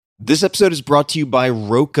This episode is brought to you by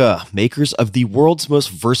Roka, makers of the world's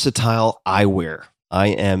most versatile eyewear. I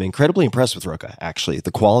am incredibly impressed with Roka, actually.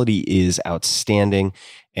 The quality is outstanding,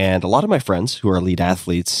 and a lot of my friends who are elite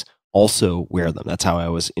athletes also wear them. That's how I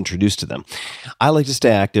was introduced to them. I like to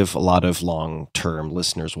stay active. A lot of long-term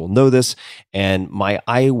listeners will know this, and my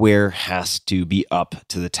eyewear has to be up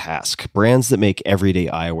to the task. Brands that make everyday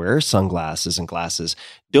eyewear, sunglasses and glasses,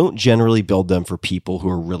 don't generally build them for people who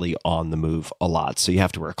are really on the move a lot. So you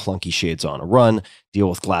have to wear clunky shades on a run, deal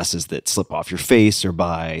with glasses that slip off your face, or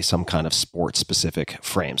buy some kind of sport-specific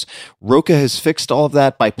frames. Roka has fixed all of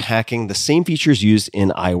that by packing the same features used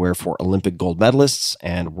in eyewear for Olympic gold medalists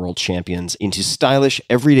and world champions into stylish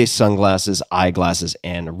everyday sunglasses, eyeglasses,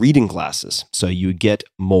 and reading glasses. So you get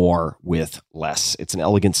more with less. It's an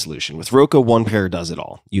elegant solution. With Roka, one pair does it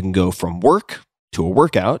all. You can go from work to a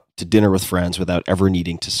workout, to dinner with friends without ever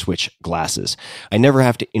needing to switch glasses. I never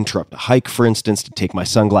have to interrupt a hike, for instance, to take my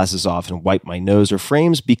sunglasses off and wipe my nose or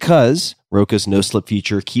frames because Roka's no-slip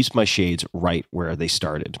feature keeps my shades right where they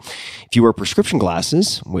started. If you wear prescription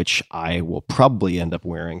glasses, which I will probably end up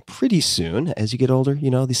wearing pretty soon as you get older,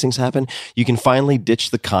 these things happen, you can finally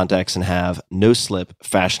ditch the contacts and have no-slip,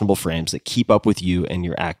 fashionable frames that keep up with you and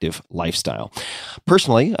your active lifestyle.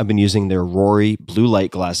 Personally, I've been using their Rory blue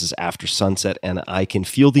light glasses after sunset, and I can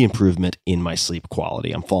feel the improvement in my sleep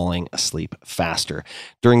quality. I'm falling asleep faster.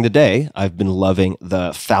 During the day, I've been loving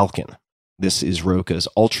the Falcon. This is Roka's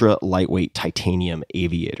ultra lightweight titanium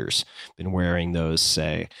aviators. Been wearing those,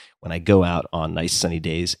 say, when I go out on nice sunny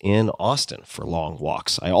days in Austin for long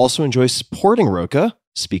walks. I also enjoy supporting Roka,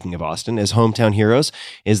 speaking of Austin, as hometown heroes,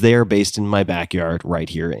 as they are based in my backyard right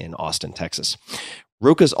here in Austin, Texas.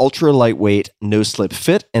 Roka's ultra lightweight, no-slip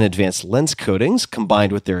fit and advanced lens coatings,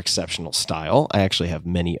 combined with their exceptional style, I actually have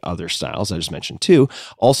many other styles I just mentioned too,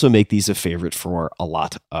 also make these a favorite for a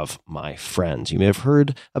lot of my friends. You may have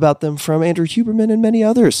heard about them from Andrew Huberman and many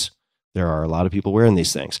others. There are a lot of people wearing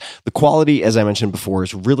these things. The quality, as I mentioned before,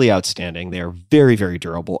 is really outstanding. They are very, very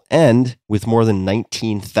durable, and with more than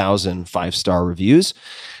 19,000 five-star reviews,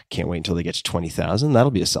 can't wait until they get to 20,000. That'll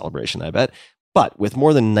be a celebration, I bet. But with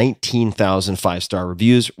more than 19,000 five-star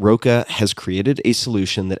reviews, Roka has created a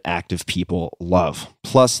solution that active people love.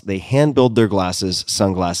 Plus, they hand-build their glasses,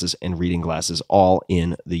 sunglasses, and reading glasses all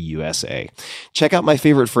in the USA. Check out my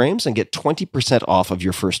favorite frames and get 20% off of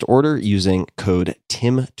your first order using code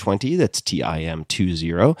TIM20, that's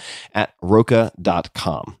TIM20, at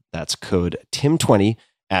Roka.com. That's code TIM20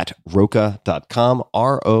 at Roka.com,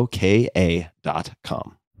 ROKA.com.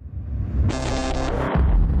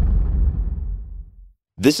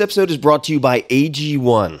 This episode is brought to you by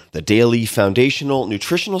AG1, the daily foundational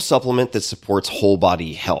nutritional supplement that supports whole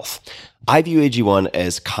body health. I view AG1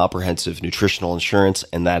 as comprehensive nutritional insurance,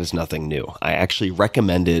 and that is nothing new. I actually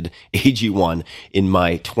recommended AG1 in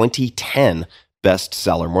my 2010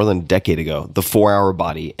 bestseller more than a decade ago, The 4-Hour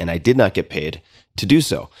Body, and I did not get paid to do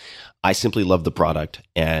so. I simply loved the product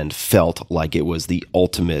and felt like it was the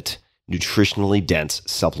ultimate nutritionally dense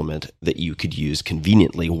supplement that you could use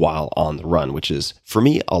conveniently while on the run, which is, for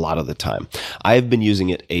me, a lot of the time. I have been using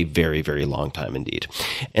it a very, very long time indeed.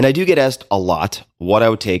 And I do get asked a lot what I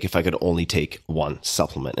would take if I could only take one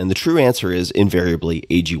supplement. And the true answer is invariably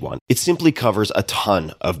AG1. It simply covers a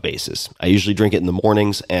ton of bases. I usually drink it in the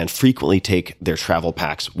mornings and frequently take their travel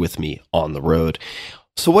packs with me on the road.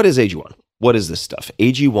 So what is AG1? What is this stuff?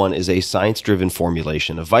 AG1 is a science-driven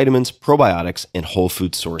formulation of vitamins, probiotics, and whole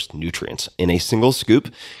food sourced nutrients. In a single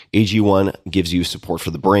scoop, AG1 gives you support for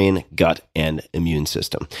the brain, gut, and immune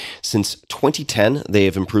system. Since 2010, they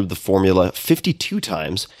have improved the formula 52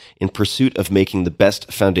 times in pursuit of making the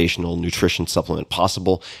best foundational nutrition supplement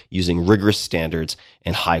possible using rigorous standards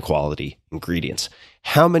and high-quality ingredients.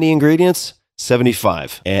 How many ingredients?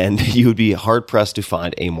 75. And you would be hard-pressed to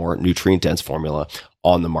find a more nutrient-dense formula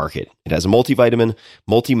on the market. It has a multivitamin,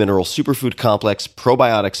 multi-mineral superfood complex,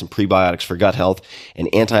 probiotics and prebiotics for gut health, an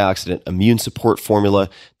antioxidant immune support formula,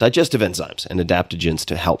 digestive enzymes, and adaptogens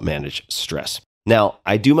to help manage stress. Now,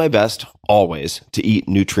 I do my best always to eat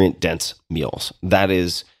nutrient-dense meals. That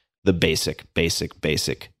is the basic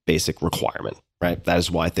requirement, right? That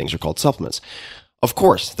is why things are called supplements. Of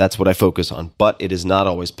course, that's what I focus on, but it is not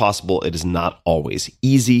always possible. It is not always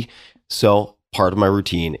easy. So part of my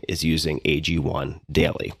routine is using AG1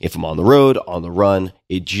 daily. If I'm on the road, on the run,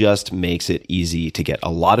 it just makes it easy to get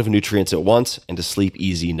a lot of nutrients at once and to sleep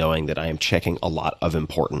easy knowing that I am checking a lot of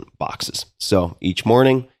important boxes. So each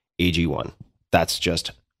morning, AG1. That's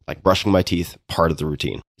just like brushing my teeth, part of the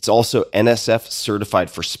routine. It's also NSF certified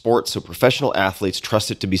for sports, so professional athletes trust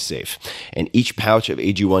it to be safe. And each pouch of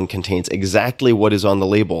AG1 contains exactly what is on the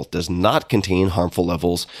label, does not contain harmful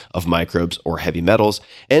levels of microbes or heavy metals,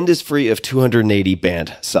 and is free of 280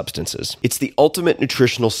 banned substances. It's the ultimate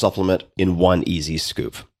nutritional supplement in one easy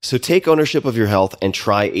scoop. So take ownership of your health and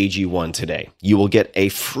try AG1 today. You will get a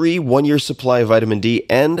free 1-year supply of vitamin D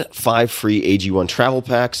and 5 free AG1 travel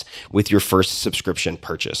packs with your first subscription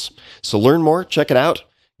purchase. So learn more, check it out.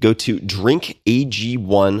 Go to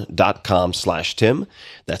drinkag1.com/Tim.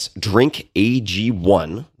 That's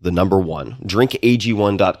drinkag1, the number 1,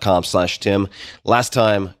 drinkag1.com/Tim. Last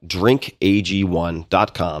time,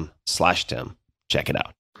 drinkag1.com/Tim. Check it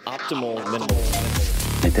out. Optimal minimal.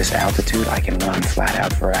 At this altitude, I can run flat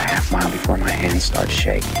out for a half mile before my hands start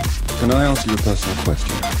shaking. Can I ask you a personal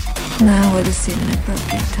question? Now would seem an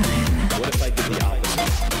appropriate time. What if I did the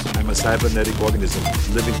opposite? I'm a cybernetic organism,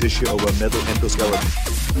 living tissue over a metal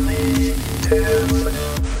endoskeleton.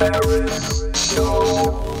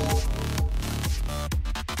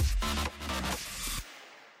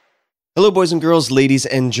 Hello, boys and girls, ladies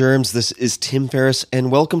and germs. This is Tim Ferriss,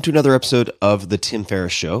 and welcome to another episode of The Tim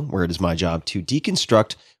Ferriss Show, where it is my job to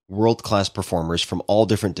deconstruct world-class performers from all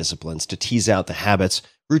different disciplines to tease out the habits,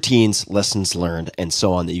 routines, lessons learned, and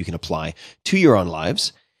so on that you can apply to your own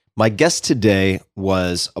lives. My guest today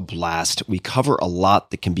was a blast. We cover a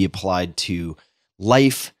lot that can be applied to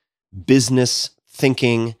life, business,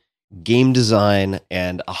 thinking, game design,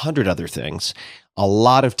 and 100 other things. A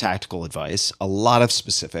lot of tactical advice, a lot of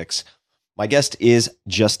specifics. My guest is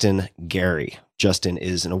Justin Gary. Justin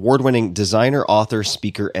is an award-winning designer, author,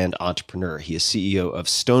 speaker, and entrepreneur. He is CEO of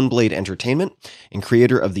Stoneblade Entertainment and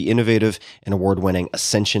creator of the innovative and award-winning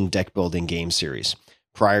Ascension deck-building game series.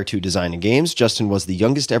 Prior to designing games, Justin was the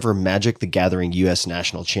youngest ever Magic the Gathering U.S.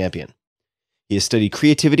 national champion. He has studied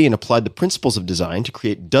creativity and applied the principles of design to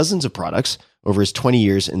create dozens of products over his 20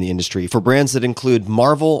 years in the industry for brands that include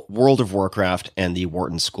Marvel, World of Warcraft, and the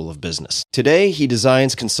Wharton School of Business. Today, he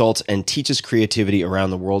designs, consults, and teaches creativity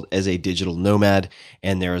around the world as a digital nomad,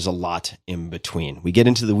 and there is a lot in between. We get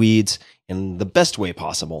into the weeds in the best way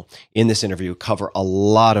possible in this interview, cover a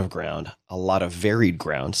lot of ground, a lot of varied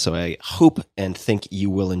ground, so I hope and think you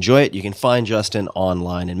will enjoy it. You can find Justin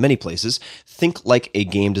online in many places.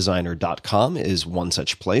 ThinkLikeAGameDesigner.com is one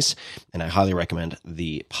such place, and I highly recommend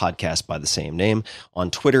the podcast by the same name. On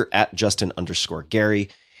Twitter, at Justin_Gary,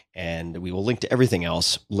 and we will link to everything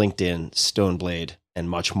else, LinkedIn, Stoneblade, and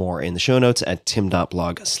much more in the show notes at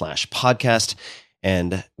tim.blog/podcast.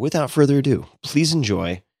 And without further ado, please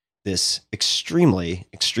enjoy this extremely,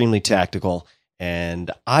 extremely tactical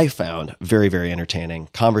and I found very, very entertaining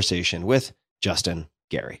conversation with Justin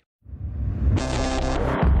Gary.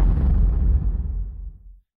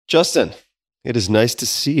 Justin, it is nice to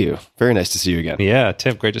see you. Very nice to see you again. Yeah,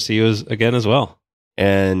 Tim, great to see you again as well.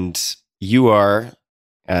 And you are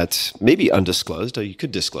at maybe undisclosed, you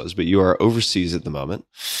could disclose, but you are overseas at the moment.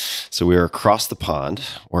 So we are across the pond,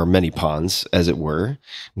 or many ponds, as it were.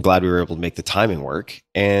 I'm glad we were able to make the timing work.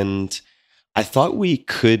 And I thought we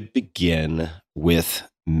could begin with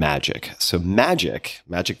Magic. So Magic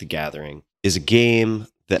the Gathering, is a game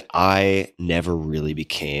that I never really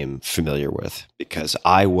became familiar with because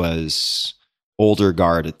I was older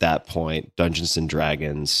guard at that point, Dungeons and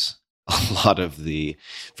Dragons, a lot of the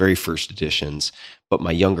very first editions. But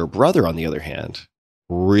my younger brother, on the other hand,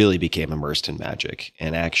 really became immersed in Magic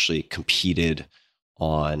and actually competed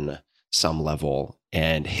on some level.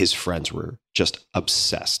 And his friends were just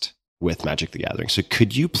obsessed with Magic the Gathering. So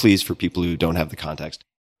could you please, for people who don't have the context,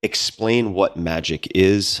 explain what Magic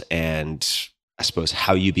is and I suppose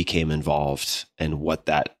how you became involved and what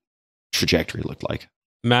that trajectory looked like?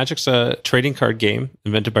 Magic's a trading card game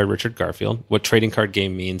invented by Richard Garfield. What trading card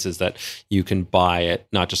game means is that you can buy it,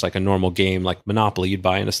 not just like a normal game like Monopoly you'd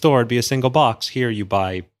buy in a store, it'd be a single box. Here you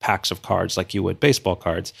buy packs of cards like you would baseball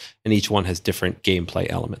cards, and each one has different gameplay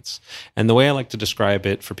elements. And the way I like to describe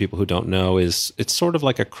it for people who don't know is it's sort of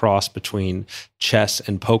like a cross between chess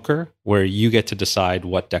and poker, where you get to decide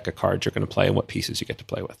what deck of cards you're going to play and what pieces you get to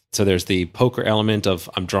play with. So there's the poker element of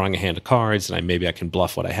I'm drawing a hand of cards and maybe I can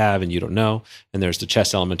bluff what I have and you don't know. And there's the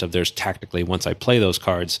chess element of there's tactically, once I play those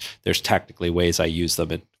cards, there's tactically ways I use them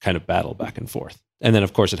and kind of battle back and forth. And then,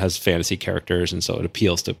 of course, it has fantasy characters, and so it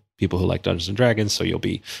appeals to people who like Dungeons and Dragons, so you'll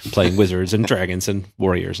be playing wizards and dragons and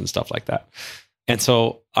warriors and stuff like that. And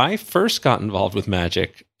so I first got involved with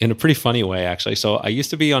Magic in a pretty funny way, actually. So I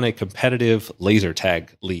used to be on a competitive laser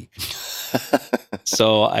tag league.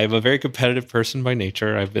 So I'm a very competitive person by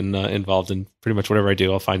nature. I've been involved in pretty much whatever I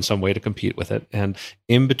do. I'll find some way to compete with it. And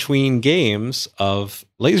in between games of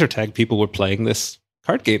laser tag, people were playing this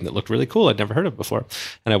card game that looked really cool. I'd never heard of before.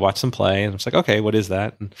 And I watched them play and I was like, okay, what is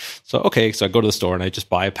that? And so I go to the store and I just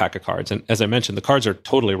buy a pack of cards. And as I mentioned, the cards are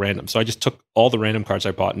totally random. So I just took all the random cards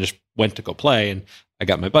I bought and just went to go play, and I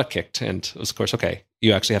got my butt kicked. And it was, of course, okay,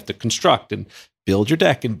 you actually have to construct and build your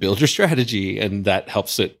deck and build your strategy, and that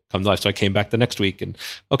helps it come to life. So I came back the next week and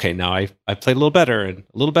okay, now I played a little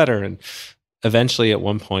better. And eventually at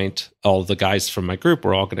one point, all the guys from my group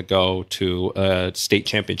were all going to go to a state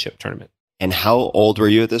championship tournament. And how old were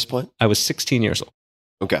you at this point? I was 16 years old.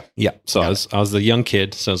 Okay. Yeah. So I was the young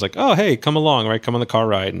kid. So I was like, oh, hey, come along, right? Come on the car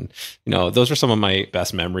ride. And, those are some of my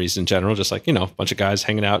best memories in general. Just like, a bunch of guys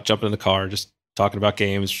hanging out, jumping in the car, just talking about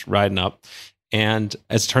games, riding up. And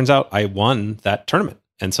as it turns out, I won that tournament.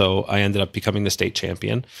 And so I ended up becoming the state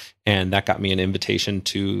champion. And that got me an invitation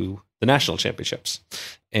to the national championships.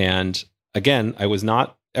 And again, I was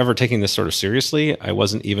not ever taking this sort of seriously. I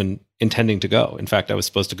wasn't even intending to go. In fact, I was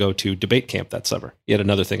supposed to go to debate camp that summer. Yet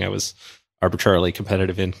another thing I was arbitrarily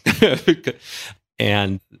competitive in.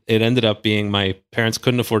 And it ended up being my parents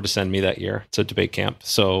couldn't afford to send me that year to debate camp.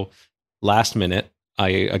 So last minute,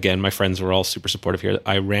 my friends were all super supportive here.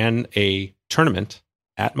 I ran a tournament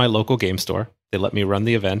at my local game store. They let me run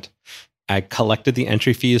the event. I collected the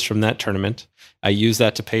entry fees from that tournament. I used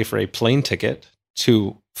that to pay for a plane ticket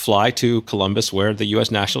to fly to Columbus, where the U.S.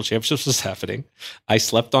 National Championships was happening. I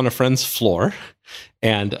slept on a friend's floor,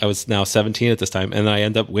 and I was now 17 at this time, and I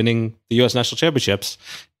end up winning the U.S. National Championships,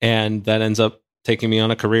 and that ends up taking me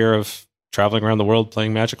on a career of traveling around the world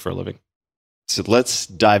playing Magic for a living. So let's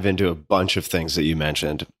dive into a bunch of things that you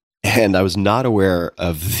mentioned. And I was not aware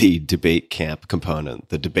of the debate camp component,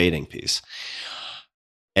 the debating piece.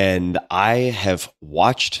 And I have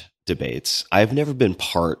watched debates. I've never been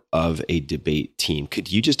part of a debate team.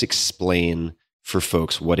 Could you just explain for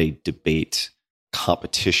folks what a debate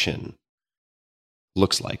competition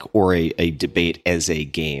looks like, or a debate as a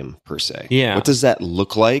game per se? Yeah. What does that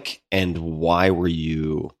look like, and why were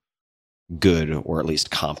you good or at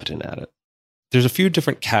least competent at it? There's a few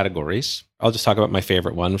different categories. I'll just talk about my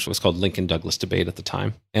favorite one, which was called Lincoln Douglas debate at the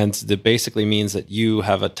time. And that basically means that you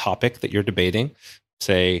have a topic that you're debating.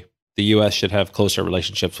 Say, the U.S. should have closer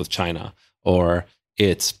relationships with China, or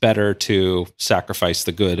it's better to sacrifice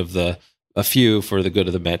the good of a few for the good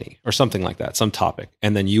of the many, or something like that, some topic.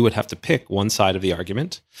 And then you would have to pick one side of the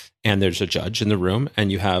argument, and there's a judge in the room,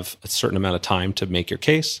 and you have a certain amount of time to make your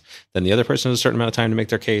case. Then the other person has a certain amount of time to make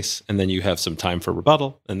their case, and then you have some time for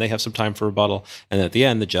rebuttal, and they have some time for rebuttal. And at the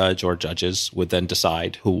end, the judge or judges would then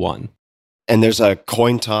decide who won. And there's a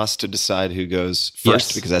coin toss to decide who goes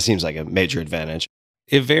first, Yes. because that seems like a major advantage.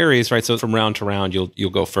 It varies, right? So from round to round, you'll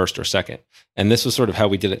go first or second. And this was sort of how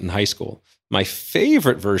we did it in high school. My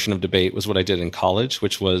favorite version of debate was what I did in college,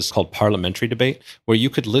 which was called parliamentary debate, where you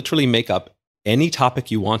could literally make up any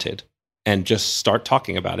topic you wanted and just start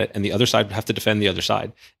talking about it. And the other side would have to defend the other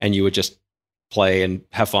side. And you would just play and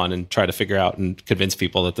have fun and try to figure out and convince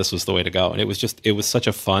people that this was the way to go. And it was such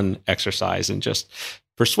a fun exercise in just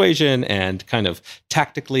persuasion and kind of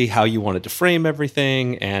tactically how you wanted to frame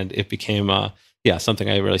everything. And it became something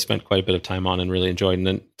I really spent quite a bit of time on and really enjoyed. And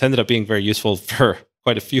then it ended up being very useful for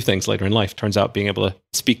quite a few things later in life. Turns out being able to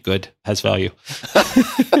speak good has value.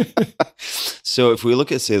 So if we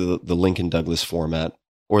look at, say, the Lincoln Douglas format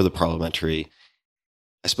or the parliamentary,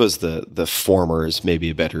 I suppose the former is maybe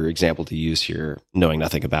a better example to use here, knowing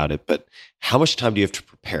nothing about it. But how much time do you have to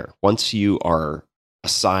prepare? Once you are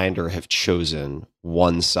assigned or have chosen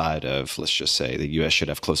one side of, let's just say, the U.S. should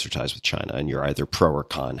have closer ties with China, and you're either pro or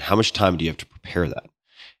con, how much time do you have to prepare that?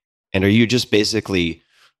 And are you just basically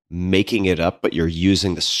making it up, but you're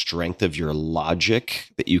using the strength of your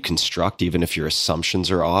logic that you construct, even if your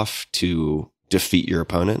assumptions are off, to defeat your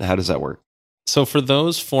opponent? How does that work? So for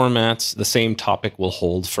those formats, the same topic will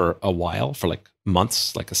hold for a while, for like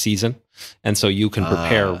months, like a season. And so you can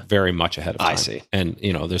prepare very much ahead of time. I see. And,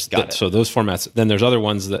 there's so those formats. Then there's other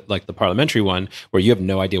ones that, like the parliamentary one, where you have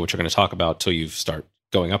no idea what you're going to talk about till you start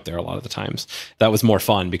going up there a lot of the times. That was more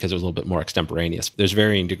fun because it was a little bit more extemporaneous. There's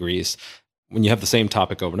varying degrees. When you have the same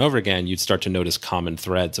topic over and over again, you'd start to notice common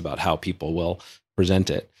threads about how people will present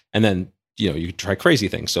it. And then, you try crazy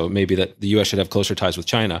things. So maybe that the U.S. should have closer ties with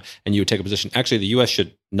China, and you would take a position, actually, the U.S.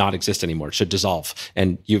 should not exist anymore. It should dissolve.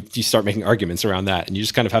 And you start making arguments around that. And you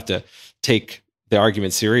just kind of have to take the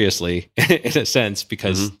argument seriously in a sense,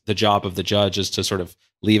 because the job of the judge is to sort of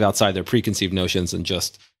leave outside their preconceived notions and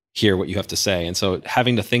just hear what you have to say. And so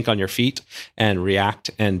having to think on your feet and react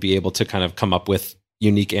and be able to kind of come up with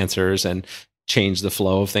unique answers and change the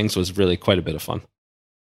flow of things was really quite a bit of fun.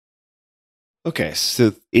 Okay,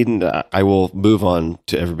 so I will move on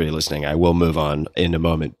to everybody listening. I will move on in a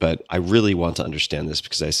moment, but I really want to understand this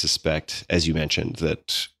because I suspect, as you mentioned,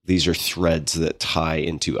 that these are threads that tie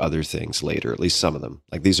into other things later, at least some of them.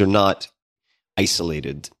 Like these are not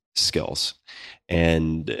isolated skills.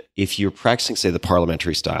 And if you're practicing, say, the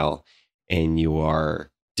parliamentary style and you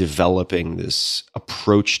are developing this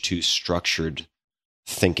approach to structured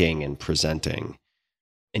thinking and presenting,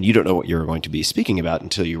 and you don't know what you're going to be speaking about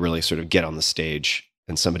until you really sort of get on the stage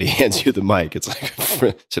and somebody hands you the mic. It's like a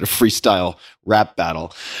sort of freestyle rap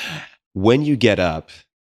battle. When you get up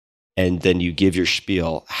and then you give your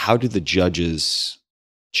spiel, how do the judges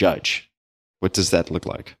judge? What does that look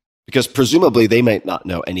like? Because presumably they might not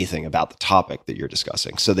know anything about the topic that you're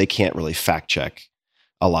discussing, so they can't really fact check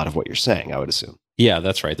a lot of what you're saying, I would assume. Yeah,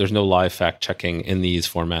 that's right. There's no live fact checking in these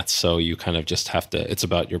formats. So you kind of just have to, it's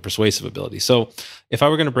about your persuasive ability. So if I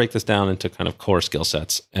were going to break this down into kind of core skill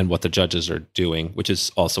sets and what the judges are doing, which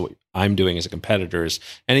is also what I'm doing as a competitor, is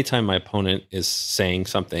anytime my opponent is saying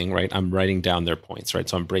something, right, I'm writing down their points, right?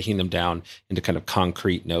 So I'm breaking them down into kind of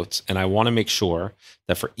concrete notes. And I want to make sure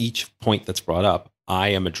that for each point that's brought up, I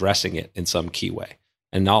am addressing it in some key way.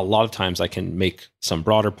 And now a lot of times I can make some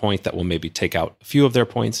broader point that will maybe take out a few of their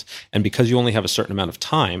points. And because you only have a certain amount of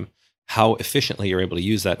time, how efficiently you're able to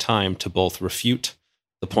use that time to both refute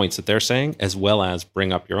the points that they're saying, as well as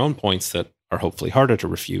bring up your own points that are hopefully harder to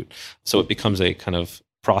refute. So it becomes a kind of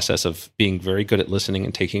process of being very good at listening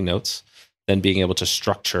and taking notes, then being able to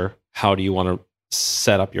structure how do you want to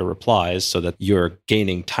set up your replies so that you're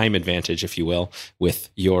gaining time advantage, if you will, with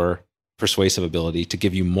your persuasive ability to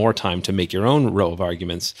give you more time to make your own row of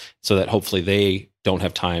arguments so that hopefully they don't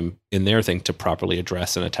have time in their thing to properly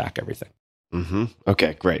address and attack everything. Mm-hmm.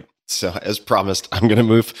 Okay, great. So as promised, I'm going to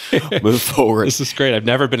move forward. This is great. I've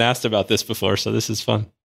never been asked about this before, so this is fun.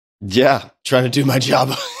 Yeah, trying to do my job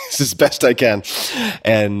as best I can.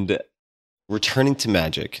 And returning to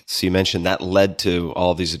magic. So you mentioned that led to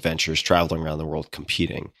all these adventures, traveling around the world,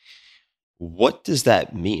 competing. What does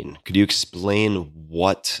that mean? Could you explain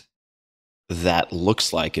what that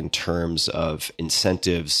looks like in terms of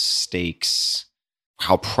incentives, stakes?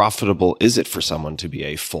 How profitable is it for someone to be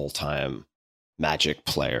a full-time magic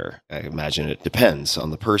player? I imagine it depends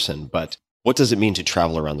on the person, but what does it mean to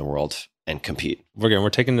travel around the world and compete? We're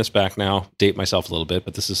taking this back now, date myself a little bit,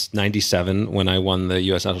 but this is 97 when I won the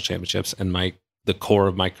US National Championships, and the core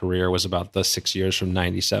of my career was about the 6 years from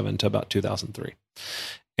 97 to about 2003.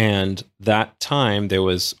 And that time, there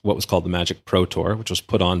was what was called the Magic Pro Tour, which was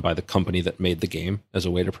put on by the company that made the game as a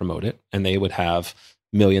way to promote it. And they would have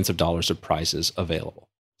millions of dollars of prizes available.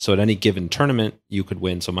 So at any given tournament, you could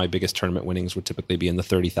win. So my biggest tournament winnings would typically be in the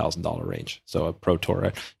 $30,000 range. So a Pro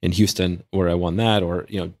Tour in Houston, where I won that, or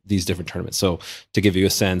these different tournaments. So to give you a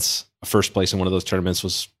sense, first place in one of those tournaments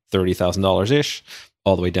was $30,000-ish,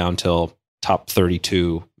 all the way down till top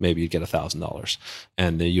 32, maybe you'd get $1,000.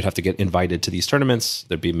 And then you'd have to get invited to these tournaments.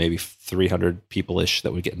 There'd be maybe 300 people-ish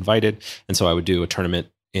that would get invited. And so I would do a tournament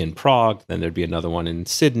in Prague, then there'd be another one in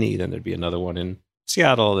Sydney, then there'd be another one in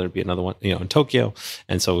Seattle, there'd be another one, in Tokyo.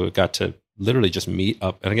 And so we got to literally just meet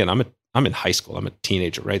up. And again, I'm in high school. I'm a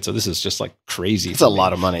teenager, right? So this is just like crazy. It's a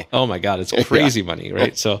lot of money. Oh my God, it's crazy money,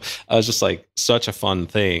 right? So I was just like such a fun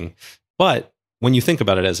thing. But when you think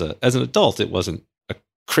about it as an adult, it wasn't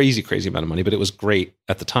crazy amount of money, but it was great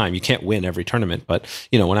at the time. You can't win every tournament, but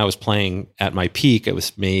when I was playing at my peak, it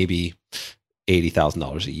was maybe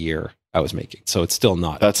 $80,000 a year I was making. So it's still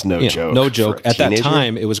not. That's no joke. No joke. At teenager? That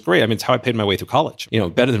time, it was great. I mean, it's how I paid my way through college.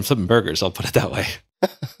 Better than flipping burgers. I'll put it that way.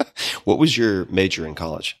 What was your major in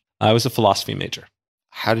college? I was a philosophy major.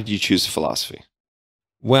 How did you choose philosophy?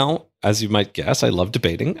 Well, as you might guess, I love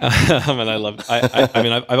debating. And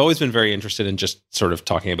I've always been very interested in just sort of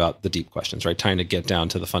talking about the deep questions, right? Trying to get down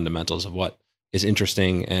to the fundamentals of what is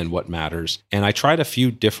interesting and what matters. And I tried a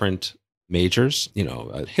few different majors,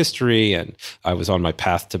 history, and I was on my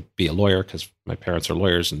path to be a lawyer because my parents are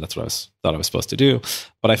lawyers and that's what thought I was supposed to do.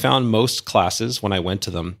 But I found most classes, when I went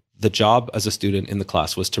to them, the job as a student in the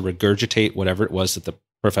class was to regurgitate whatever it was that the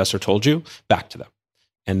professor told you back to them.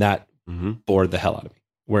 And that bored the hell out of me.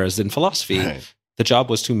 Whereas in philosophy, the job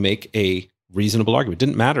was to make a reasonable argument. It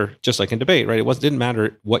didn't matter, just like in debate, right? Didn't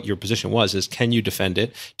matter what your position was, is can you defend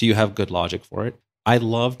it? Do you have good logic for it? I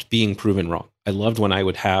loved being proven wrong. I loved when I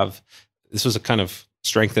would have, this was a kind of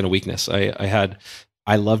strength and a weakness. I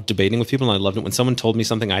loved debating with people, and I loved it when someone told me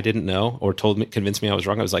something I didn't know or convinced me I was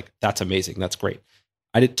wrong. I was like, that's amazing. That's great.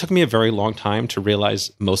 It took me a very long time to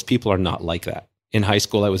realize most people are not like that. In high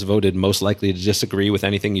school, I was voted most likely to disagree with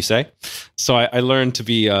anything you say. So I learned to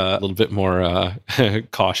be a little bit more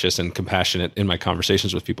cautious and compassionate in my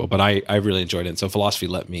conversations with people, but I really enjoyed it. And so philosophy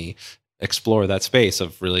let me explore that space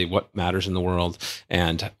of really what matters in the world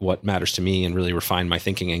and what matters to me, and really refine my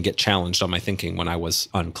thinking and get challenged on my thinking when I was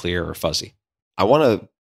unclear or fuzzy. I want to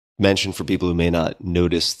mention for people who may not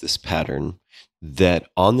notice this pattern that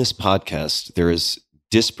on this podcast, there is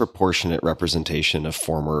disproportionate representation of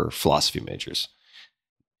former philosophy majors.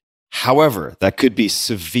 However, that could be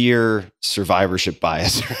severe survivorship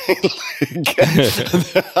bias.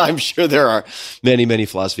 Right? I'm sure there are many, many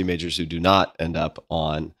philosophy majors who do not end up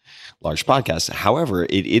on large podcasts. However,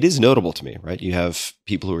 it is notable to me, right? You have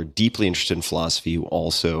people who are deeply interested in philosophy who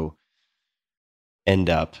also end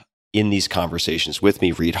up in these conversations with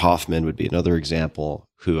me. Reid Hoffman would be another example,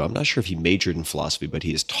 who I'm not sure if he majored in philosophy, but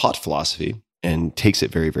he has taught philosophy and takes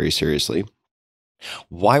it very, very seriously.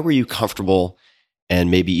 Why were you comfortable and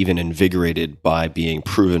maybe even invigorated by being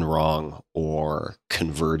proven wrong or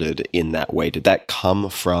converted in that way? Did that come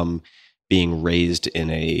from being raised in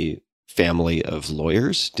a family of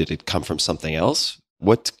lawyers? Did it come from something else?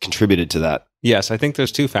 What contributed to that? Yes, I think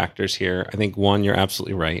there's two factors here. I think one, you're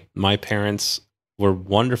absolutely right. My parents were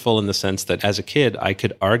wonderful in the sense that as a kid, I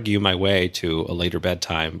could argue my way to a later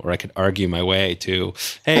bedtime, or I could argue my way to,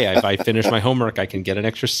 hey, if I finish my homework, I can get an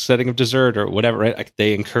extra setting of dessert or whatever. Right?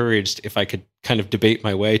 They encouraged if I could kind of debate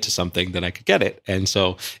my way to something, then I could get it. And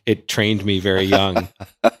so it trained me very young.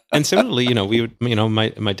 And similarly, we would,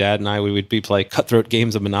 my dad and I, we would be play cutthroat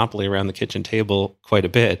games of Monopoly around the kitchen table quite a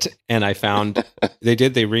bit. And I found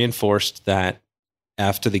they reinforced that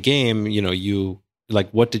after the game, like,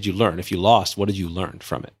 what did you learn? If you lost, what did you learn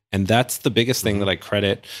from it? And that's the biggest thing that I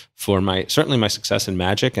credit for certainly my success in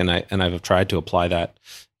Magic. And I've tried to apply that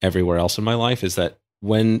everywhere else in my life, is that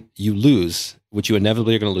when you lose, which you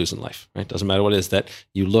inevitably are going to lose in life, right? Doesn't matter what it is, that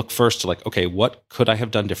you look first to like, okay, what could I have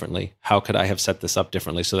done differently? How could I have set this up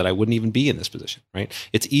differently so that I wouldn't even be in this position, right?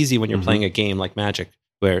 It's easy when you're playing a game like Magic,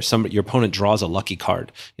 where your opponent draws a lucky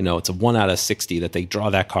card. It's a 1 out of 60 that they draw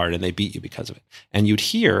that card and they beat you because of it. And you'd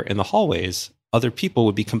hear in the hallways, other people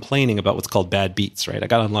would be complaining about what's called bad beats, right? I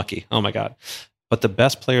got unlucky. Oh my God. But the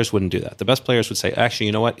best players wouldn't do that. The best players would say, actually,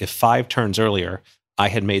 you know what? If 5 turns earlier, I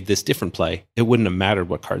had made this different play, it wouldn't have mattered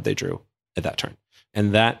what card they drew at that turn.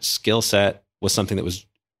 And that skill set was something that was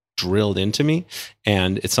drilled into me.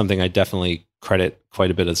 And it's something I definitely credit quite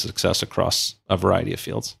a bit of success across a variety of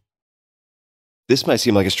fields. This might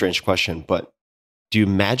seem like a strange question, but do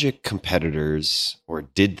Magic competitors, or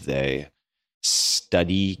did they,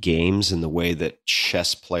 study games in the way that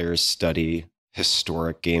chess players study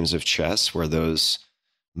historic games of chess, where those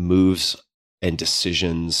moves and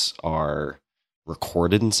decisions are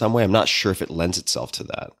recorded in some way? I'm not sure if it lends itself to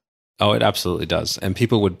that. Oh, it absolutely does. And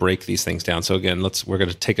people would break these things down. So again, we're going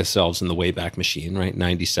to take ourselves in the Wayback Machine, right?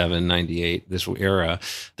 97, 98, this era,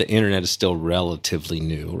 the internet is still relatively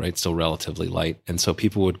new, right? Still relatively light. And so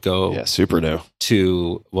people would go super new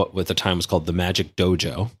to what at the time was called the Magic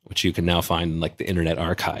Dojo, which you can now find in like the Internet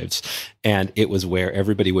Archives. And it was where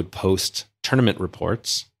everybody would post tournament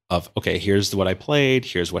reports of, okay, here's what I played,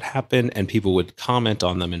 here's what happened, and people would comment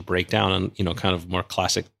on them and break down on, kind of more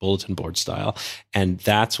classic bulletin board style. And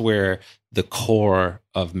that's where the core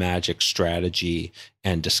of Magic strategy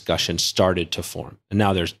and discussion started to form. And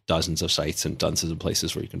now there's dozens of sites and dozens of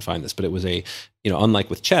places where you can find this. But it was unlike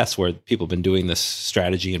with chess, where people have been doing this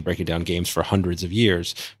strategy and breaking down games for hundreds of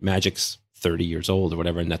years, Magic's 30 years old or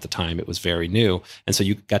whatever, and at the time it was very new. And so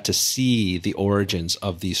you got to see the origins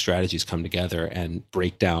of these strategies come together and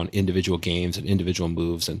break down individual games and individual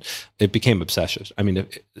moves, and it became obsessive. I mean,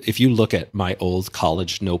 if you look at my old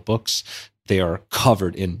college notebooks, they are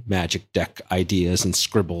covered in Magic deck ideas and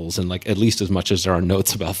scribbles, and like at least as much as there are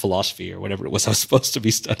notes about philosophy or whatever it was I was supposed to be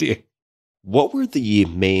studying. What were the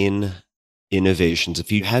main innovations,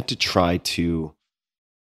 if you had to try to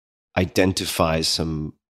identify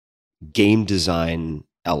some game design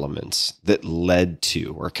elements that led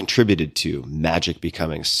to or contributed to Magic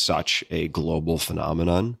becoming such a global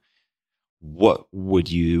phenomenon? What would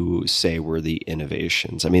you say were the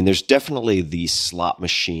innovations? I mean, there's definitely the slot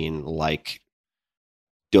machine like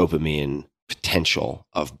dopamine potential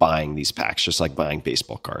of buying these packs, just like buying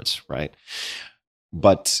baseball cards, right?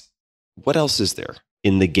 But what else is there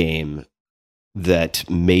in the game that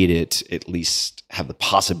made it at least have the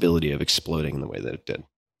possibility of exploding in the way that it did?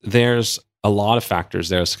 There's a lot of factors.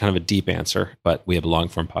 There's kind of a deep answer, but we have a long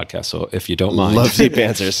form podcast. So if you don't mind. Love deep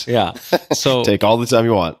answers. Yeah. So take all the time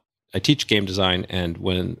you want. I teach game design, and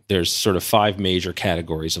when there's sort of 5 major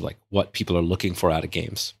categories of like what people are looking for out of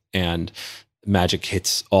games, and Magic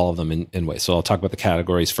hits all of them in ways. So I'll talk about the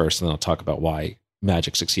categories first, and then I'll talk about why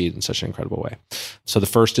Magic succeeded in such an incredible way. So the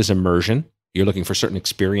first is immersion. You're looking for certain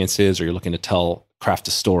experiences, or you're looking to craft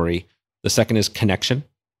a story. The second is connection.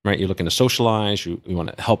 right? You're looking to socialize, you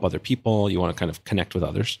want to help other people, you want to kind of connect with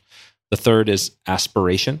others. The third is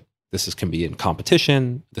aspiration. Can be in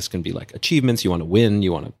competition. This can be like achievements. You want to win.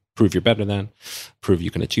 You want to prove you're better than, prove you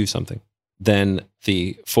can achieve something. Then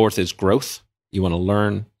the fourth is growth. You want to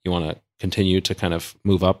learn. You want to continue to kind of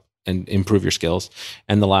move up and improve your skills.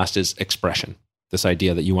 And the last is expression. This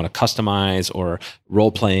idea that you want to customize, or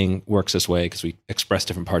role playing works this way because we express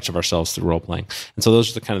different parts of ourselves through role playing. And so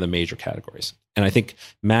those are the kind of the major categories. And I think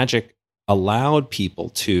Magic allowed people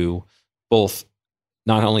to both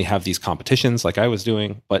not only have these competitions like I was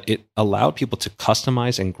doing, but it allowed people to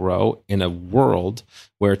customize and grow in a world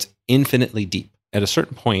where it's infinitely deep. At a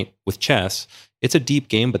certain point with chess, it's a deep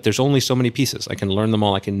game, but there's only so many pieces. I can learn them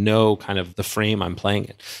all. I can know kind of the frame I'm playing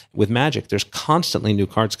in. With Magic, there's constantly new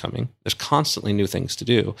cards coming. There's constantly new things to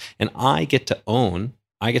do. And I get to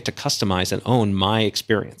customize and own my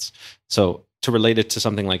experience. So to relate it to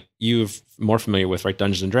something like you're more familiar with, right?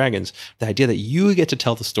 Dungeons and Dragons, the idea that you get to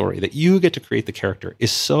tell the story, that you get to create the character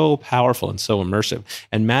is so powerful and so immersive.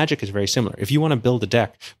 And Magic is very similar. If you want to build a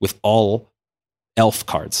deck with all elf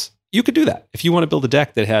cards, you could do that. If you want to build a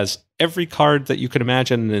deck that has every card that you could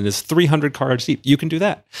imagine and is 300 cards deep, you can do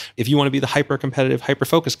that. If you want to be the hyper-competitive,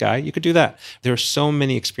 hyper-focused guy, you could do that. There are so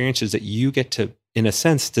many experiences that you get to, in a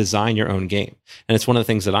sense, design your own game. And it's one of the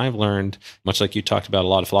things that I've learned, much like you talked about, a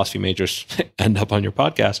lot of philosophy majors end up on your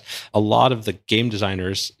podcast. A lot of the game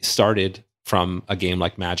designers started from a game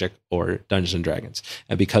like Magic or Dungeons and Dragons.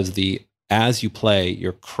 And because as you play,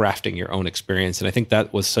 you're crafting your own experience. And I think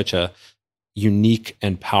that was such a unique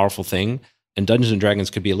and powerful thing. And Dungeons and Dragons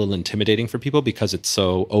could be a little intimidating for people because it's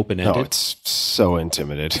so open-ended. No, it's so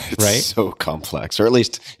intimidating. It's right? so complex, or at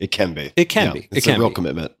least it can be. It can be. It's a real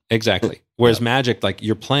commitment. Exactly. Whereas Magic, like,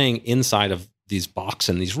 you're playing inside of these boxes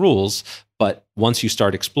and these rules, but once you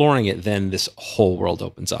start exploring it, then this whole world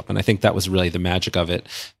opens up. And I think that was really the magic of it,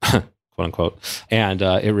 quote unquote. And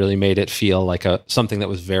it really made it feel like something that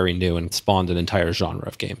was very new and spawned an entire genre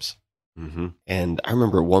of games. Mm-hmm. And I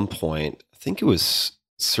remember at one point, I think it was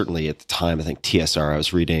certainly at the time, I think TSR, I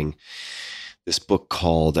was reading this book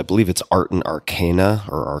called, I believe it's Art and Arcana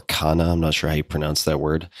or Arcana. I'm not sure how you pronounce that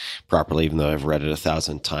word properly, even though I've read it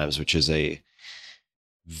 1,000 times, which is a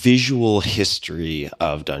visual history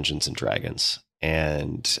of Dungeons and Dragons.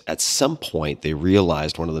 And at some point, they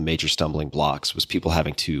realized one of the major stumbling blocks was people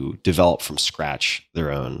having to develop from scratch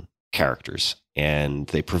their own characters. And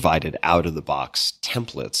they provided out-of-the-box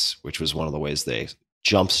templates, which was one of the ways they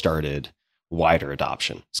jump-started wider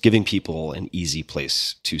adoption. It's giving people an easy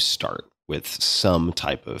place to start with some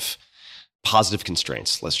type of positive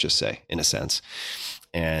constraints, let's just say, in a sense.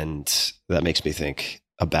 And that makes me think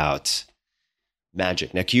about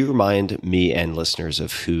Magic. Now, can you remind me and listeners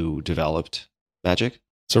of who developed Magic?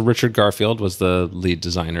 So Richard Garfield was the lead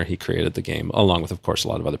designer. He created the game, along with, of course, a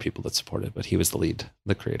lot of other people that supported, but he was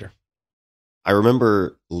the creator. I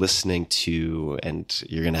remember listening to, and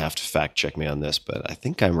you're going to have to fact check me on this, but I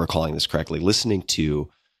think I'm recalling this correctly, listening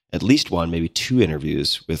to at least one, maybe two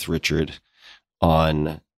interviews with Richard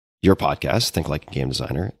on your podcast, Think Like a Game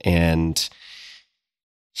Designer. And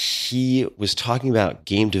he was talking about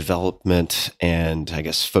game development and I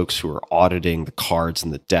guess folks who are auditing the cards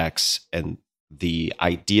and the decks, and the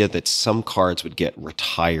idea that some cards would get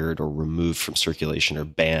retired or removed from circulation or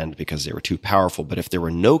banned because they were too powerful. But if there were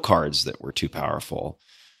no cards that were too powerful,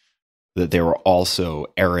 that they were also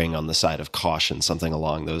erring on the side of caution, something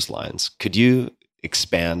along those lines. Could you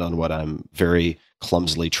expand on what I'm very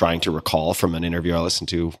clumsily trying to recall from an interview I listened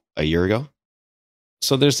to a year ago?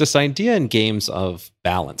 So there's this idea in games of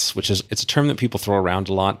balance, which is, it's a term that people throw around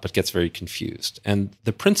a lot, but gets very confused. And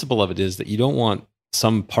the principle of it is that you don't want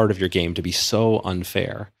some part of your game to be so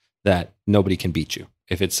unfair that nobody can beat you.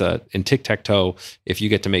 If it's in tic-tac-toe, if you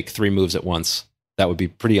get to make 3 moves at once, that would be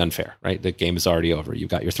pretty unfair, right? The game is already over. You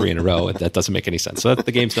got your 3 in a row. That doesn't make any sense. So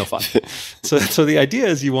the game's no fun. So the idea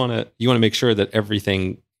is you want to make sure that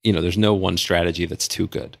everything, there's no one strategy that's too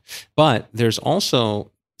good. But there's also,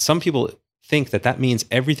 some people think that means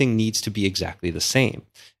everything needs to be exactly the same.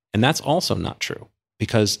 And that's also not true.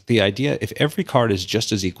 Because the idea, if every card is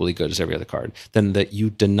just as equally good as every other card, then that you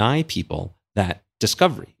deny people that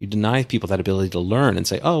discovery. You deny people that ability to learn and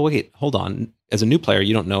say, oh, wait, hold on. As a new player,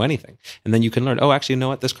 you don't know anything. And then you can learn, oh, actually, you know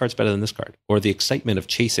what? This card's better than this card. Or the excitement of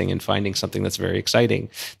chasing and finding something that's very exciting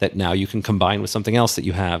that now you can combine with something else that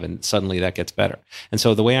you have, and suddenly that gets better. And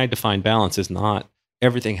so the way I define balance is not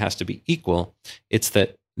everything has to be equal. It's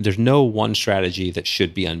that there's no one strategy that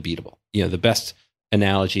should be unbeatable. The best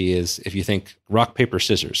analogy is if you think rock, paper,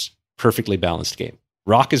 scissors, perfectly balanced game.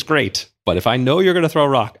 Rock is great, but if I know you're going to throw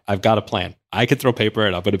rock, I've got a plan. I could throw paper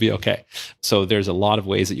and I'm going to be okay. So there's a lot of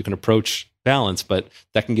ways that you can approach balance, but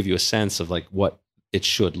that can give you a sense of like what it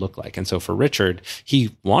should look like. And so for Richard,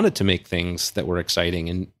 he wanted to make things that were exciting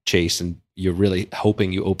and chase, and you're really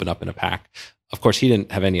hoping you open up in a pack. Of course, he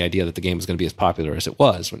didn't have any idea that the game was going to be as popular as it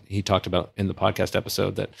was. When he talked about in the podcast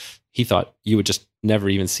episode that he thought you would just never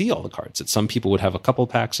even see all the cards, that some people would have a couple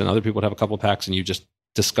packs and other people would have a couple packs, and you just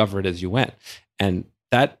discover it as you went. And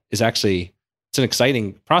that is actually, it's an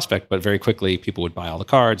exciting prospect, but very quickly people would buy all the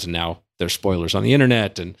cards, and now there's spoilers on the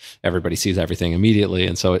internet and everybody sees everything immediately.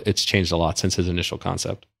 And so it's changed a lot since his initial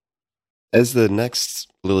concept. As the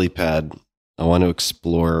next lily pad, I want to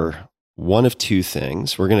explore one of two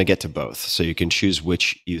things. We're going to get to both, so you can choose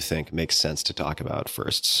which you think makes sense to talk about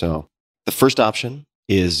first. So the first option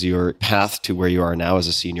is your path to where you are now as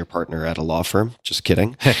a senior partner at a law firm. Just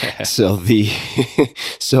kidding. So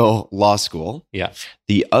law school. Yeah.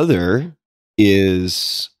 The other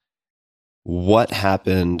is what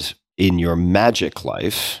happened in your Magic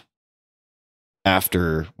life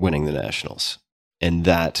after winning the Nationals and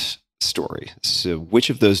that story. So which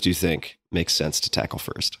of those do you think makes sense to tackle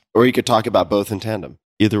first? Or you could talk about both in tandem,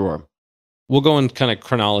 either or. We'll go in kind of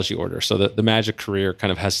chronology order. So the Magic career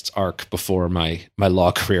kind of has its arc before my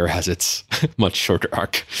law career has its much shorter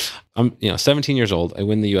arc. I'm 17 years old. I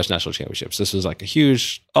win the U.S. National Championships. This was like a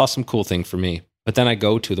huge, awesome, cool thing for me. But then I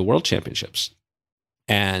go to the World Championships.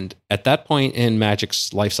 And at that point in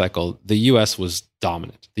Magic's life cycle, the U.S. was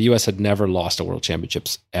dominant. The U.S. had never lost a World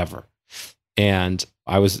Championships ever. And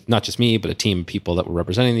I was, not just me, but a team of people that were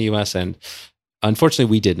representing the U.S. And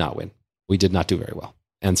unfortunately, we did not win. We did not do very well.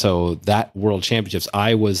 And so that World Championships,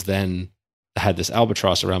 I was then had this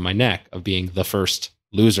albatross around my neck of being the first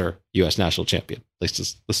loser U.S. national champion. At least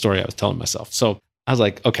is the story I was telling myself. So I was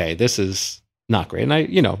like, okay, this is not great.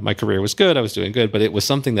 And my career was good. I was doing good, but it was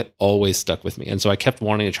something that always stuck with me. And so I kept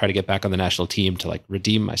wanting to try to get back on the national team to like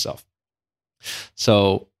redeem myself.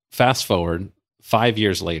 So fast forward 5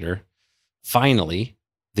 years later, finally,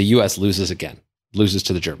 the U.S. loses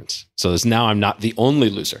to the Germans. So now I'm not the only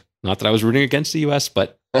loser. Not that I was rooting against the U.S.,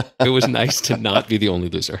 but it was nice to not be the only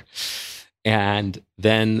loser. And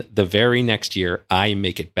then the very next year, I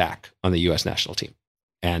make it back on the U.S. national team.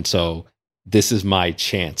 And so this is my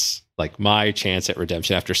chance at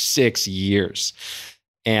redemption after 6 years.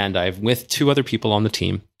 And I'm with two other people on the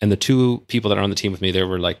team. And the two people that are on the team with me, they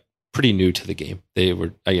were like pretty new to the game. They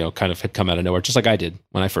were, kind of had come out of nowhere, just like I did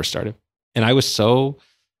when I first started. And I was so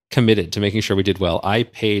committed to making sure we did well. I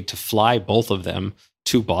paid to fly both of them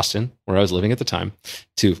to Boston, where I was living at the time,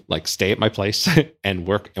 to like stay at my place and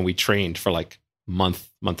work. And we trained for like month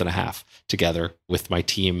and a half together with my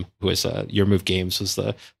team, who is Your Move Games was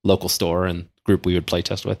the local store and group we would play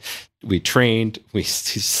test with. We trained, we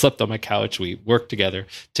slept on my couch, we worked together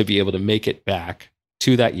to be able to make it back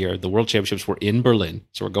to that year. The World Championships were in Berlin.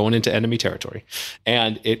 So we're going into enemy territory.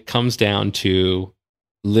 And it comes down to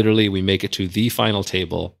literally we make it to the final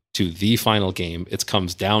table, to the final game. It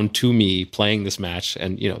comes down to me playing this match.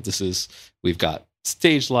 And, we've got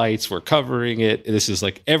stage lights, we're covering it. This is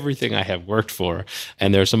like everything I have worked for.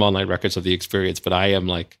 And there are some online records of the experience, but I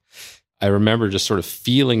remember just sort of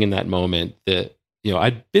feeling in that moment that,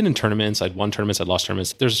 I'd been in tournaments, I'd won tournaments, I'd lost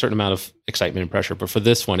tournaments. There's a certain amount of excitement and pressure. But for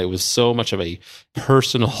this one, it was so much of a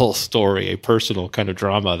personal story, a personal kind of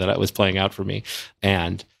drama that it was playing out for me.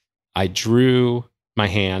 And I drew my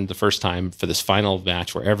hand the first time for this final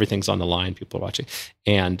match where everything's on the line, people are watching.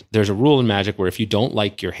 And there's a rule in Magic where if you don't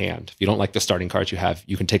like your hand, if you don't like the starting cards you have,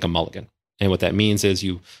 you can take a mulligan. And what that means is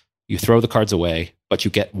you throw the cards away, but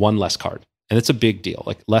you get one less card. And it's a big deal.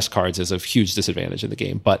 Like less cards is a huge disadvantage in the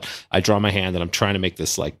game. But I draw my hand and I'm trying to make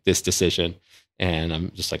this decision. And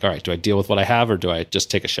I'm just like, all right, do I deal with what I have or do I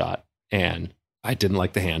just take a shot? And I didn't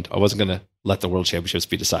like the hand. I wasn't going to let the World Championships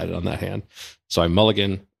be decided on that hand. So I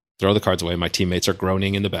mulligan, throw the cards away. My teammates are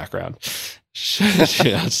groaning in the background.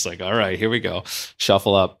 It's like, all right, here we go.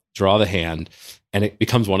 Shuffle up, draw the hand. And it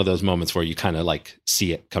becomes one of those moments where you kind of like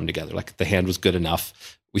see it come together. Like the hand was good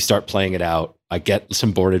enough. We start playing it out. I get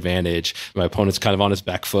some board advantage. My opponent's kind of on his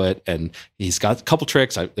back foot and he's got a couple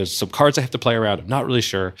tricks. There's some cards I have to play around. I'm not really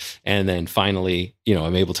sure. And then finally,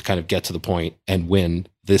 I'm able to kind of get to the point and win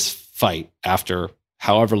this fight after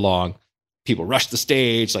however long. People rush the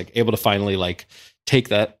stage, like able to finally like take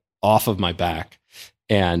that off of my back.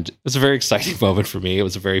 And it was a very exciting moment for me. It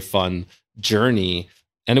was a very fun journey.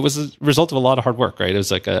 And it was a result of a lot of hard work, right? It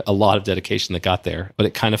was like a lot of dedication that got there. But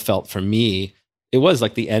it kind of felt for me, it was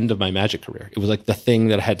like the end of my Magic career. It was like the thing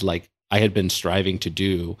that I had been striving to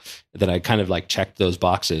do, that I kind of like checked those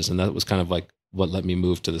boxes. And that was kind of like what let me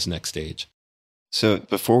move to this next stage. So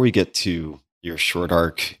before we get to your short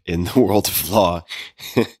arc in the world of law,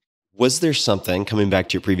 was there something, coming back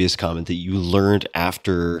to your previous comment, that you learned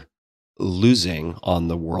after losing on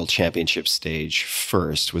the world championship stage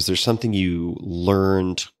first, was there something you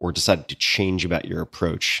learned or decided to change about your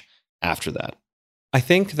approach after that? I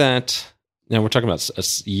think that now we're talking about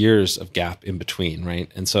years of gap in between,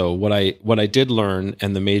 right? And so what I did learn,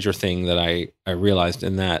 and the major thing that I realized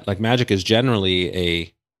in that, like, Magic is generally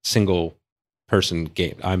a single person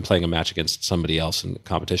game. I'm playing a match against somebody else in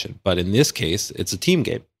competition, but in this case, it's a team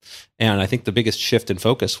game. And I think the biggest shift in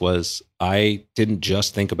focus was I didn't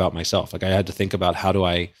just think about myself. Like, I had to think about how do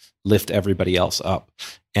I lift everybody else up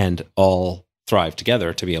and all thrive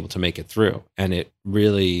together to be able to make it through. And it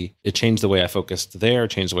changed the way I focused there,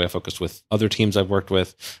 changed the way I focused with other teams I've worked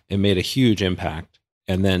with. It made a huge impact.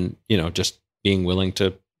 And then, just being willing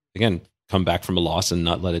to, again, come back from a loss and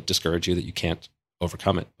not let it discourage you that you can't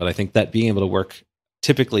overcome it. But I think that being able to work,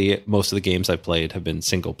 typically most of the games I've played have been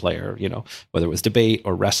single player, whether it was debate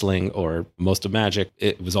or wrestling or most of Magic,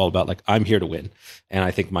 it was all about, like, I'm here to win. And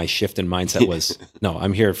I think my shift in mindset was, no,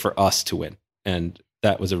 I'm here for us to win. And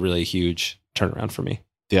that was a really huge turnaround for me.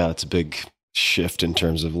 Yeah, it's a big shift in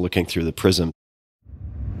terms of looking through the prism.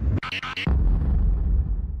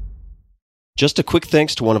 Just a quick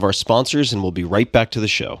thanks to one of our sponsors, and we'll be right back to the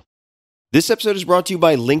show. This episode is brought to you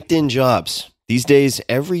by LinkedIn Jobs. These days,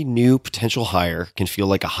 every new potential hire can feel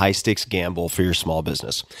like a high-stakes gamble for your small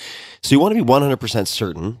business. So you want to be 100%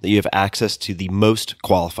 certain that you have access to the most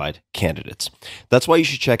qualified candidates. That's why you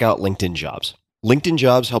should check out LinkedIn Jobs. LinkedIn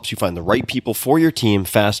Jobs helps you find the right people for your team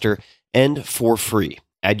faster and for free.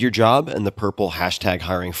 Add your job and the purple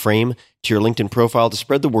 #hiring frame to your LinkedIn profile to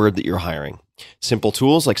spread the word that you're hiring. Simple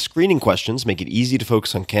tools like screening questions make it easy to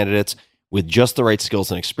focus on candidates with just the right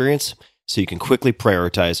skills and experience, so you can quickly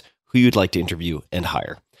prioritize who you'd like to interview and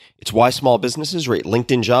hire. It's why small businesses rate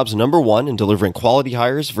LinkedIn Jobs #1 in delivering quality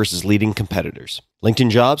hires versus leading competitors. LinkedIn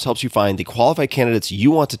Jobs helps you find the qualified candidates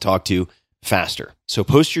you want to talk to faster. So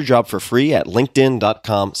post your job for free at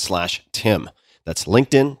linkedin.com/Tim. That's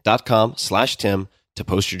linkedin.com/Tim to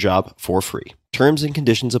post your job for free. Terms and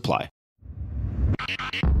conditions apply.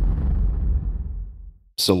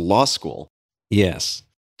 So law school. Yes.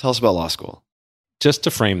 Tell us about law school. Just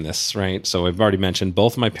to frame this, right? So I've already mentioned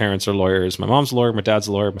both of my parents are lawyers. My mom's a lawyer, my dad's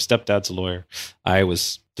a lawyer, my stepdad's a lawyer. I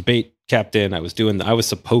was debate captain. I was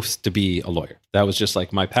supposed to be a lawyer. That was just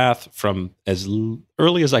like my path from as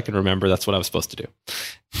early as I can remember. That's what I was supposed to do.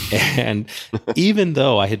 And even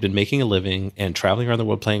though I had been making a living and traveling around the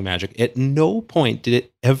world playing Magic, at no point did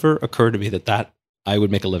it ever occur to me that I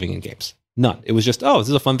would make a living in games. None. It was just, this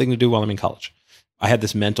is a fun thing to do while I'm in college. I had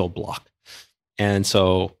this mental block. And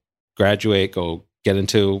so graduate, go get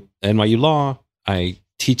into NYU Law. I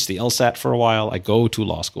teach the LSAT for a while. I go to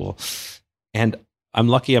law school. And I'm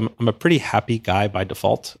lucky. I'm a pretty happy guy by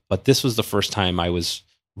default. But this was the first time I was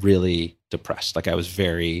really depressed. Like, I was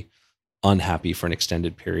very unhappy for an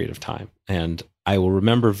extended period of time. And I will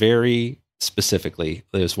remember very specifically,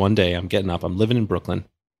 there's one day I'm getting up. I'm living in Brooklyn.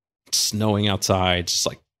 It's snowing outside. It's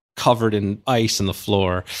like covered in ice on the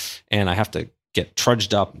floor. And I have to get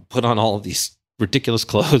trudged up and put on all of these ridiculous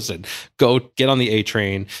clothes and go get on the A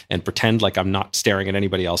train and pretend like I'm not staring at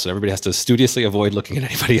anybody else. And everybody has to studiously avoid looking at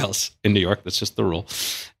anybody else in New York. That's just the rule.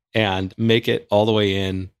 And make it all the way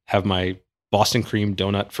in, have my Boston cream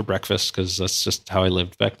donut for breakfast, because that's just how I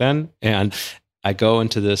lived back then. And I go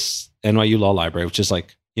into this NYU Law Library, which is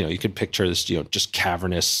like, you could picture this, just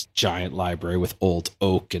cavernous giant library with old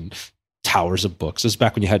oak and towers of books. This is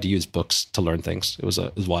back when you had to use books to learn things. It was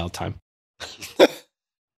a wild time.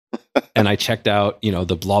 And I checked out,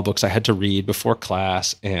 the law books I had to read before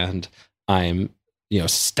class, and I'm,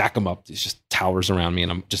 stack them up. These just towers around me,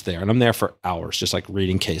 and I'm just there. And I'm there for hours, just like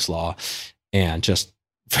reading case law, and just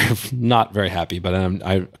not very happy. But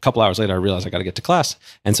a couple hours later, I realized I got to get to class.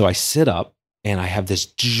 And so I sit up, and I have this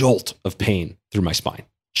jolt of pain through my spine.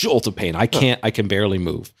 Jolt of pain. I can barely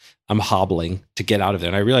move. I'm hobbling to get out of there.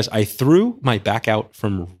 And I realized I threw my back out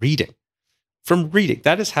from reading.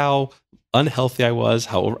 That is how unhealthy I was,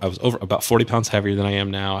 how I was over about 40 pounds heavier than I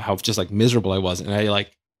am now, how just like miserable I was. And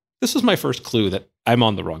this was my first clue that I'm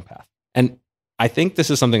on the wrong path. And I think this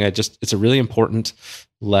is something it's a really important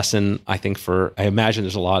lesson, I think, I imagine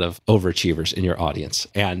there's a lot of overachievers in your audience,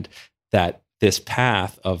 and that this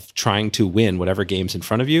path of trying to win whatever game's in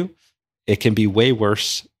front of you, it can be way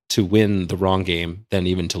worse to win the wrong game than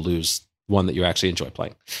even to lose one that you actually enjoy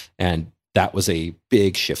playing. And that was a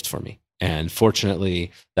big shift for me. And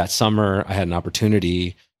fortunately, that summer, I had an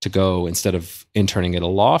opportunity to go, instead of interning at a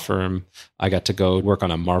law firm, I got to go work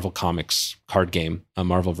on a Marvel Comics card game, a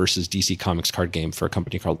Marvel versus DC Comics card game for a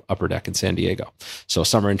company called Upper Deck in San Diego. So a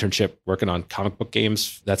summer internship working on comic book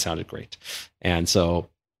games, that sounded great. And so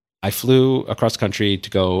I flew across country to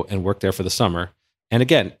go and work there for the summer. And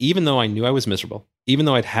again, even though I knew I was miserable, even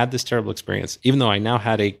though I'd had this terrible experience, even though I now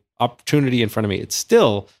had a opportunity in front of me, it's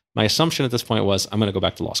still, my assumption at this point was, I'm going to go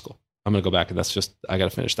back to law school. I'm going to go back, and that's just, I got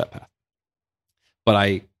to finish that path. But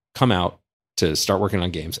I come out to start working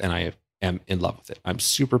on games, and I am in love with it. I'm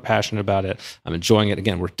super passionate about it. I'm enjoying it.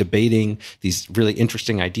 Again, we're debating these really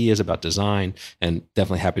interesting ideas about design, and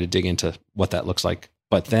definitely happy to dig into what that looks like.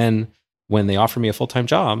 But then when they offer me a full-time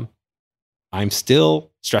job, I'm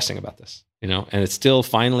still stressing about this, and it's still,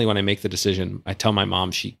 finally, when I make the decision, I tell my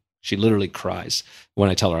mom, she literally cries when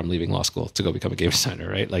I tell her I'm leaving law school to go become a game designer,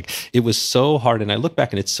 right? Like, it was so hard. And I look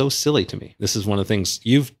back and it's so silly to me. This is one of the things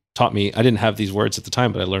you've taught me. I didn't have these words at the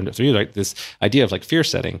time, but I learned it through you, right? This idea of like fear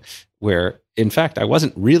setting, where in fact, I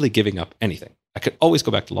wasn't really giving up anything. I could always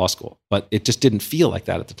go back to law school, but it just didn't feel like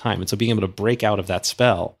that at the time. And so being able to break out of that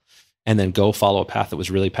spell and then go follow a path that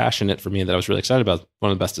was really passionate for me and that I was really excited about,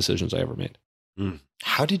 one of the best decisions I ever made.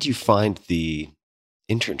 How did you find the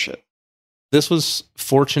internship? This was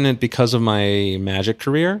fortunate because of my Magic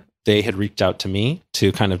career. They had reached out to me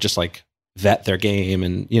to kind of just like vet their game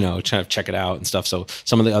and, kind of check it out and stuff. So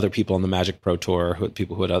some of the other people on the Magic Pro Tour,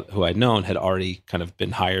 who I'd known, had already kind of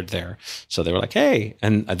been hired there. So they were like, hey,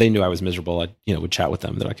 and they knew I was miserable. I, would chat with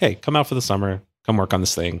them. They're like, hey, come out for the summer, come work on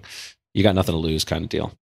this thing. You got nothing to lose, kind of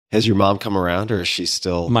deal. Has your mom come around, or is she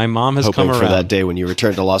still my mom has hoping come around for that day when you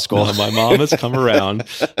return to law school? No, my mom has come around.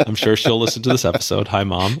 I'm sure she'll listen to this episode. Hi,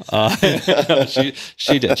 Mom.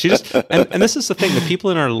 She did. She just, and this is the thing, the people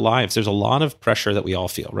in our lives, there's a lot of pressure that we all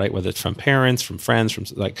feel, right? Whether it's from parents, from friends, from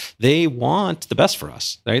like, they want the best for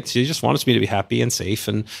us, right? So you just want us to be happy and safe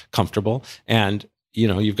and comfortable. And,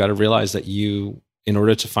 you've got to realize that in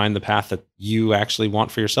order to find the path that you actually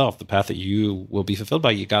want for yourself, the path that you will be fulfilled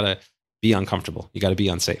by, you got to be uncomfortable. You got to be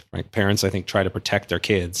unsafe, right? Parents, I think, try to protect their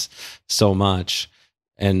kids so much.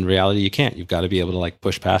 In reality, you can't. You've got to be able to like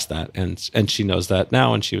push past that. And she knows that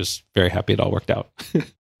now, and she was very happy it all worked out.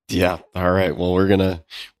 Yeah. All right. Well, we're going to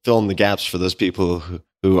fill in the gaps for those people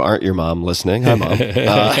who aren't your mom listening. Hi,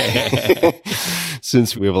 Mom.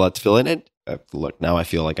 Since we have a lot to fill in. And look, now I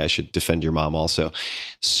feel like I should defend your mom also.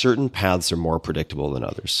 Certain paths are more predictable than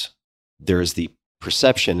others. There is the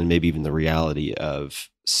perception and maybe even the reality of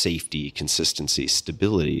safety, consistency,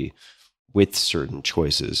 stability with certain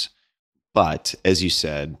choices. But as you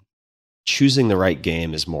said, choosing the right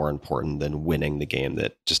game is more important than winning the game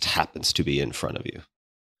that just happens to be in front of you.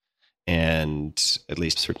 And at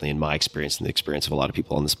least certainly in my experience and the experience of a lot of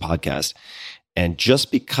people on this podcast, and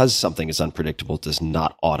just because something is unpredictable does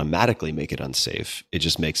not automatically make it unsafe. It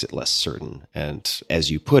just makes it less certain. And as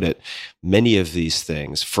you put it, many of these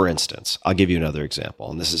things, for instance, I'll give you another example,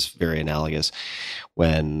 and this is very analogous.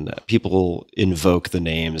 When people invoke the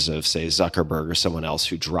names of, say, Zuckerberg or someone else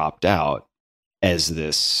who dropped out as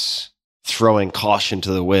this throwing caution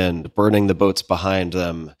to the wind, burning the boats behind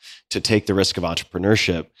them to take the risk of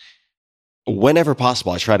entrepreneurship, whenever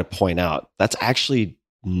possible, I try to point out that's actually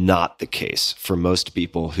not the case for most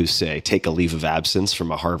people who say take a leave of absence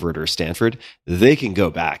from a Harvard or Stanford. They can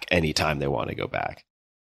go back anytime they want to go back.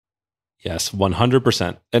 Yes,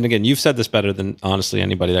 100%. And again, you've said this better than honestly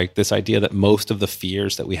anybody, like this idea that most of the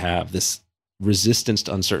fears that we have, this resistance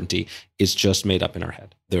to uncertainty, is just made up in our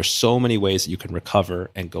head. There's so many ways that you can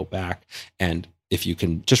recover and go back. And if you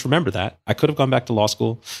can just remember that, I could have gone back to law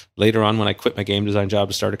school later on when I quit my game design job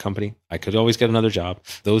to start a company. I could always get another job.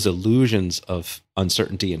 Those illusions of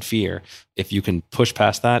uncertainty and fear, if you can push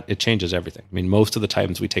past that, it changes everything. I mean, most of the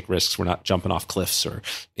times we take risks, we're not jumping off cliffs or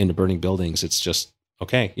into burning buildings. It's just,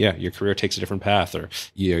 okay, yeah, your career takes a different path, or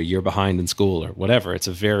you're behind in school or whatever. It's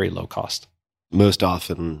a very low cost. Most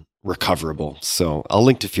often recoverable. So I'll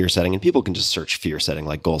link to fear setting, and people can just search fear setting,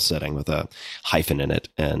 like goal setting with a hyphen in it,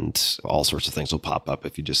 and all sorts of things will pop up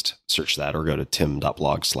if you just search that, or go to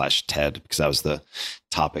tim.blog/TED, because that was the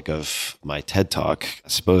topic of my TED Talk, I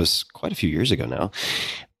suppose quite a few years ago now.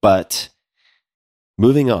 But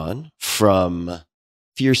moving on from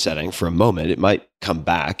fear setting for a moment, it might come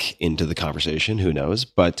back into the conversation, who knows,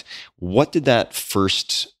 but what did that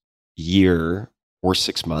first year or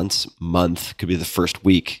 6 months, month, could be the first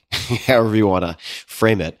week, however you want to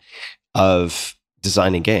frame it, of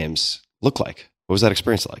designing games look like? What was that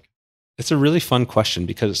experience like? It's a really fun question,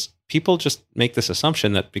 because people just make this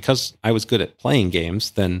assumption that because I was good at playing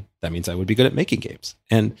games, then that means I would be good at making games.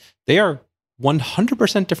 And they are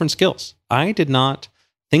 100% different skills. I did not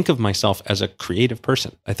think of myself as a creative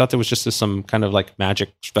person. I thought there was just some kind of like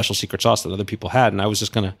magic special secret sauce that other people had, and I was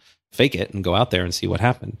just going to fake it and go out there and see what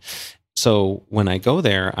happened. So when I go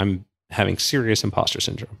there, I'm having serious imposter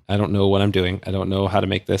syndrome. I don't know what I'm doing. I don't know how to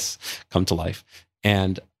make this come to life.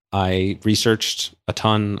 And I researched a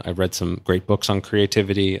ton. I read some great books on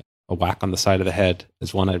creativity. a whack on the side of the head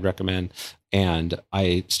is one I'd recommend. And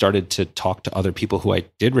I started to talk to other people who I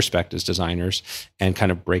did respect as designers and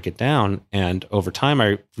kind of break it down. And over time,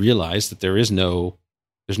 I realized that there's no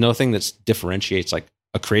thing that differentiates like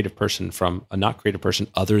a creative person from a not creative person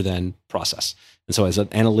other than process. And so as an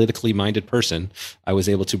analytically minded person, I was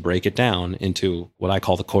able to break it down into what I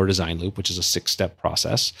call the core design loop, which is a 6-step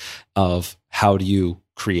process of how do you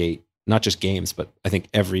create not just games, but I think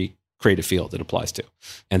every creative field it applies to.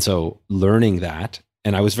 And so learning that,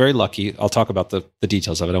 and I was very lucky. I'll talk about the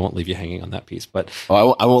details of it. I won't leave you hanging on that piece, but I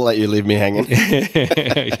won't let you leave me hanging.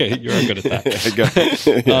 Yeah, you are good at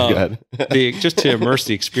that. Go ahead. Just to immerse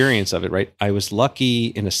the experience of it, right? I was lucky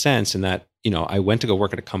in a sense in that, I went to go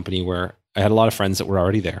work at a company where I had a lot of friends that were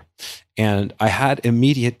already there, and I had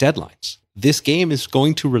immediate deadlines. This game is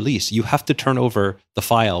going to release. You have to turn over the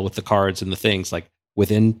file with the cards and the things like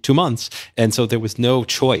within 2 months. And so there was no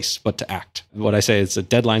choice but to act. What I say is that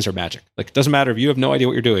deadlines are magic. Like, it doesn't matter if you have no idea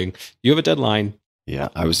what you're doing. You have a deadline. Yeah,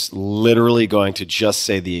 I was literally going to just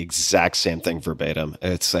say the exact same thing verbatim.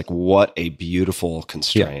 It's like, what a beautiful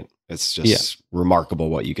constraint. Yeah. It's just remarkable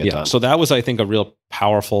what you get done. So that was, I think, a real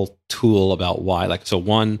powerful tool about why. Like, so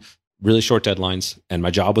one, really short deadlines, and my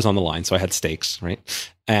job was on the line, so I had stakes, right?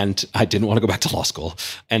 And I didn't want to go back to law school.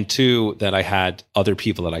 And two, that I had other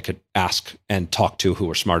people that I could ask and talk to who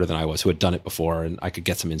were smarter than I was, who had done it before, and I could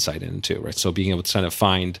get some insight into, right? So being able to kind of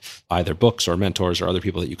find either books or mentors or other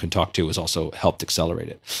people that you can talk to has also helped accelerate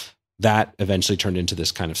it. That eventually turned into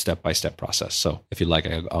this kind of step-by-step process. So if you'd like,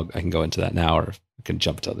 I can go into that now, or I can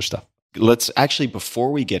jump to other stuff. Let's actually,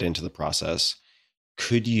 before we get into the process,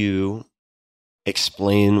 could you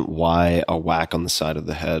explain why a whack on the side of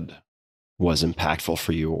the head was impactful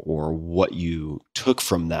for you, or what you took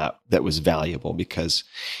from that was valuable? Because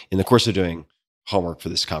in the course of doing homework for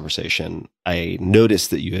this conversation, I noticed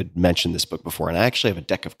that you had mentioned this book before, and I actually have a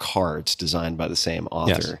deck of cards designed by the same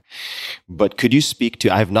author. Yes. But could you speak to,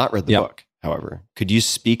 I have not read the book, however, could you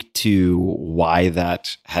speak to why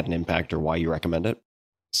that had an impact or why you recommend it?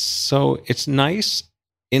 So it's nice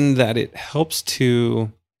in that it helps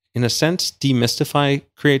to, in a sense, demystify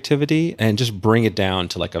creativity and just bring it down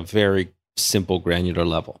to like a very simple, granular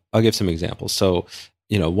level. I'll give some examples. So,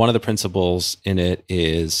 one of the principles in it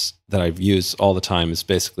is that I've used all the time is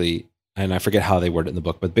basically, and I forget how they word it in the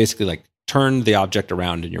book, but basically like turn the object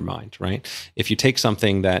around in your mind, right? If you take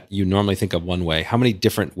something that you normally think of one way, how many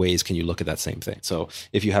different ways can you look at that same thing? So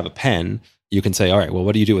if you have a pen, you can say, all right, well,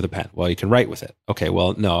 what do you do with a pen? Well, you can write with it. Okay,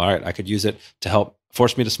 well, no, all right, I could use it to help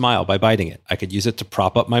force me to smile by biting it. I could use it to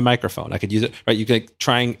prop up my microphone. I could use it, right? You could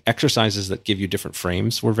trying exercises that give you different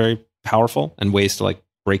frames were very powerful and ways to like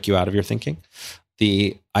break you out of your thinking.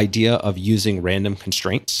 The idea of using random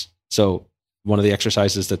constraints. So one of the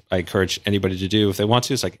exercises that I encourage anybody to do if they want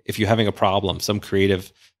to is like, if you're having a problem, some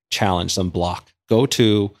creative challenge, some block, go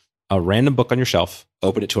to a random book on your shelf,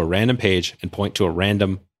 open it to a random page and point to a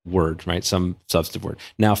random word, right? Some substantive word.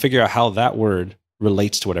 Now figure out how that word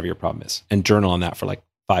relates to whatever your problem is and journal on that for like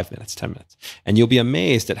 5 minutes, 10 minutes. And you'll be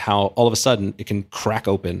amazed at how all of a sudden it can crack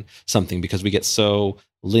open something because we get so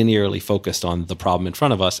linearly focused on the problem in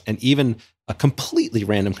front of us. And even a completely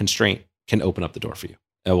random constraint can open up the door for you.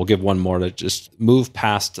 We'll give one more to just move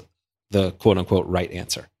past the quote unquote right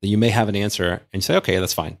answer. You may have an answer and you say, okay,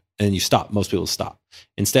 that's fine. And you stop. Most people stop.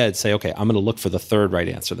 Instead, say, okay, I'm going to look for the third right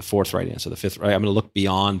answer, the fourth right answer, the fifth right. I'm going to look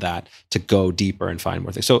beyond that to go deeper and find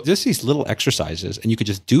more things. So just these little exercises, and you could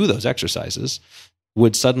just do those exercises,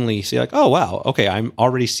 would suddenly see like, oh, wow, okay, I'm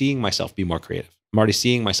already seeing myself be more creative. I'm already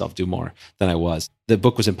seeing myself do more than I was. The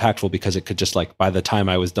book was impactful because it could just like, by the time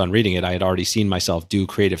I was done reading it, I had already seen myself do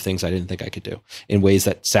creative things I didn't think I could do in ways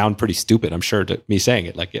that sound pretty stupid. I'm sure to me saying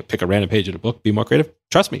it, like pick a random page in a book, be more creative.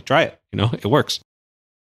 Trust me, try it. It works.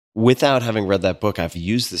 Without having read that book, I've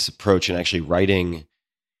used this approach in actually writing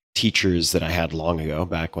teachers that I had long ago,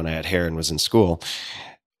 back when I had hair and was in school,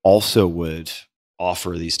 also would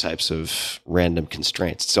offer these types of random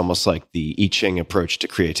constraints. It's almost like the I Ching approach to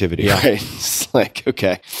creativity, right? It's like,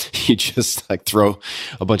 okay, you just like throw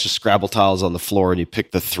a bunch of Scrabble tiles on the floor and you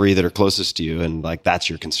pick the 3 that are closest to you, and like that's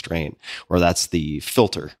your constraint, or that's the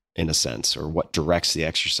filter in a sense, or what directs the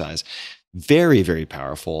exercise. Very, very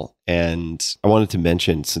powerful. And I wanted to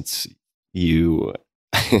mention, since you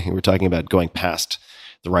were talking about going past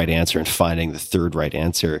the right answer and finding the third right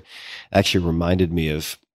answer, actually reminded me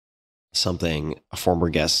of something a former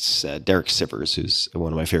guest said, Derek Sivers, who's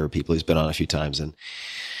one of my favorite people. He's been on a few times. And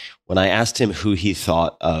when I asked him who he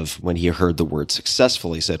thought of when he heard the word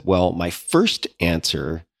successful, he said, well, my first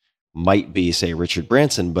answer might be, say, Richard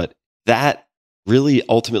Branson, but that really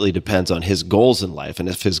ultimately depends on his goals in life. And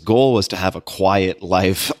if his goal was to have a quiet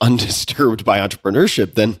life undisturbed by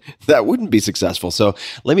entrepreneurship, then that wouldn't be successful. So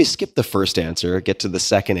let me skip the first answer, get to the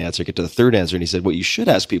second answer, get to the third answer. And he said, what you should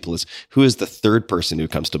ask people is, who is the third person who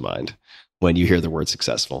comes to mind when you hear the word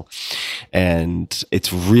successful? And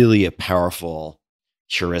it's really a powerful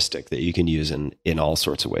heuristic that you can use in all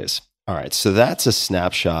sorts of ways. All right. So that's a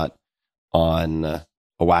snapshot on a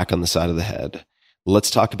whack on the side of the head. Let's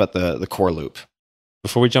talk about the core loop.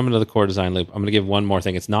 Before we jump into the core design loop, I'm going to give one more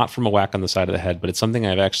thing. It's not from a whack on the side of the head, but it's something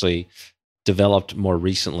I've actually developed more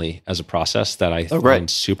recently as a process that I find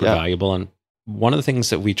super valuable. And one of the things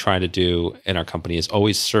that we try to do in our company is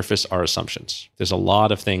always surface our assumptions. There's a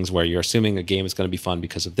lot of things where you're assuming a game is going to be fun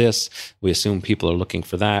because of this. We assume people are looking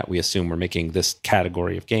for that. We assume we're making this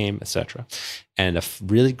category of game, etc. And a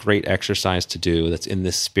really great exercise to do that's in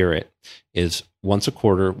this spirit is once a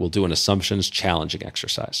quarter, we'll do an assumptions challenging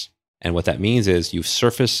exercise. And what that means is you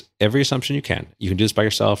surface every assumption you can. You can do this by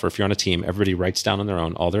yourself, or if you're on a team, everybody writes down on their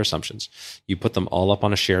own all their assumptions. You put them all up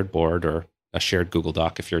on a shared board or a shared Google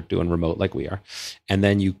Doc if you're doing remote like we are. And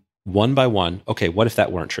then you, one by one, okay, what if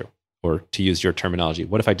that weren't true? Or to use your terminology,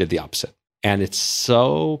 what if I did the opposite? And it's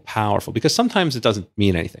so powerful because sometimes it doesn't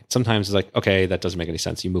mean anything. Sometimes it's like, okay, that doesn't make any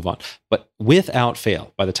sense. You move on. But without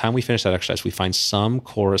fail, by the time we finish that exercise, we find some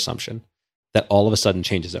core assumption that all of a sudden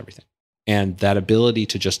changes everything. And that ability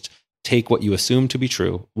to just take what you assume to be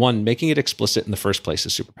true, one, making it explicit in the first place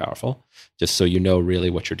is super powerful, just so you know really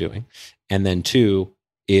what you're doing. And then two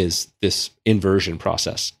is this inversion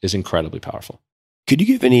process is incredibly powerful. Could you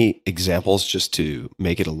give any examples just to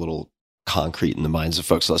make it a little concrete in the minds of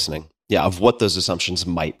folks listening? Yeah, of what those assumptions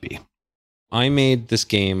might be. I made this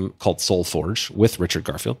game called SoulForge with Richard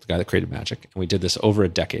Garfield, the guy that created Magic. And we did this over a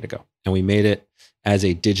decade ago. And we made it as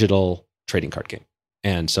a digital trading card game.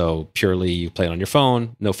 And so purely you play it on your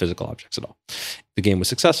phone, no physical objects at all. The game was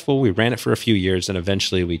successful. We ran it for a few years and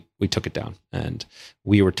eventually we took it down. And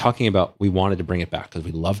we were talking about, we wanted to bring it back because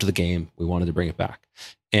we loved the game. We wanted to bring it back.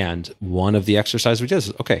 And one of the exercises we did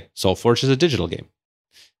is, okay, SoulForge is a digital game.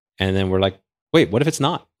 And then we're like, wait, what if it's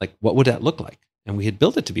not? Like, what would that look like? And we had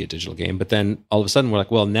built it to be a digital game. But then all of a sudden we're like,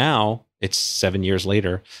 well, now it's 7 years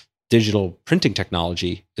later. Digital printing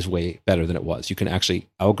technology is way better than it was. You can actually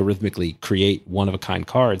algorithmically create one-of-a-kind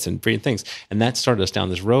cards and create things. And that started us down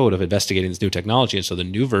this road of investigating this new technology. And so the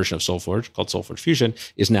new version of SoulForge, called SoulForge Fusion,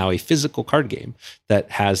 is now a physical card game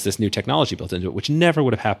that has this new technology built into it, which never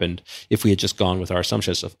would have happened if we had just gone with our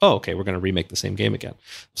assumptions of, oh, okay, we're going to remake the same game again.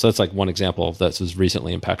 So that's like one example that was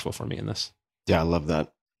recently impactful for me in this. Yeah, I love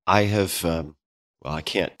that. I have... well, I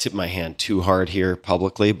can't tip my hand too hard here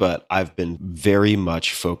publicly, but I've been very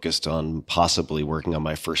much focused on possibly working on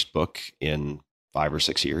my first book in 5 or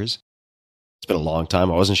 6 years. It's been a long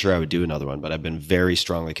time. I wasn't sure I would do another one, but I've been very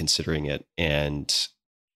strongly considering it. And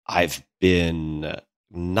I've been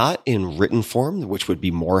not in written form, which would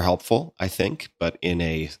be more helpful, I think, but in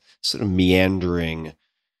a sort of meandering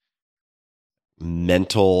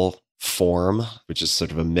mental form, which is sort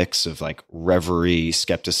of a mix of like reverie,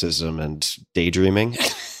 skepticism, and daydreaming,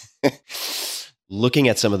 looking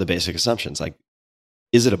at some of the basic assumptions. Like,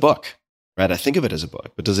 is it a book? Right? I think of it as a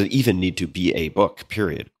book, but does it even need to be a book,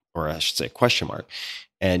 period? Or I should say question mark.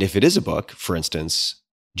 And if it is a book, for instance,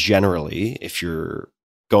 generally, if you're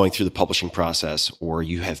going through the publishing process or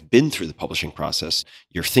you have been through the publishing process,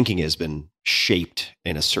 your thinking has been shaped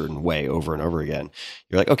in a certain way over and over again.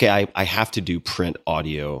 You're like, okay, I have to do print,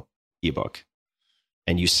 audio, ebook,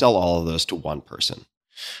 and you sell all of those to one person.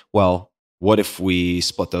 Well, what if we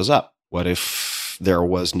split those up? What if there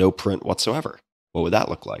was no print whatsoever? What would that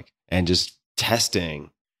look like? And just testing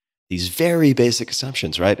these very basic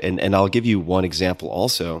assumptions, right? And I'll give you one example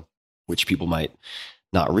also, which people might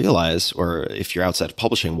not realize, or if you're outside of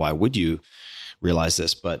publishing, why would you realize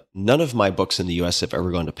this? But none of my books in the US have ever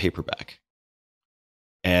gone to paperback.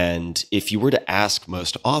 And if you were to ask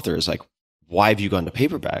most authors, like, why have you gone to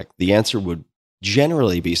paperback? The answer would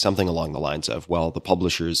generally be something along the lines of, well, the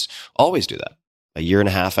publishers always do that. A year and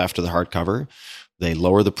a half after the hardcover, they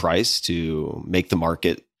lower the price to make the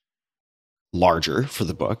market larger for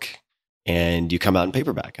the book, and you come out in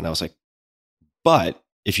paperback. And I was like, but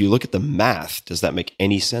if you look at the math, does that make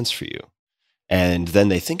any sense for you? And then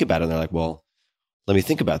they think about it and they're like, well, let me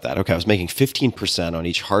think about that. Okay, I was making 15% on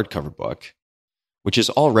each hardcover book, which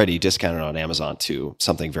is already discounted on Amazon to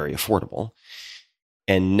something very affordable.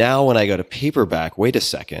 And now when I go to paperback, wait a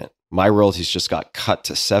second, my royalties just got cut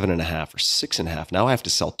to 7.5 or 6.5. Now I have to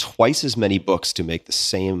sell twice as many books to make the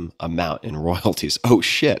same amount in royalties. Oh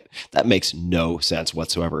shit, that makes no sense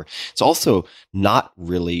whatsoever. It's also not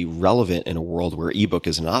really relevant in a world where ebook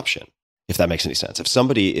is an option. if that makes any sense. If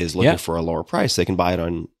somebody is looking for a lower price, they can buy it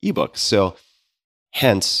on ebook. So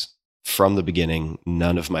hence, from the beginning,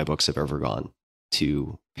 none of my books have ever gone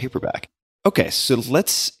to paperback. Okay, so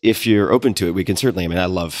if you're open to it, we can certainly, I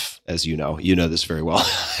love, as you know this very well,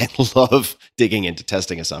 I love digging into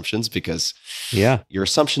testing assumptions because your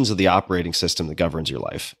assumptions are the operating system that governs your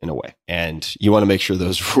life in a way. And you want to make sure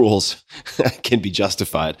those rules can be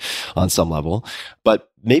justified on some level. But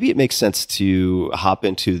maybe it makes sense to hop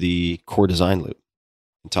into the core design loop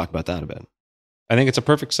and talk about that a bit. I think it's a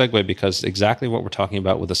perfect segue because exactly what we're talking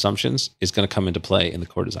about with assumptions is going to come into play in the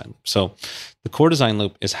core design loop. So the core design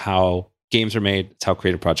loop is how games are made. It's how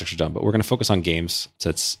creative projects are done, but we're going to focus on games. So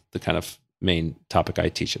it's the kind of main topic I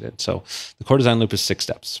teach it in. So the core design loop is 6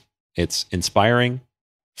 steps. It's inspiring,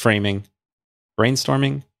 framing,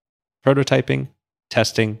 brainstorming, prototyping,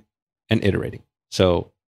 testing, and iterating.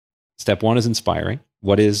 So step 1 is inspiring.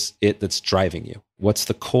 What is it that's driving you? What's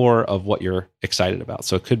the core of what you're excited about?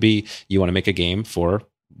 So it could be you want to make a game for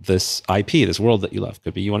this IP, this world that you love.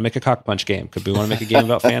 Could be you want to make a cock punch game. Could be you want to make a game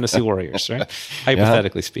about fantasy warriors, right?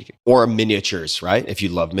 Hypothetically speaking. Or miniatures, right? If you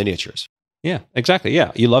love miniatures. Yeah, exactly.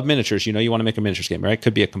 Yeah. You love miniatures. You want to make a miniatures game, right?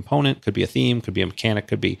 Could be a component, could be a theme, could be a mechanic,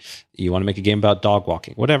 could be you want to make a game about dog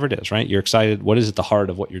walking, whatever it is, right? You're excited. What is at the heart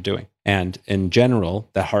of what you're doing? And in general,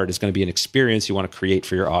 that heart is going to be an experience you want to create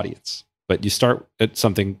for your audience. But you start at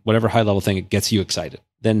something, whatever high level thing, it gets you excited.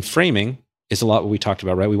 Then framing is a lot what we talked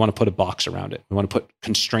about, right? We want to put a box around it. We want to put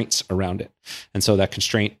constraints around it. And so that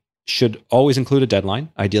constraint should always include a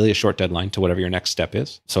deadline, ideally a short deadline to whatever your next step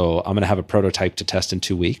is. So I'm going to have a prototype to test in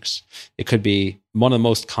 2 weeks. It could be one of the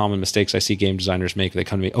most common mistakes I see game designers make. They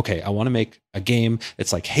come to me, okay, I want to make a game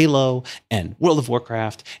that's like Halo and World of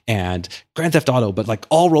Warcraft and Grand Theft Auto, but like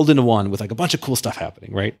all rolled into one with like a bunch of cool stuff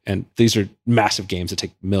happening, right? And these are massive games that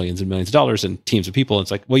take millions and millions of dollars and teams of people. And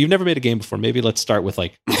it's like, well, you've never made a game before. Maybe let's start with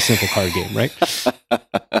like a simple card game, right?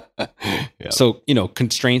 Yeah. So,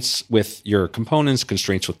 constraints with your components,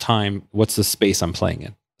 constraints with time. What's the space I'm playing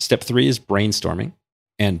in? Step 3 is brainstorming.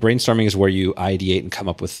 And brainstorming is where you ideate and come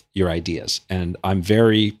up with your ideas. And I'm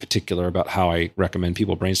very particular about how I recommend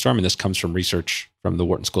people brainstorm. And this comes from research from the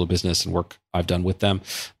Wharton School of Business and work I've done with them.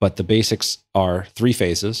 But the basics are 3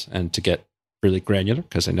 phases. And to get really granular,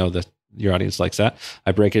 because I know that your audience likes that,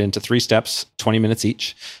 I break it into 3 steps, 20 minutes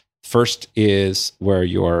each. First is where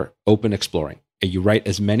you're open exploring. You write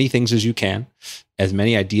as many things as you can, as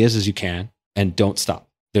many ideas as you can, and don't stop.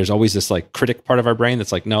 There's always this like critic part of our brain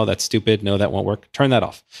that's like, no, that's stupid. No, that won't work. Turn that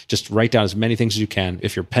off. Just write down as many things as you can.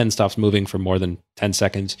 If your pen stops moving for more than 10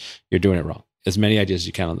 seconds, you're doing it wrong. As many ideas as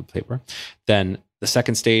you can on the paper. Then the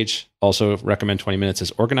second stage, also recommend 20 minutes,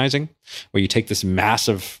 is organizing, where you take this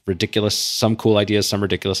massive, ridiculous, some cool ideas, some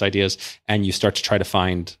ridiculous ideas, and you start to try to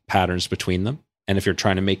find patterns between them. And if you're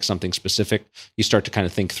trying to make something specific, you start to kind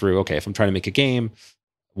of think through, okay, if I'm trying to make a game,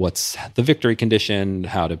 what's the victory condition?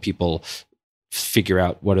 How do people figure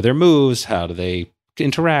out what are their moves? How do they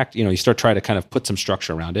interact? You start trying to kind of put some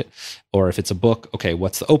structure around it. Or if it's a book, okay,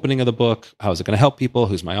 what's the opening of the book? How is it going to help people?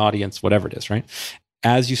 Who's my audience? Whatever it is, right?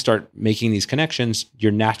 As you start making these connections,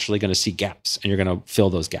 you're naturally going to see gaps and you're going to fill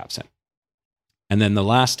those gaps in. And then the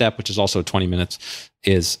last step, which is also 20 minutes,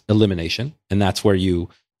 is elimination. And that's where you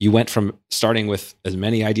went from starting with as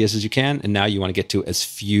many ideas as you can, and now you want to get to as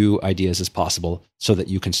few ideas as possible so that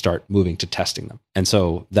you can start moving to testing them. And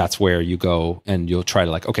so that's where you go and you'll try to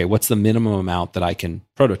like, okay, what's the minimum amount that I can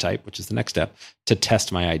prototype, which is the next step, to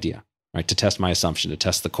test my idea, right? To test my assumption, to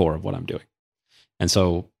test the core of what I'm doing. And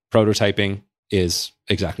so prototyping is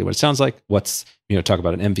exactly what it sounds like. What's, talk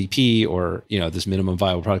about an MVP or, this minimum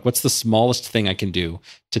viable product. What's the smallest thing I can do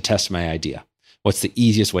to test my idea? What's the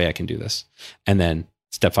easiest way I can do this? And then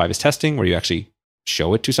step 5 is testing, where you actually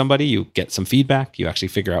show it to somebody, you get some feedback, you actually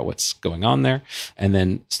figure out what's going on there. And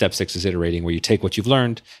then step 6 is iterating, where you take what you've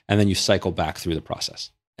learned and then you cycle back through the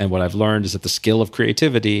process. And what I've learned is that the skill of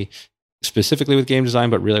creativity, specifically with game design,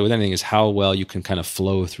 but really with anything, is how well you can kind of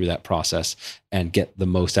flow through that process and get the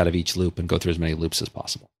most out of each loop and go through as many loops as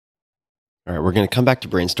possible. All right, we're going to come back to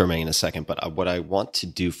brainstorming in a second, but what I want to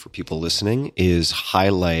do for people listening is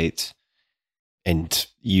highlight, and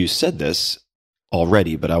you said this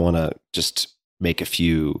already, but I want to just make a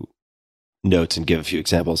few notes and give a few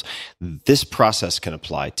examples. This process can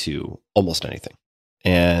apply to almost anything.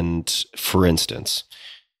 And for instance,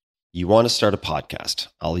 you want to start a podcast.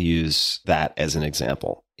 I'll use that as an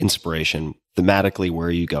example. Inspiration, thematically, where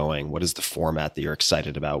are you going? What is the format that you're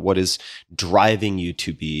excited about? What is driving you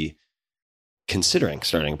to be considering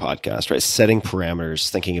starting a podcast, right? Setting parameters,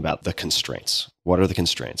 thinking about the constraints. What are the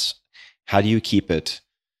constraints? How do you keep it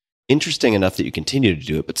interesting enough that you continue to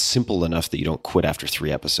do it, but simple enough that you don't quit after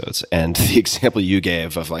 3 episodes. And the example you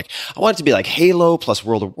gave of like, I want it to be like Halo plus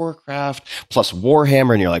World of Warcraft plus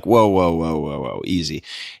Warhammer. And you're like, whoa, whoa, whoa, whoa, whoa, easy.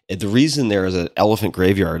 And the reason there is an elephant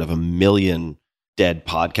graveyard of 1 million dead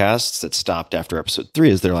podcasts that stopped after episode 3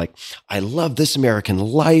 is they're like, I love This American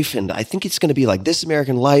Life, and I think it's going to be like This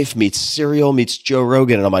American Life meets Serial meets Joe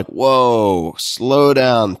Rogan. And I'm like, whoa, slow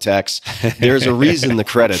down, Tex. There's a reason the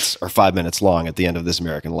credits are 5 minutes long at the end of This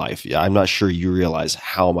American Life. Yeah, I'm not sure you realize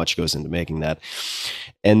how much goes into making that.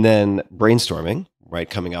 And then brainstorming, right?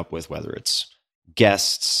 Coming up with whether it's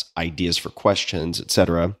guests, ideas for questions,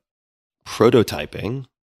 etc. Prototyping,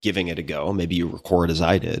 giving it a go. Maybe you record, as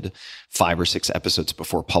I did, 5 or 6 episodes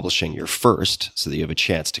before publishing your first so that you have a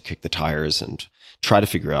chance to kick the tires and try to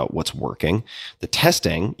figure out what's working. The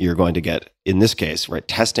testing, you're going to get, in this case, right,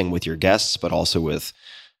 testing with your guests, but also with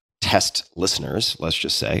test listeners, let's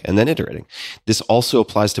just say, and then iterating. This also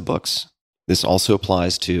applies to books. This also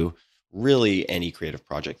applies to really any creative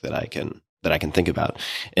project that I can think about.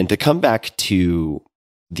 And to come back to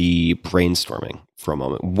the brainstorming for a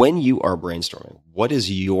moment. When you are brainstorming, what is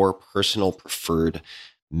your personal preferred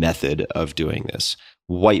method of doing this?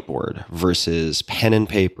 Whiteboard versus pen and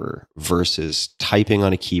paper versus typing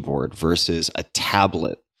on a keyboard versus a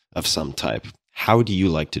tablet of some type. How do you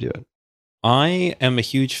like to do it? I am a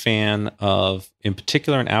huge fan of, in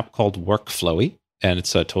particular, an app called Workflowy, and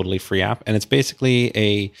it's a totally free app. And it's basically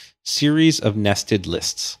a series of nested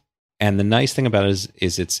lists. And the nice thing about it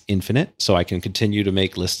is it's infinite. So I can continue to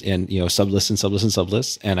make lists in, sublists and sublists and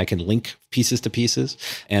sublists, and I can link pieces to pieces.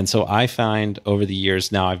 And so I find over the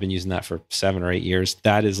years, now I've been using that for 7 or 8 years,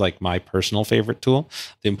 that is like my personal favorite tool.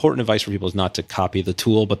 The important advice for people is not to copy the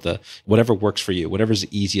tool, but whatever works for you, whatever's the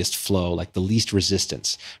easiest flow, like the least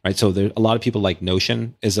resistance, right? So there, a lot of people like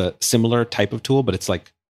Notion is a similar type of tool, but it's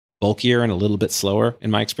like bulkier and a little bit slower in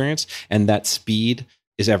my experience. And that speed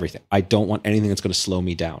is everything. I don't want anything that's going to slow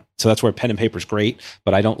me down. So that's where pen and paper is great,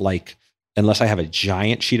 but I don't like, unless I have a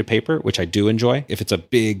giant sheet of paper, which I do enjoy. If it's a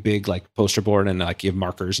big like poster board and like you have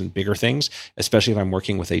markers and bigger things, especially if I'm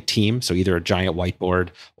working with a team. So either a giant whiteboard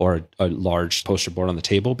or a large poster board on the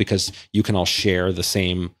table, because you can all share the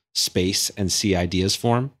same space and see ideas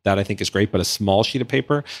form. That I think is great. But a small sheet of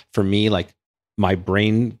paper, for me, like my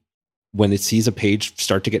brain, when it sees a page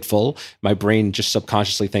start to get full, my brain just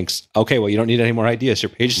subconsciously thinks, okay, well, you don't need any more ideas. Your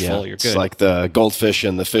page is full. You're good. It's like the goldfish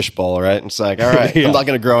in the fishbowl, right? It's like, all right, I'm not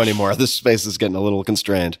going to grow anymore. This space is getting a little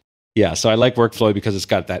constrained. Yeah. So I like Workflow because it's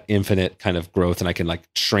got that infinite kind of growth, and I can like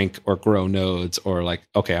shrink or grow nodes, or like,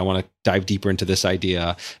 okay, I want to dive deeper into this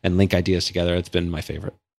idea and link ideas together. It's been my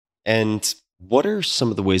favorite. And what are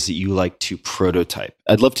some of the ways that you like to prototype?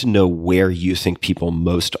 I'd love to know where you think people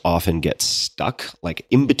most often get stuck, like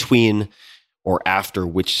in between or after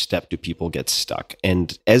which step do people get stuck?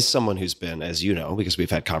 And as someone who's been, as you know, because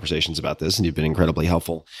we've had conversations about this and you've been incredibly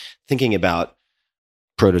helpful, thinking about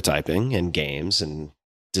prototyping and games and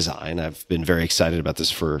design, I've been very excited about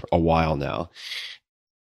this for a while now.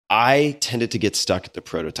 I tended to get stuck at the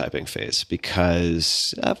prototyping phase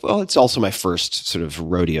because, it's also my first sort of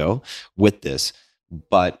rodeo with this,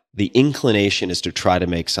 but the inclination is to try to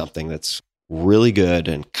make something that's really good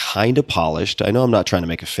and kind of polished. I know I'm not trying to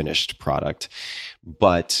make a finished product,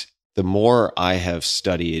 but the more I have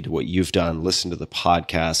studied what you've done, listened to the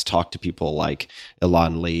podcast, talked to people like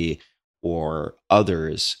Elon Lee or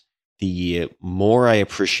others, the more I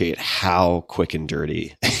appreciate how quick and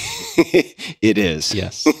dirty it is.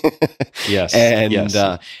 Yes. Yes. And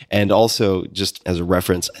yes. And also, just as a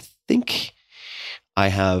reference, I think I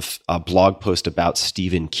have a blog post about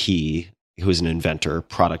Stephen Key, who is an inventor,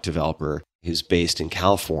 product developer, who's based in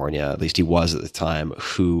California, at least he was at the time,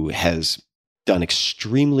 who has done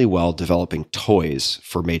extremely well developing toys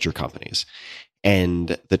for major companies.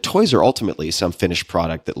 And the toys are ultimately some finished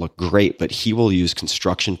product that look great, but he will use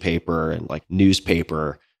construction paper and like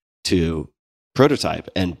newspaper to prototype.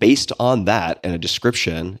 And based on that and a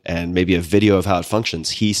description and maybe a video of how it functions,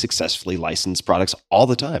 he successfully licensed products all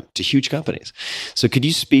the time to huge companies. So could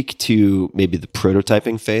you speak to maybe the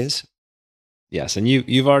prototyping phase? Yes. And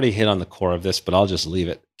you've already hit on the core of this, but I'll just leave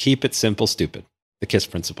it. Keep it simple, stupid. The KISS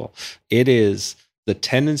principle. It is the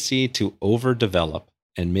tendency to overdevelop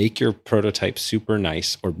and make your prototype super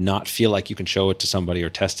nice, or not feel like you can show it to somebody or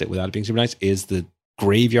test it without it being super nice, is the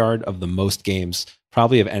graveyard of the most games,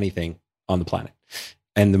 probably of anything on the planet,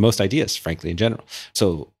 and the most ideas, frankly, in general.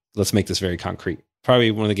 So let's make this very concrete.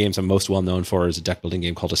 Probably one of the games I'm most well known for is a deck building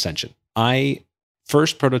game called Ascension. I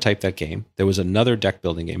first prototyped that game, there was another deck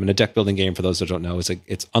building game. And a deck building game, for those that don't know,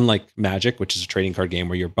 it's unlike Magic, which is a trading card game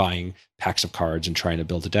where you're buying packs of cards and trying to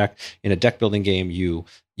build a deck. In a deck building game, you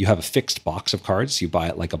have a fixed box of cards. You buy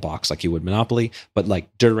it like a box, like you would Monopoly. But like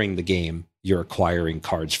during the game, you're acquiring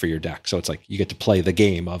cards for your deck. So it's like you get to play the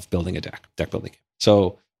game of building a deck building game.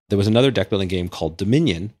 So there was another deck building game called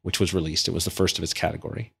Dominion, which was released. It was the first of its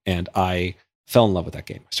category. And I fell in love with that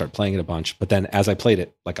game. I started playing it a bunch. But then as I played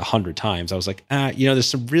it like 100 times, I was like, there's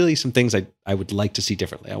some things I would like to see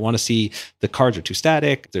differently. I want to see the cards are too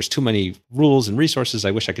static. There's too many rules and resources.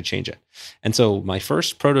 I wish I could change it. And so my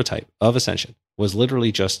first prototype of Ascension was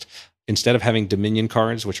literally just, instead of having Dominion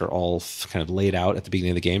cards, which are all kind of laid out at the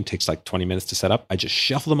beginning of the game, takes like 20 minutes to set up, I just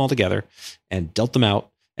shuffled them all together and dealt them out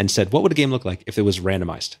and said, what would a game look like if it was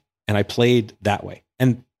randomized? And I played that way.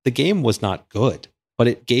 And the game was not good, but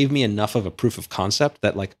it gave me enough of a proof of concept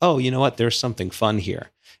that like, oh, you know what? There's something fun here.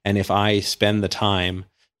 And if I spend the time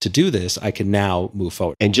to do this, I can now move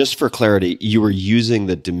forward. And just for clarity, you were using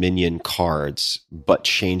the Dominion cards, but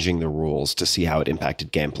changing the rules to see how it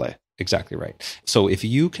impacted gameplay. Exactly right. So if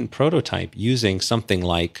you can prototype using something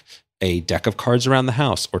like a deck of cards around the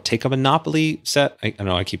house, or take a Monopoly set, I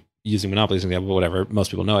know I keep using Monopoly as an example, but whatever,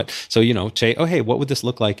 most people know it. So, say, oh, hey, what would this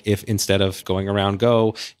look like if instead of going around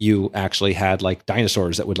Go, you actually had like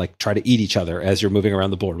dinosaurs that would like try to eat each other as you're moving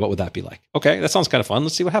around the board? What would that be like? Okay, that sounds kind of fun.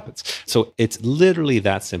 Let's see what happens. So it's literally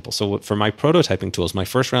that simple. So for my prototyping tools, my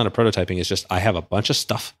first round of prototyping is just, I have a bunch of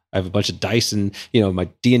stuff. I have a bunch of dice and, my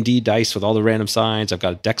D&D dice with all the random signs. I've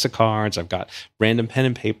got decks of cards. I've got random pen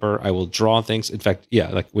and paper. I will draw things. In fact,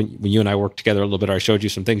 like when you and I worked together a little bit, I showed you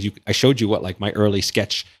some things. I showed you what like my early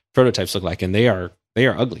sketch prototypes look like, and they are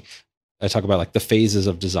ugly. I talk about like the phases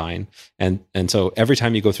of design. And so every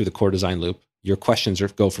time you go through the core design loop, your questions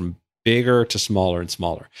go from bigger to smaller and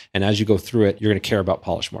smaller. And as you go through it, you're going to care about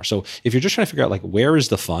polish more. So if you're just trying to figure out like, where is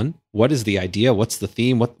the fun? What is the idea? What's the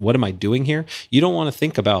theme? What am I doing here? You don't want to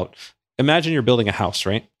think about, imagine you're building a house,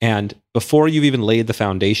 right? And before you've even laid the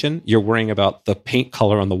foundation, you're worrying about the paint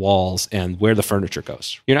color on the walls and where the furniture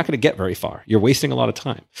goes. You're not going to get very far. You're wasting a lot of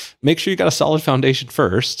time. Make sure you got a solid foundation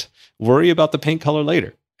first. Worry about the paint color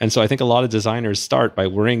later. And so I think a lot of designers start by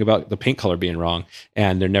worrying about the paint color being wrong,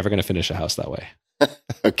 and they're never going to finish a house that way.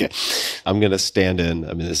 Okay, I'm going to stand in.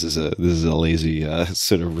 I mean, this is a lazy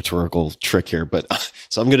sort of rhetorical trick here, but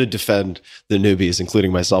so I'm going to defend the newbies,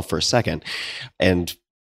 including myself, for a second, and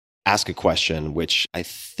ask a question which I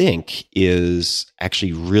think is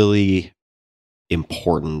actually really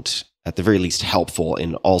important, at the very least helpful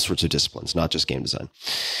in all sorts of disciplines, not just game design.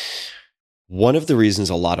 One of the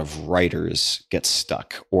reasons a lot of writers get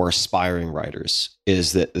stuck, or aspiring writers,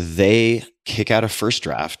 is that they kick out a first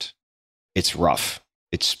draft. It's rough.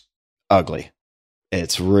 It's ugly.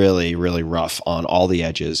 It's really, really rough on all the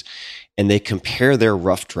edges. And they compare their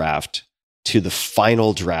rough draft to the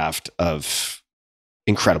final draft of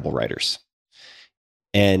incredible writers.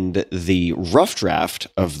 And the rough draft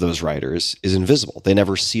of those writers is invisible. They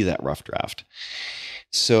never see that rough draft.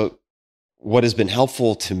 So what has been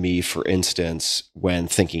helpful to me, for instance, when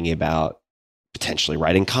thinking about potentially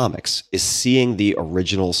writing comics, is seeing the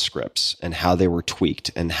original scripts and how they were tweaked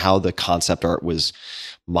and how the concept art was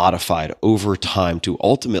modified over time to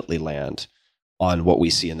ultimately land on what we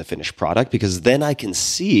see in the finished product, because then I can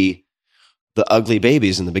see the ugly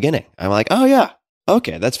babies in the beginning. I'm like, oh yeah,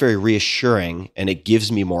 okay, that's very reassuring, and it gives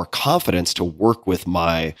me more confidence to work with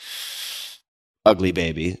my ugly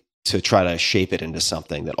baby to try to shape it into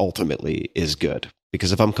something that ultimately is good.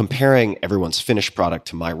 Because if I'm comparing everyone's finished product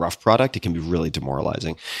to my rough product, it can be really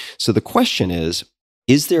demoralizing. So the question is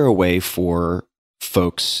there a way for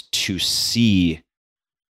folks to see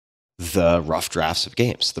the rough drafts of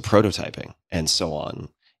games, the prototyping, and so on,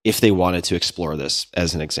 if they wanted to explore this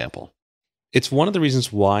as an example? It's one of the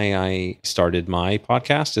reasons why I started my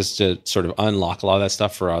podcast, is to sort of unlock a lot of that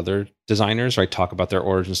stuff for other designers, right? Talk about their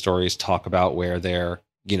origin stories, talk about where they're,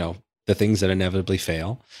 the things that inevitably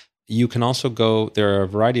fail. You can also go, there are a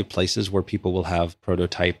variety of places where people will have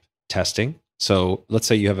prototype testing. So let's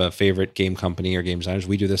say you have a favorite game company or game designers.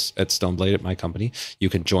 We do this at Stoneblade at my company. You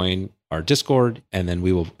can join our Discord, and then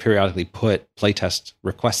we will periodically put playtest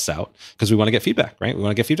requests out, because we want to get feedback, right? We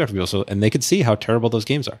want to get feedback from people, and they can see how terrible those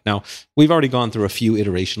games are. Now, we've already gone through a few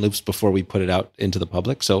iteration loops before we put it out into the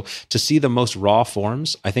public. So to see the most raw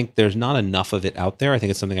forms, I think there's not enough of it out there. I think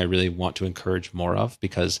it's something I really want to encourage more of,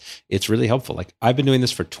 because it's really helpful. Like, I've been doing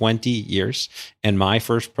this for 20 years, and my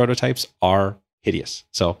first prototypes are hideous.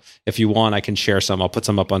 So if you want, I can share some. I'll put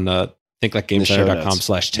some up on the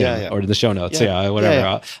thinklikegamecenter.com/Tim or in the show notes.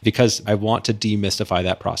 Whatever. Because I want to demystify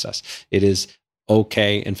that process. It is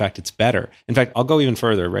okay. In fact, it's better. In fact, I'll go even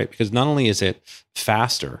further, right? Because not only is it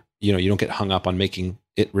faster, you don't get hung up on making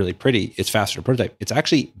it really pretty. It's faster to prototype. It's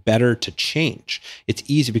actually better to change. It's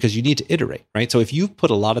easy because you need to iterate, right? So if you've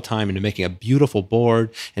put a lot of time into making a beautiful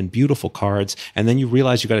board and beautiful cards, and then you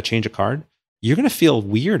realize you got to change a card, you're going to feel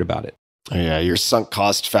weird about it. Yeah, your sunk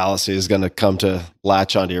cost fallacy is going to come to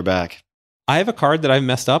latch onto your back. I have a card that I've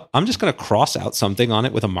messed up. I'm just going to cross out something on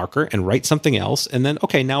it with a marker and write something else. And then,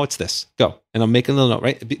 okay, now it's this. Go. And I'm making a little note,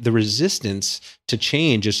 right? The resistance to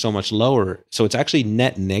change is so much lower. So it's actually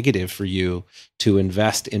net negative for you to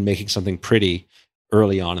invest in making something pretty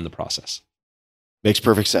early on in the process. Makes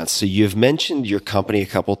perfect sense. So you've mentioned your company a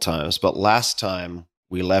couple times, but last time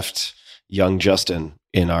we left young Justin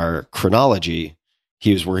in our chronology,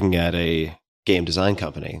 he was working at a game design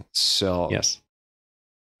company. So yes.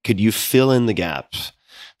 Could you fill in the gaps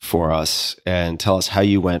for us and tell us how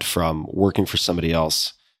you went from working for somebody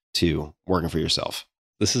else to working for yourself?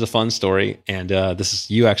 This is a fun story, and this is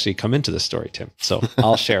you actually come into this story, Tim. So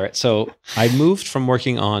I'll share it. So I moved from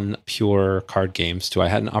working on pure card games to I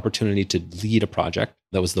had an opportunity to lead a project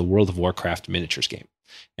that was the World of Warcraft miniatures game.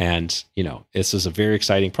 And, this was a very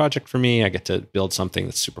exciting project for me. I get to build something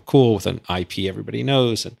that's super cool with an IP everybody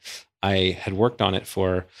knows. And I had worked on it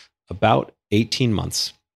for about 18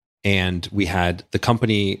 months. And we had the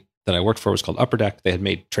company that I worked for was called Upper Deck. They had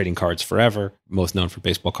made trading cards forever, most known for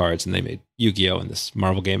baseball cards. And they made Yu-Gi-Oh! And this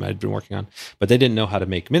Marvel game I had been working on. But they didn't know how to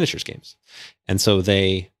make miniatures games. And so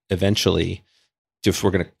they eventually just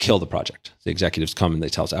were going to kill the project. The executives come and they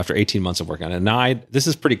tell us after 18 months of working on it. And this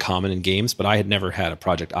is pretty common in games, but I had never had a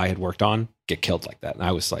project I had worked on get killed like that. And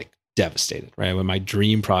I was like devastated, right? When my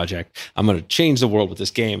dream project, I'm going to change the world with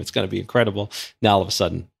this game. It's going to be incredible. Now all of a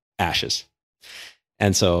sudden, ashes.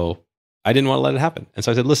 And so I didn't want to let it happen. And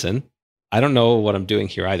so I said, listen, I don't know what I'm doing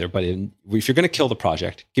here either, but if you're going to kill the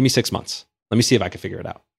project, give me 6 months. Let me see if I can figure it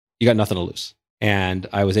out. You got nothing to lose. And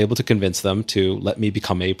I was able to convince them to let me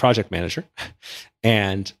become a project manager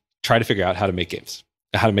and try to figure out how to make games,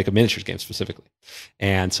 how to make a miniatures game specifically.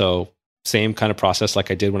 And so same kind of process like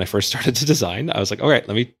I did when I first started to design. I was like, all right,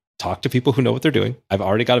 let me talk to people who know what they're doing. I've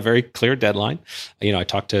already got a very clear deadline. I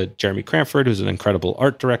talked to Jeremy Cranford, who's an incredible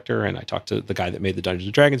art director, and I talked to the guy that made the Dungeons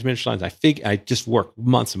and Dragons miniature lines. I just worked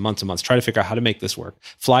months and months and months trying to figure out how to make this work.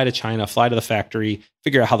 Fly to China, fly to the factory,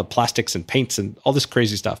 figure out how the plastics and paints and all this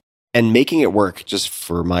crazy stuff. And making it work, just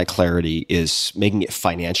for my clarity, is making it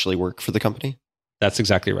financially work for the company? That's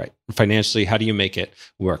exactly right. Financially, how do you make it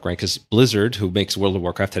work, right? Because Blizzard, who makes World of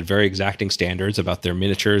Warcraft, had very exacting standards about their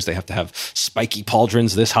miniatures. They have to have spiky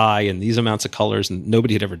pauldrons this high and these amounts of colors, and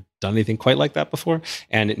nobody had ever done anything quite like that before.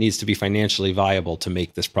 And it needs to be financially viable to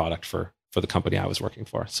make this product for the company I was working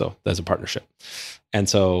for. So there's a partnership. And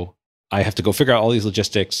so I have to go figure out all these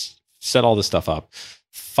logistics, set all this stuff up.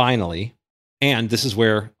 Finally, and this is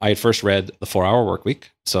where I had first read The 4-Hour Workweek.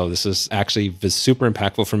 So this is actually super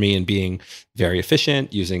impactful for me in being very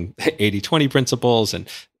efficient, using 80-20 principles. And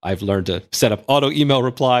I've learned to set up auto email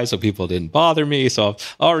replies so people didn't bother me. So I'm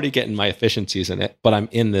already getting my efficiencies in it. But I'm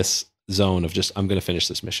in this zone of just, I'm going to finish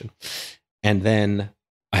this mission. And then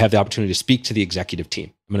I have the opportunity to speak to the executive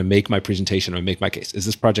team. I'm going to make my presentation. I'm going to make my case. Is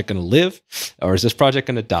this project going to live or is this project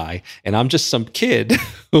going to die? And I'm just some kid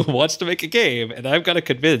who wants to make a game and I've got to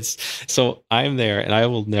convince. So I'm there and I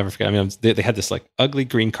will never forget. I mean, they had this like ugly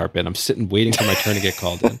green carpet. I'm sitting waiting for my turn to get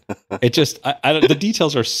called in. It just, I don't, the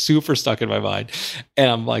details are super stuck in my mind. And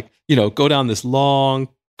I'm like, go down this long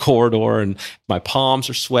corridor and my palms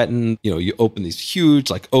are sweating. You open these huge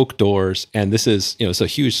like oak doors and this is, it's a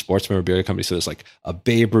huge sports memorabilia company. So there's like a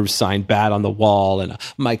Babe Ruth signed bat on the wall and a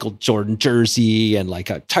Michael Jordan jersey and like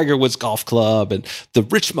a Tiger Woods golf club and the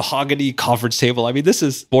rich mahogany conference table. I mean, this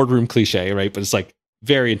is boardroom cliche, right? But it's like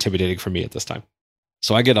very intimidating for me at this time.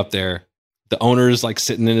 So I get up there. The owner's like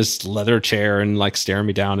sitting in his leather chair and like staring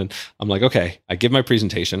me down. And I'm like, okay, I give my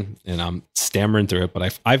presentation and I'm stammering through it,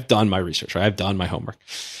 but I've done my research, right? I've done my homework.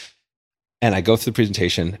 And I go through the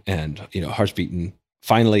presentation and, heart's beating.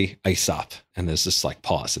 Finally, I stop and there's this like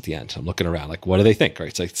pause at the end. I'm looking around like, what do they think, right?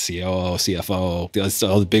 It's like COO, CFO,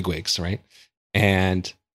 all the bigwigs, right?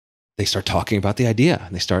 And they start talking about the idea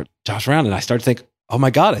and they start tossing around and I start to think, oh my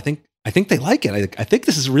God, I think they like it. I think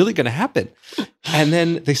this is really going to happen. And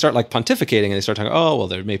then they start like pontificating and they start talking, oh, well,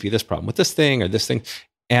 there may be this problem with this thing or this thing.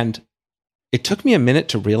 And it took me a minute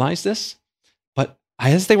to realize this, but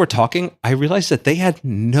as they were talking, I realized that they had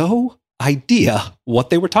no idea what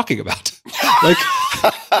they were talking about. Like,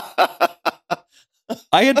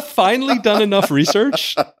 I had finally done enough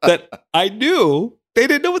research that I knew they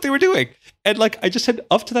didn't know what they were doing. And like, I just had,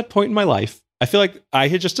 up to that point in my life, I feel like I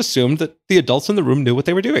had just assumed that the adults in the room knew what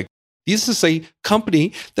they were doing. This is a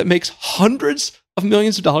company that makes hundreds of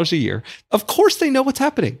millions of dollars a year. Of course they know what's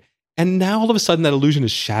happening. And now all of a sudden that illusion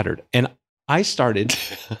is shattered. And I started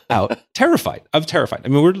out terrified. I'm terrified. I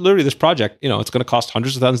mean, we're literally this project, it's going to cost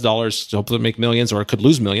hundreds of thousands of dollars to hopefully make millions, or it could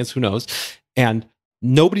lose millions, who knows? And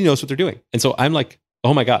nobody knows what they're doing. And so I'm like,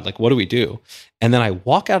 oh my God, like, what do we do? And then I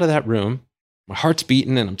walk out of that room, my heart's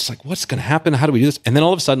beating, and I'm just like, what's going to happen? How do we do this? And then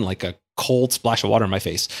all of a sudden, like a cold splash of water in my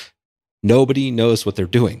face. Nobody knows what they're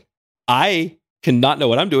doing. I cannot know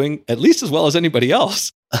what I'm doing at least as well as anybody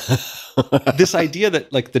else. This idea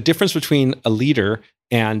that like the difference between a leader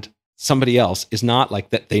and somebody else is not like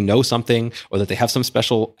that they know something or that they have some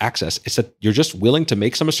special access. It's that you're just willing to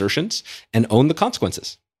make some assertions and own the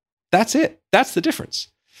consequences. That's it. That's the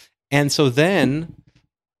difference. And so then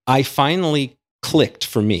I finally clicked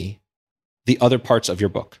for me the other parts of your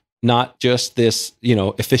book, not just this,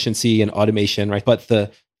 efficiency and automation, right? But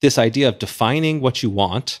this idea of defining what you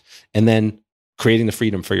want and then creating the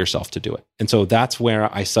freedom for yourself to do it. And so that's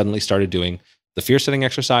where I suddenly started doing the fear setting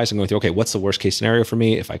exercise and going through, okay, what's the worst case scenario for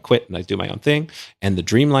me if I quit and I do my own thing? And the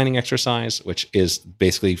dreamlining exercise, which is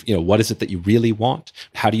basically, what is it that you really want?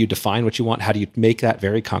 How do you define what you want? How do you make that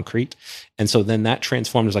very concrete? And so then that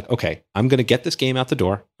transformed as like, okay, I'm going to get this game out the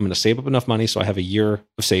door. I'm going to save up enough money so I have a year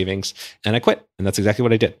of savings, and I quit. And that's exactly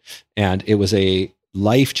what I did. And it was a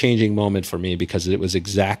life-changing moment for me because it was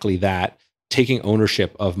exactly that, taking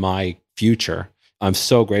ownership of my future. I'm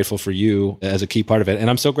so grateful for you as a key part of it. And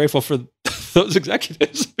I'm so grateful for those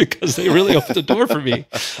executives because they really opened the door for me,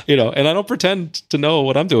 and I don't pretend to know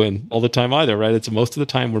what I'm doing all the time either, right? It's most of the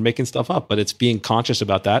time we're making stuff up, but it's being conscious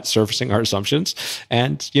about that, surfacing our assumptions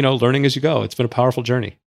and, learning as you go. It's been a powerful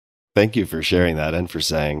journey. Thank you for sharing that and for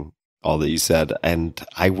saying all that you said. And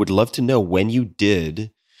I would love to know, when you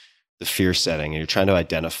did the fear setting and you're trying to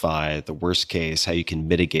identify the worst case, how you can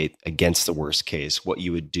mitigate against the worst case, what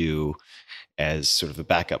you would do as sort of a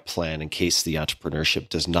backup plan in case the entrepreneurship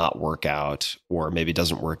does not work out, or maybe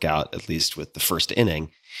doesn't work out, at least with the first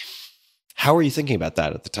inning. How are you thinking about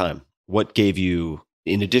that at the time? What gave you,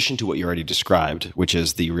 in addition to what you already described, which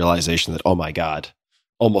is the realization that, oh my God,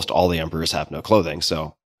 almost all the emperors have no clothing.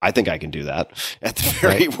 So I think I can do that. At the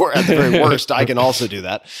very worst, I can also do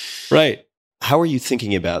that. Right. How are you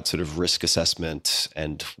thinking about sort of risk assessment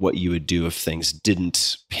and what you would do if things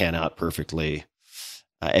didn't pan out perfectly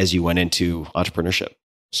as you went into entrepreneurship?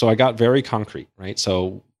 So I got very concrete, right?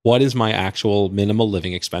 So what is my actual minimal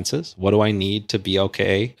living expenses? What do I need to be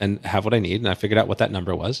okay and have what I need? And I figured out what that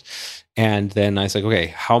number was. And then I was like, okay,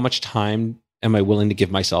 how much time am I willing to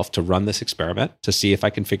give myself to run this experiment to see if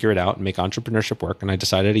I can figure it out and make entrepreneurship work? And I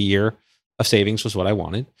decided a year of savings was what I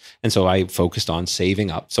wanted. And so I focused on saving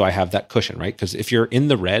up. So I have that cushion, right? Because if you're in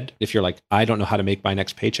the red, if you're like, I don't know how to make my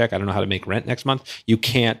next paycheck, I don't know how to make rent next month, you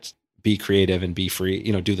can't be creative and be free,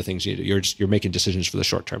 do the things you do. You're making decisions for the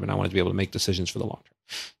short term. And I wanted to be able to make decisions for the long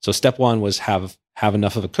term. So step one was have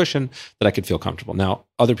enough of a cushion that I could feel comfortable. Now,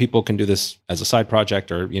 other people can do this as a side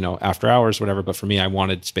project or, after hours, whatever. But for me, I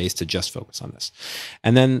wanted space to just focus on this.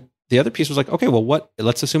 And then the other piece was like, okay, well,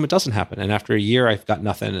 let's assume it doesn't happen. And after a year, I've got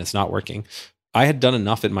nothing and it's not working. I had done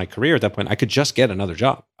enough in my career at that point. I could just get another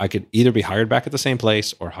job. I could either be hired back at the same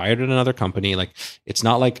place or hired at another company. Like, it's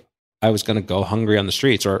not like I was going to go hungry on the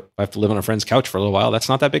streets, or if I have to live on a friend's couch for a little while, that's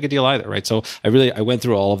not that big a deal either, right? So I went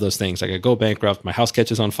through all of those things. Like, I go bankrupt, my house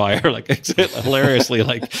catches on fire, like hilariously,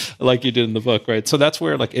 like you did in the book, right? So that's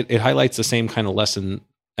where it highlights the same kind of lesson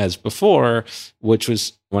as before, which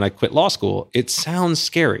was when I quit law school. It sounds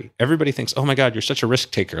scary. Everybody thinks, oh my God, you're such a risk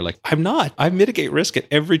taker. Like, I'm not. I mitigate risk at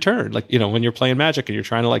every turn. Like, when you're playing Magic and you're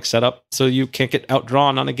trying to set up so you can't get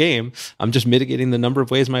outdrawn on a game, I'm just mitigating the number of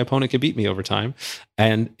ways my opponent can beat me over time.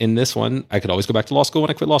 And in this one, I could always go back to law school when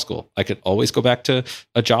I quit law school. I could always go back to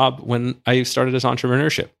a job when I started as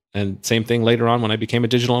entrepreneurship. And same thing later on when I became a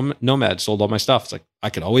digital nomad, sold all my stuff. It's like, I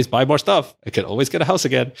could always buy more stuff. I could always get a house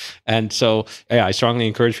again. And so, yeah, I strongly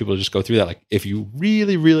encourage people to just go through that. Like, if you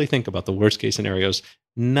really, really think about the worst case scenarios,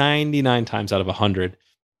 99 times out of 100,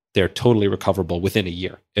 they're totally recoverable within a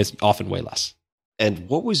year. It's often way less. And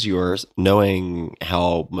what was yours, knowing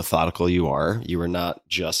how methodical you are? You were not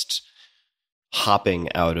just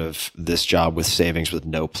hopping out of this job with savings with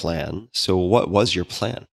no plan. So what was your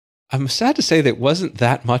plan? I'm sad to say that it wasn't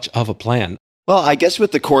that much of a plan. Well, I guess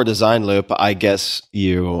with the core design loop, I guess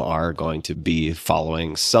you are going to be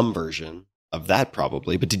following some version of that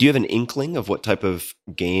probably. But did you have an inkling of what type of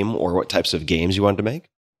game or what types of games you wanted to make?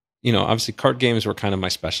 obviously card games were kind of my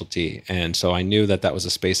specialty. And so I knew that that was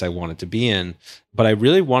a space I wanted to be in, but I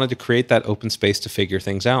really wanted to create that open space to figure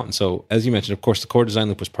things out. And so, as you mentioned, of course, the core design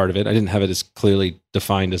loop was part of it. I didn't have it as clearly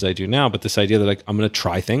defined as I do now, but this idea that like, I'm going to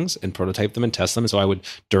try things and prototype them and test them. And so I would,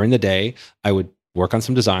 during the day, I would work on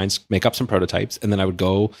some designs, make up some prototypes, and then I would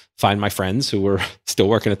go find my friends who were still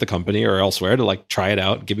working at the company or elsewhere to like try it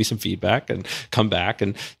out, give me some feedback and come back.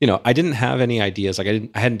 And, I didn't have any ideas. Like I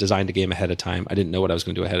hadn't designed a game ahead of time. I didn't know what I was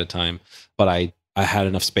going to do ahead of time, but I had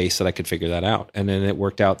enough space that I could figure that out. And then it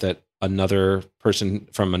worked out that another person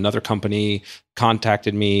from another company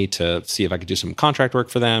contacted me to see if I could do some contract work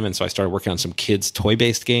for them. And so I started working on some kids'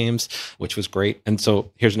 toy-based games, which was great. And so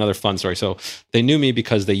here's another fun story. So they knew me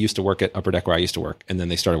because they used to work at Upper Deck where I used to work. And then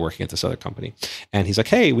they started working at this other company. And he's like,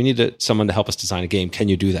 hey, we need someone to help us design a game. Can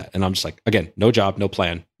you do that? And I'm just like, again, no job, no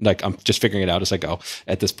plan. Like I'm just figuring it out as I go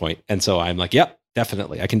at this point. And so I'm like, yep,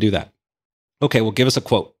 definitely, I can do that. Okay, well, give us a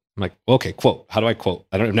quote. I'm like, okay, quote. How do I quote?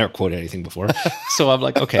 I've never quoted anything before. So I'm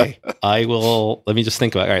like, okay, let me just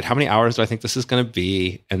think about, all right, how many hours do I think this is going to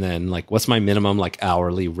be? And then like, what's my minimum like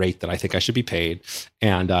hourly rate that I think I should be paid?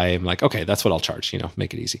 And I'm like, okay, that's what I'll charge,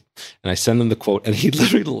 make it easy. And I send him the quote and he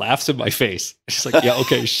literally laughs in my face. He's like, yeah,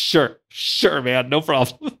 okay, sure, man, no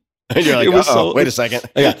problem. And you're like, wait a second.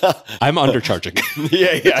 Yeah, I'm undercharging.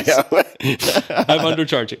 Yeah. I'm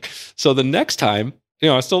undercharging. So the next time,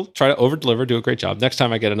 I still try to over-deliver, do a great job. Next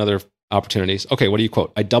time I get another opportunities, okay, what do you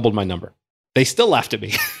quote? I doubled my number. They still laughed at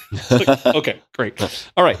me. Like, okay, great.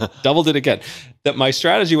 All right, doubled it again. That my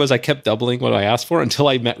strategy was I kept doubling what I asked for until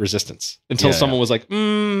I met resistance, until someone was like,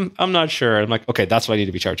 I'm not sure. I'm like, okay, that's what I need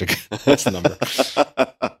to be charging. That's the number.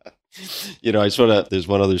 I just want to, there's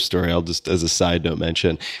one other story I'll just, as a side note,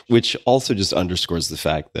 mention, which also just underscores the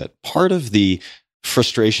fact that part of the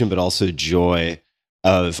frustration, but also joy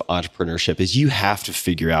of entrepreneurship is you have to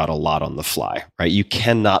figure out a lot on the fly, right? You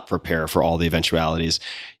cannot prepare for all the eventualities.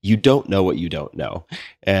 You don't know what you don't know.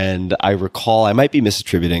 And I recall, I might be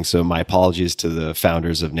misattributing, so my apologies to the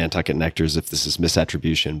founders of Nantucket Nectars if this is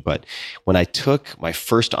misattribution, but when I took my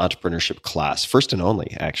first entrepreneurship class, first and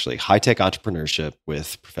only actually, high-tech entrepreneurship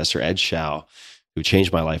with Professor Ed Shao, who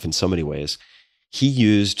changed my life in so many ways, he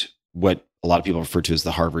used what a lot of people refer to as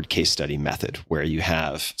the Harvard case study method, where you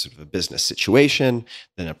have sort of a business situation,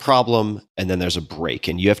 then a problem, and then there's a break,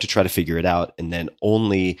 and you have to try to figure it out. And then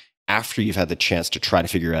only after you've had the chance to try to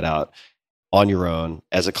figure it out on your own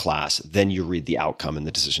as a class, then you read the outcome and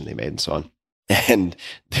the decision they made and so on. And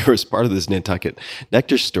there was part of this Nantucket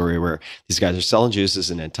Nectar story where these guys are selling juices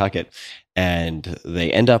in Nantucket and they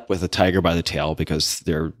end up with a tiger by the tail because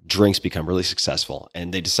their drinks become really successful.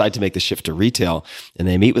 And they decide to make the shift to retail and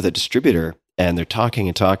they meet with a distributor and they're talking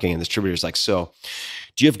and talking. And the distributor's like, so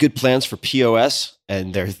do you have good plans for POS?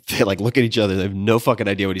 And they like look at each other. They have no fucking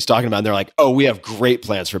idea what he's talking about. And they're like, oh, we have great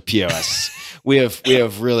plans for POS. we've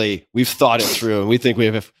thought it through and we think we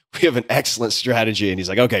have an excellent strategy. And he's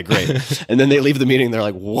like, okay, great. And then they leave the meeting. They're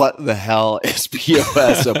like, what the hell is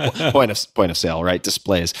POS? So point of sale, right?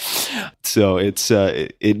 Displays. So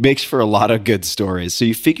it makes for a lot of good stories. So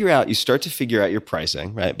you start to figure out your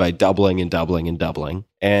pricing, right? By doubling and doubling and doubling.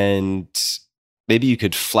 And maybe you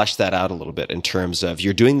could flesh that out a little bit in terms of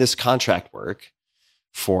you're doing this contract work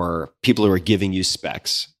for people who are giving you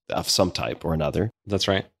specs of some type or another. That's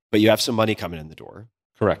right. But you have some money coming in the door.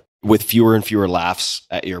 Correct. With fewer and fewer laughs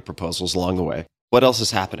at your proposals along the way. What else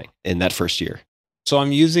is happening in that first year? So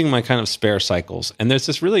I'm using my kind of spare cycles. And there's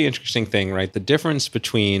this really interesting thing, right? The difference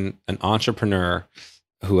between an entrepreneur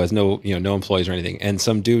who has no employees or anything and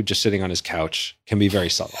some dude just sitting on his couch can be very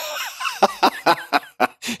subtle.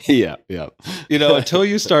 Yeah. Until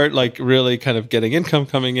you start like really kind of getting income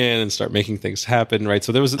coming in and start making things happen, right?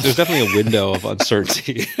 So there's definitely a window of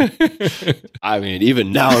uncertainty. I mean,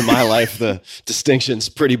 even now in my life, the distinction's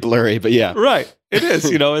pretty blurry, but yeah. Right. It is,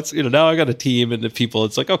 it's, now I got a team and the people,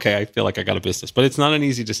 it's like, okay, I feel like I got a business, but it's not an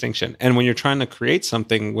easy distinction. And when you're trying to create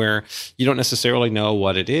something where you don't necessarily know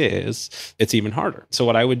what it is, it's even harder. So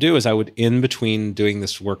what I would do is in between doing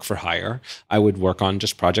this work for hire, I would work on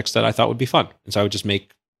just projects that I thought would be fun. And so I would just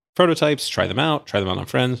make prototypes, try them out on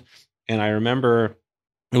friends. And I remember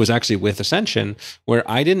it was actually with Ascension where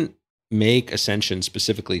I didn't make Ascension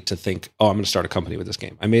specifically to think, oh, I'm going to start a company with this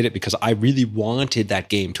game. I made it because I really wanted that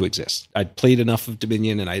game to exist. I'd played enough of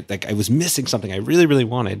Dominion and I was missing something I really, really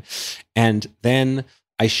wanted. And then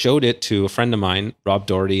I showed it to a friend of mine, Rob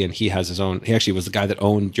Doherty, and he has his own. He actually was the guy that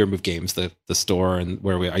owned Your Move Games, the store, and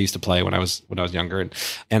I used to play when I was younger.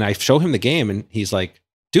 And I show him the game, and he's like,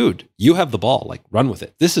 dude, you have the ball, like run with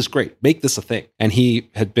it. This is great. Make this a thing. And he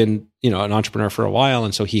had been, an entrepreneur for a while.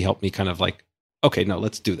 And so he helped me kind of like okay, no,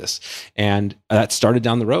 let's do this. And that started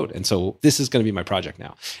down the road. And so this is going to be my project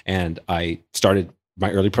now. And I started,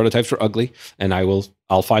 my early prototypes were ugly, and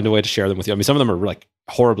I'll find a way to share them with you. I mean, some of them are like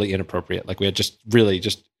horribly inappropriate. Like we had just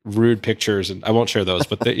rude pictures, and I won't share those,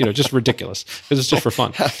 but they, just ridiculous because it's just for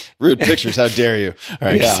fun. Rude pictures. How dare you? All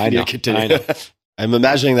right. Yeah, I know. Continue. I know. I'm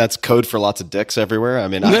imagining that's code for lots of dicks everywhere. I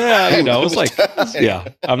mean, Yeah, it's like, yeah,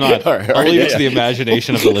 I'm not, I'll leave it to the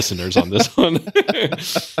imagination of the listeners on this one.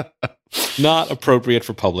 Not appropriate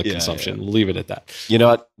for public consumption. Yeah. Leave it at that. You know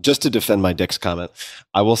what? Just to defend my dicks comment,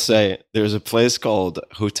 I will say there's a place called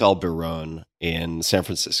Hotel Biron in San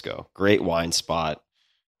Francisco. Great wine spot.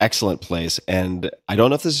 Excellent place. And I don't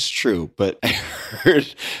know if this is true, but I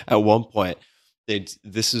heard at one point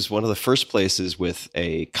this is one of the first places with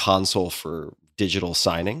a console for digital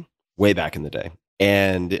signing way back in the day.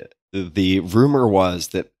 And the rumor was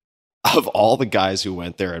that of all the guys who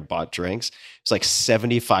went there and bought drinks, it's like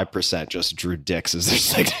 75% just drew dicks as their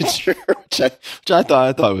signature, which I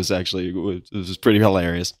thought was actually, it was pretty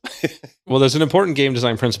hilarious. Well, there's an important game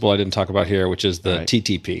design principle I didn't talk about here, which is the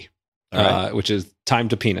TTP, which is time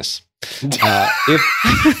to penis.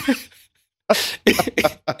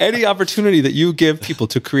 If any opportunity that you give people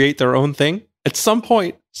to create their own thing, at some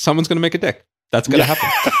point, someone's going to make a dick. That's going to happen.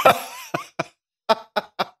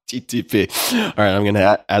 TTP. All right, I'm going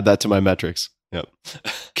to add that to my metrics. Yep.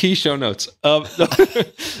 Key show notes. But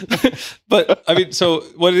I mean, so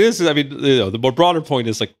what it is, I mean, the more broader point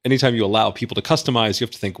is like anytime you allow people to customize, you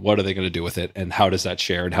have to think, what are they going to do with it, and how does that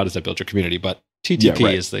share, and how does that build your community? But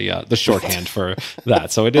TTP is the shorthand for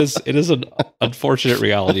that. So it is an unfortunate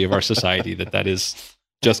reality of our society that is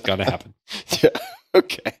just going to happen. Yeah.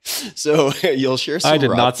 Okay, so you'll share some. I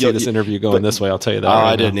did not see this interview going this way. I'll tell you that. Oh,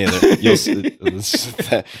 I didn't either.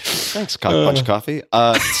 Thanks, Punch Coffee.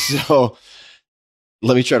 So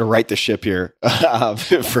let me try to right the ship here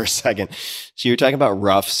for a second. So you're talking about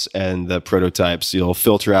roughs and the prototypes. You'll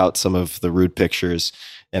filter out some of the rude pictures,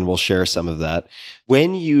 and we'll share some of that.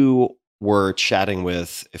 When you were chatting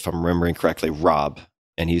with, if I'm remembering correctly, Rob,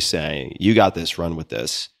 and he's saying, "You got this. Run with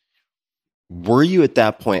this." Were you at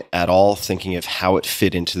that point at all thinking of how it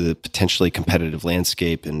fit into the potentially competitive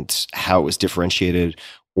landscape and how it was differentiated?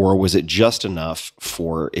 Or was it just enough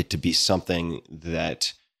for it to be something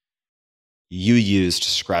that you used to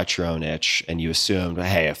scratch your own itch and you assumed,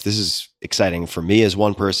 hey, if this is exciting for me as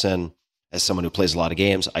one person, as someone who plays a lot of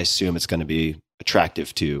games, I assume it's going to be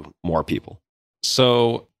attractive to more people?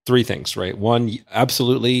 So 3 things, right? 1,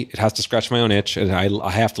 absolutely, it has to scratch my own itch, and I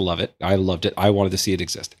have to love it. I loved it. I wanted to see it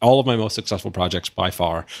exist. All of my most successful projects by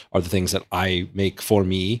far are the things that I make for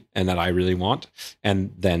me and that I really want,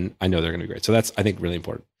 and then I know they're going to be great. So that's, I think, really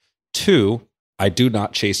important. 2, I do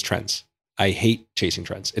not chase trends. I hate chasing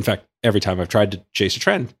trends. In fact, every time I've tried to chase a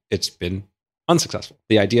trend, it's been unsuccessful.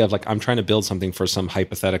 The idea of like, I'm trying to build something for some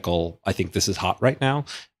hypothetical, I think this is hot right now,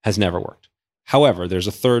 has never worked. However, there's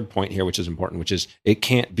a third point here, which is important, which is it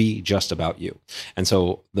can't be just about you. And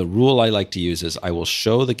so the rule I like to use is I will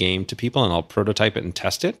show the game to people and I'll prototype it and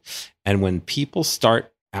test it. And when people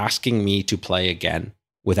start asking me to play again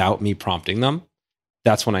without me prompting them,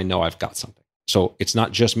 that's when I know I've got something. So it's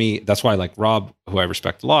not just me. That's why like Rob, who I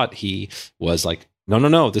respect a lot, he was like,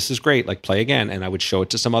 no, this is great. Like play again. And I would show it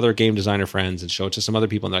to some other game designer friends and show it to some other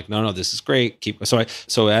people. And they're like, no, this is great.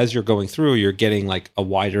 So as you're going through, you're getting like a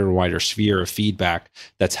wider and wider sphere of feedback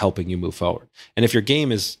that's helping you move forward. And if your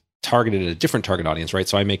game is targeted at a different target audience, right?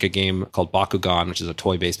 So I make a game called Bakugan, which is a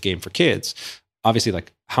toy-based game for kids. Obviously,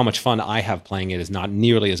 like how much fun I have playing it is not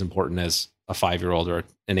nearly as important as a 5-year-old or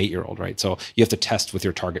an 8-year-old, right? So you have to test with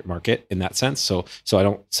your target market in that sense. So I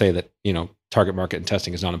don't say that, target market and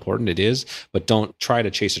testing is not important. It is, but don't try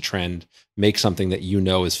to chase a trend. Make something that you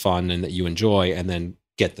know is fun and that you enjoy, and then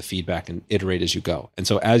get the feedback and iterate as you go. And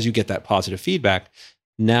so as you get that positive feedback,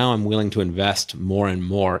 now I'm willing to invest more and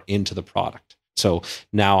more into the product. So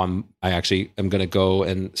now I actually am going to go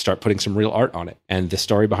and start putting some real art on it. And the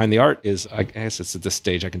story behind the art is, I guess it's at this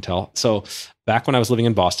stage I can tell. So back when I was living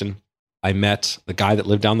in Boston, I met the guy that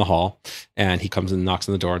lived down the hall, and he comes and knocks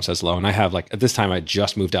on the door and says hello. And I have at this time I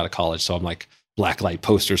just moved out of college. So I'm like blacklight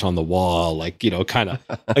posters on the wall, kind of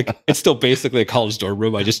like it's still basically a college dorm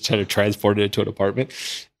room. I just kind of transported it to an apartment.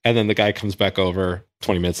 And then the guy comes back over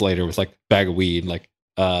 20 minutes later with like bag of weed, like,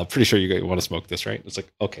 pretty sure you want to smoke this, right? It's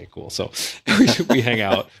like, okay, cool. So we hang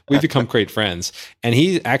out, we become great friends. And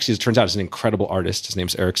he actually, it turns out, is an incredible artist. His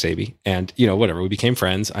name's Eric Saby. And whatever, we became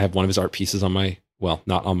friends. I have one of his art pieces on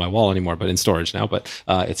not on my wall anymore, but in storage now. But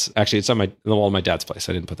it's on the wall of my dad's place.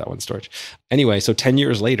 I didn't put that one in storage. Anyway, so 10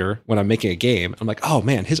 years later, when I'm making a game, I'm like, oh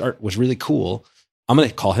man, his art was really cool. I'm going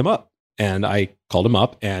to call him up. And I called him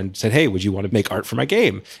up and said, hey, would you want to make art for my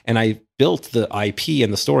game? And I've built the IP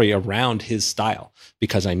and the story around his style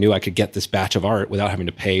because I knew I could get this batch of art without having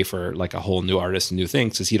to pay for like a whole new artist and new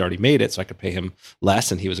things because he'd already made it. So I could pay him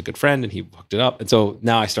less and he was a good friend and he hooked it up. And so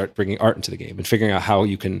now I start bringing art into the game and figuring out how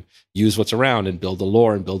you can use what's around and build a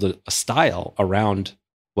lore and build a style around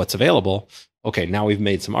what's available. Okay, now we've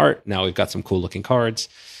made some art. Now we've got some cool looking cards.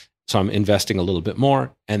 So I'm investing a little bit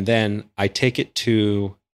more. And then I take it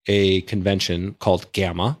to a convention called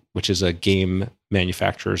Gamma, which is a Game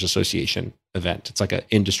Manufacturers Association event. It's like an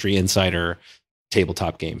industry insider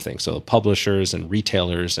tabletop game thing. So publishers and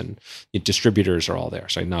retailers and distributors are all there.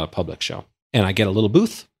 So not a public show. And I get a little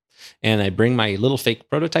booth and I bring my little fake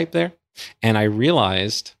prototype there. And I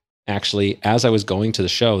realized actually, as I was going to the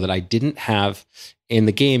show, that I didn't have in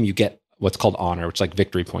the game, you get what's called honor, which is like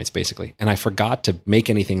victory points basically. And I forgot to make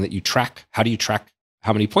anything that you track. How do you track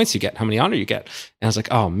how many points you get, how many honor you get? And I was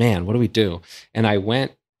like, oh man, what do we do? And I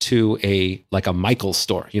went to a Michael's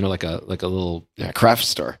store, like a little craft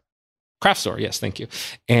store. Craft store, yes, thank you.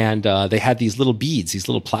 And they had these little beads, these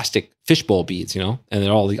little plastic fishbowl beads, and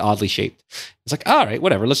they're all oddly shaped. It's like, all right,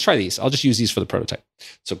 whatever, let's try these. I'll just use these for the prototype.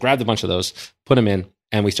 So grabbed a bunch of those, put them in,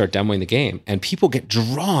 and we start demoing the game. And people get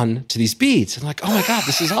drawn to these beads. And like, oh my God,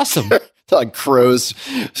 this is awesome. Like crows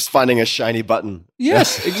finding a shiny button.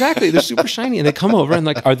 Yes, exactly. They're super shiny. And they come over and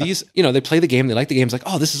like, are these, they play the game. They like the game. It's like,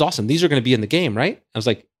 oh, this is awesome. These are going to be in the game, right? I was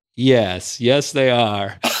like, yes, they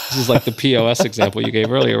are. This is like the POS example you gave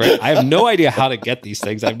earlier, right? I have no idea how to get these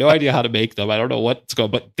things. I have no idea how to make them. I don't know what's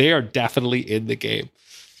going, but they are definitely in the game.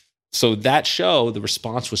 So that show, the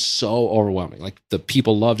response was so overwhelming. Like the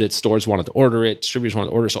people loved it. Stores wanted to order it. Distributors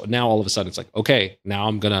wanted to order it. So now all of a sudden it's like, okay, now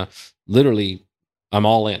I'm going to literally, I'm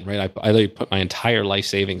all in, right? I literally put my entire life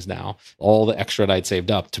savings now, all the extra that I'd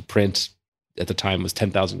saved up to print at the time was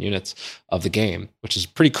 10,000 units of the game, which is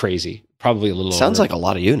pretty crazy. Probably a little Sounds over. like a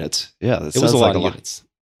lot of units. Yeah. It was a lot of units.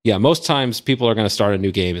 Yeah, most times people are going to start a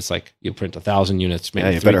new game. It's like you print 1,000 units.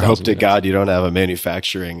 Maybe you better hope to God you don't have a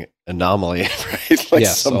manufacturing anomaly, right? Like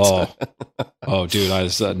yes. Oh, dude, I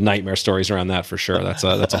was nightmare stories around that for sure. That's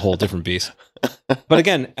a whole different beast. But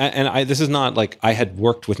again, this is not like I had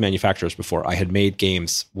worked with manufacturers before. I had made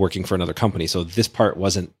games working for another company, so this part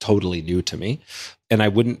wasn't totally new to me. And I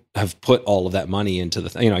wouldn't have put all of that money into the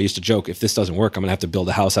thing. I used to joke, if this doesn't work, I'm going to have to build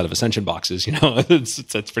a house out of Ascension boxes.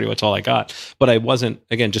 That's pretty much all I got. But I wasn't,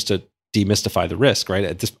 again, just to demystify the risk,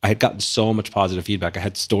 right? I had gotten so much positive feedback. I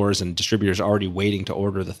had stores and distributors already waiting to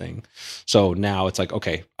order the thing. So now it's like,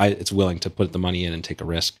 okay, it's willing to put the money in and take a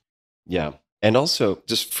risk. Yeah. And also,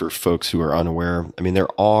 just for folks who are unaware, I mean, there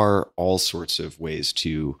are all sorts of ways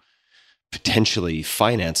to potentially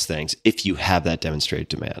finance things if you have that demonstrated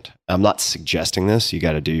demand. I'm not suggesting this. You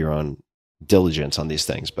got to do your own diligence on these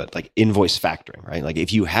things, but like invoice factoring, right? Like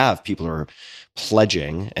if you have people who are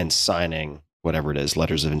pledging and signing whatever it is,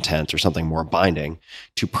 letters of intent or something more binding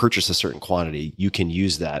to purchase a certain quantity, you can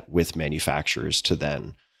use that with manufacturers to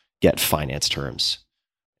then get finance terms.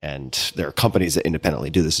 And there are companies that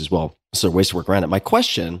independently do this as well. So there are ways to work around it. My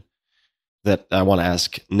question that I want to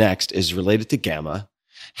ask next is related to Gamma.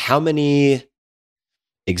 How many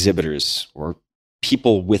exhibitors or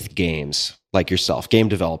people with games like yourself, game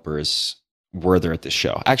developers, were there at this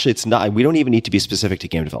show? Actually, it's not, we don't even need to be specific to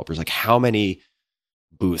game developers. Like how many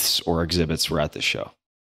booths or exhibits were at this show?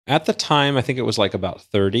 At the time, I think it was like about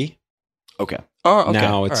 30. Okay. Oh, okay.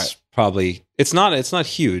 Now it's probably, it's not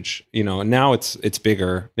huge, now it's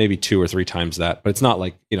bigger, maybe 2 or 3 times that, but it's not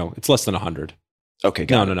like, it's less than 100. Okay.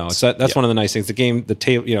 No. That's one of the nice things. The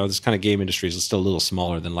table, this kind of game industry is still a little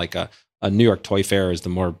smaller than like a New York Toy Fair is the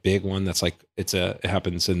more big one. That's like, it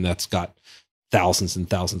happens and that's got thousands and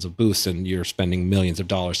thousands of booths and you're spending millions of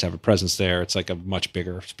dollars to have a presence there. It's like a much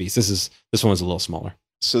bigger piece. This one was a little smaller.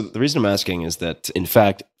 So the reason I'm asking is that, in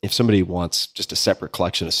fact, if somebody wants just a separate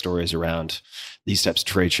collection of stories around these types of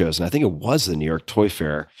trade shows, and I think it was the New York Toy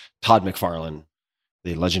Fair, Todd McFarlane,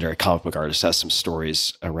 the legendary comic book artist, has some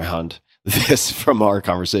stories around this from our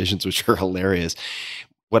conversations, which are hilarious.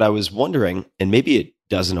 What I was wondering, and maybe it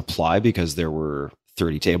doesn't apply because there were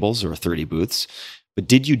 30 tables or 30 booths, but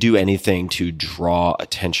did you do anything to draw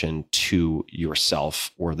attention to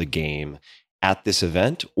yourself or the game at this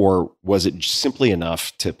event, or was it simply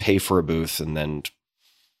enough to pay for a booth and then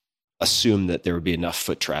assume that there would be enough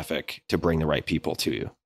foot traffic to bring the right people to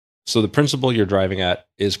you? So the principle you're driving at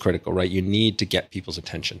is critical, right? You need to get people's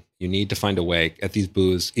attention. You need to find a way at these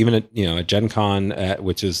booths, even at Gen Con,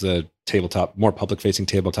 which is the tabletop, more public-facing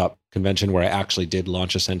tabletop convention where I actually did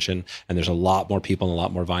launch Ascension, and there's a lot more people and a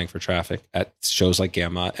lot more vying for traffic at shows like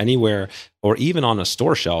Gamma, anywhere, or even on a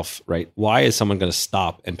store shelf, right? Why is someone going to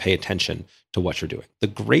stop and pay attention to what you're doing. The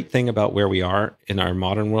great thing about where we are in our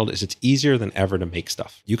modern world is it's easier than ever to make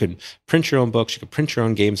stuff. You can print your own books, you can print your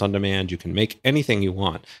own games on demand, you can make anything you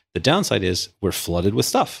want. The downside is we're flooded with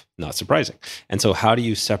stuff, not surprising. And so how do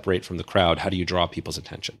you separate from the crowd? How do you draw people's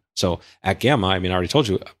attention? So at Gamma, I mean, I already told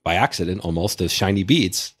you by accident, almost, the shiny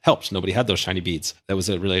beads helped. Nobody had those shiny beads. That was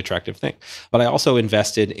a really attractive thing. But I also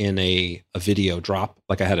invested in a video drop.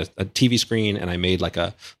 Like I had a TV screen and I made like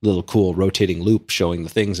a little cool rotating loop showing the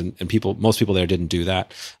things, and most people there didn't do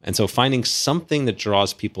that. And so finding something that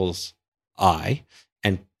draws people's eye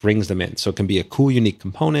and brings them in. So it can be a cool, unique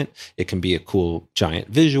component. It can be a cool, giant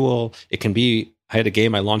visual. It can be, I had a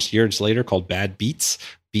game I launched years later called Bad Beats,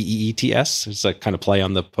 Beets. It's a kind of play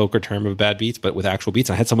on the poker term of bad beats, but with actual beats.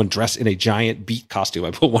 I had someone dress in a giant beat costume. I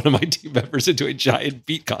put one of my team members into a giant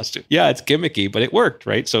beat costume. Yeah, it's gimmicky, but it worked,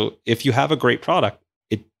 right? So if you have a great product,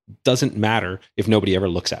 it doesn't matter if nobody ever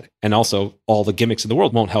looks at it. And also, all the gimmicks in the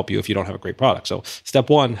world won't help you if you don't have a great product. So step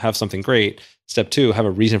one, have something great. Step two, have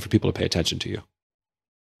a reason for people to pay attention to you.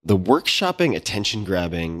 The workshopping, attention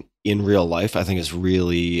grabbing in real life, I think, is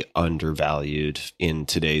really undervalued in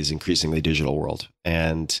today's increasingly digital world.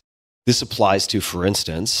 And this applies to, for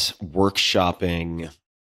instance, workshopping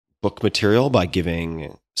book material by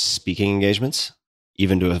giving speaking engagements,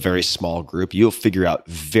 even to a very small group. You'll figure out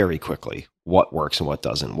very quickly what works and what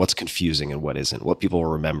doesn't, what's confusing and what isn't, what people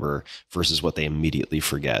will remember versus what they immediately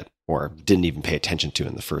forget or didn't even pay attention to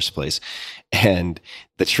in the first place. And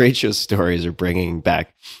the trade show stories are bringing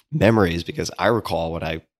back memories, because I recall when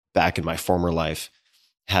I, back in my former life,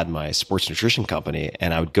 had my sports nutrition company,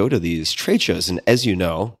 and I would go to these trade shows. And as you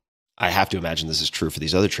know, I have to imagine this is true for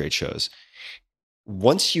these other trade shows.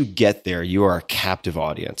 Once you get there, you are a captive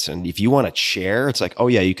audience. And if you want a chair, it's like, oh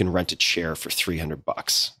yeah, you can rent a chair for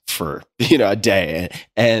 $300 for, a day.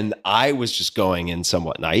 And I was just going in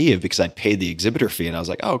somewhat naive because I'd paid the exhibitor fee, and I was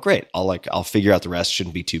like, oh great, I'll figure out the rest.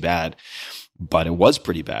 Shouldn't be too bad. But it was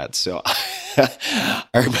pretty bad. So I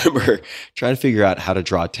remember trying to figure out how to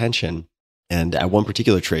draw attention. And at one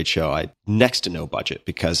particular trade show, I had next to no budget,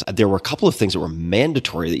 because there were a couple of things that were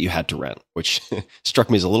mandatory that you had to rent, which struck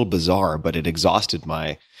me as a little bizarre, but it exhausted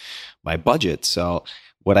my budget. So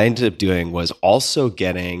what I ended up doing was also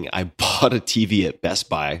I bought a TV at Best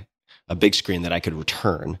Buy, a big screen that I could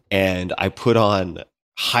return, and I put on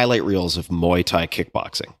highlight reels of Muay Thai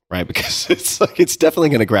kickboxing, right? Because it's definitely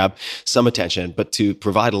going to grab some attention. But to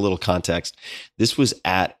provide a little context, this was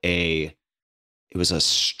at it was a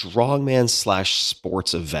strongman /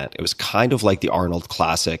 sports event. It was kind of like the Arnold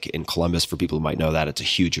Classic in Columbus. For people who might know that, it's a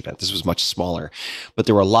huge event. This was much smaller, but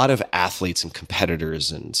there were a lot of athletes and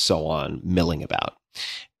competitors and so on milling about.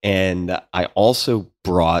 And I also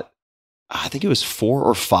brought, I think it was 4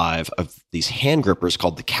 or 5 of these hand grippers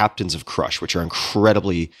called the Captains of Crush, which are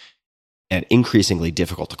incredibly and increasingly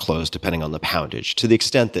difficult to close depending on the poundage, to the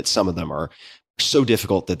extent that some of them are so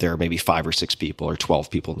difficult that there are maybe 5 or 6 people or 12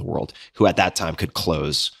 people in the world who at that time could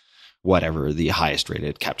close whatever the highest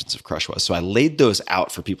rated Captains of Crush was. So I laid those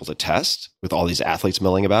out for people to test with all these athletes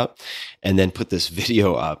milling about, and then put this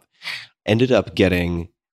video up. Ended up getting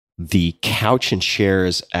the couch and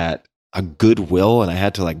chairs at a Goodwill, and I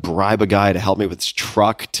had to bribe a guy to help me with his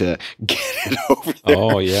truck to get it over there.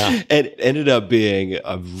 Oh yeah. And it ended up being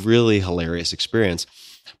a really hilarious experience,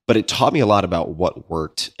 but it taught me a lot about what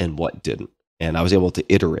worked and what didn't. And I was able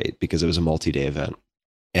to iterate because it was a multi-day event.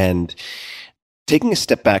 And taking a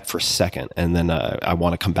step back for a second, and then I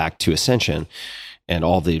want to come back to Ascension and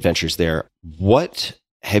all the adventures there. What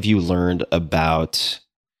have you learned about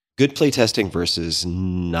good playtesting versus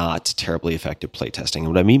not terribly effective playtesting? And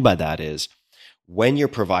what I mean by that is, when you're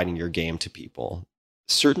providing your game to people,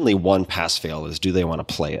 certainly one pass-fail is, do they want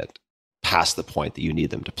to play it past the point that you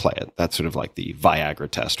need them to play it? That's sort of like the Viagra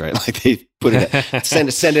test, right? Like they put it,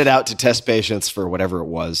 send it out to test patients for whatever it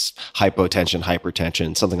was, hypotension,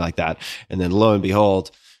 hypertension, something like that. And then lo and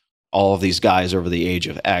behold, all of these guys over the age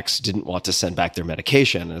of X didn't want to send back their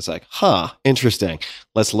medication. And it's like, interesting.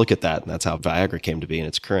 Let's look at that. And that's how Viagra came to be in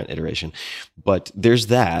its current iteration. But there's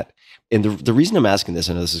that. And the reason I'm asking this,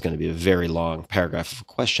 I know this is going to be a very long paragraph of a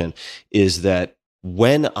question, is that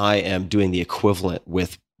when I am doing the equivalent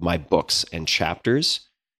with my books and chapters,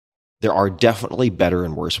 there are definitely better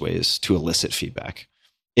and worse ways to elicit feedback.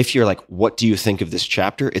 If you're like, what do you think of this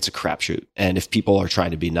chapter? It's a crapshoot. And if people are trying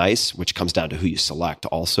to be nice, which comes down to who you select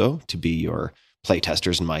also to be your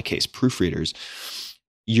playtesters, in my case, proofreaders,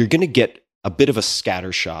 you're going to get a bit of a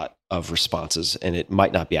scattershot of responses, and it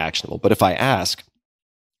might not be actionable. But if I ask,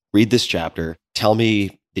 read this chapter, tell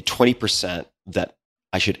me the 20% that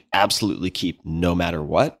I should absolutely keep no matter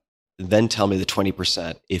what, then tell me the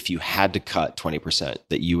 20% if you had to cut 20%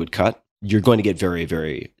 that you would cut, you're going to get very,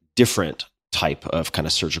 very different type of kind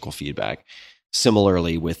of surgical feedback.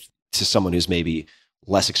 Similarly, to someone who's maybe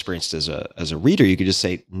less experienced as a reader, you could just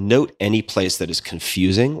say, note any place that is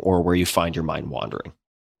confusing or where you find your mind wandering.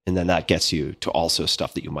 And then that gets you to also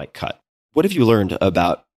stuff that you might cut. What have you learned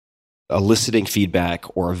about eliciting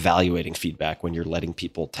feedback or evaluating feedback when you're letting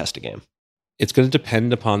people test a game? It's going to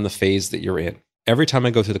depend upon the phase that you're in. Every time I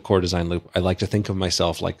go through the core design loop, I like to think of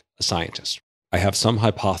myself like a scientist. I have some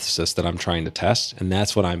hypothesis that I'm trying to test, and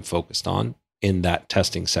that's what I'm focused on in that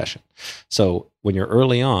testing session. So when you're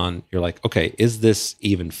early on, you're like, okay, is this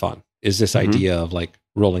even fun? Is this idea of like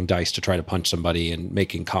rolling dice to try to punch somebody and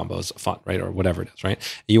making combos fun, right? Or whatever it is,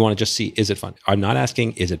 right? You want to just see, is it fun? I'm not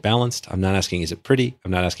asking, is it balanced? I'm not asking, is it pretty?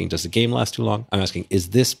 I'm not asking, does the game last too long? I'm asking, is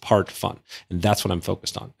this part fun? And that's what I'm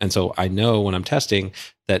focused on. And so I know when I'm testing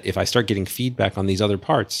that if I start getting feedback on these other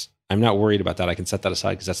parts, I'm not worried about that. I can set that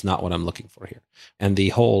aside because that's not what I'm looking for here. And the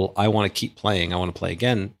whole, I want to keep playing, I want to play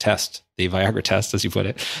again test, the Viagra test, as you put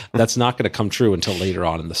it, that's not going to come true until later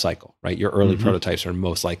on in the cycle, right? Your early prototypes are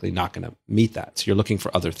most likely not going to meet that. So you're looking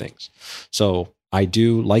for other things. So I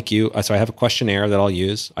do, like you, so I have a questionnaire that I'll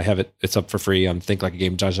use. I have it, it's up for free on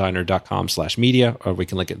thinklikeagamedesigner.com/media, or we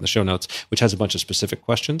can link it in the show notes, which has a bunch of specific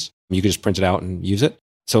questions. You can just print it out and use it.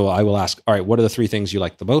 So I will ask, all right, what are the 3 things you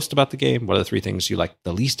like the most about the game? What are the 3 things you like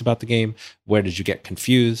the least about the game? Where did you get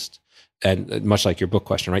confused? And much like your book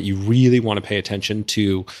question, right? You really want to pay attention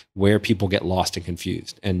to where people get lost and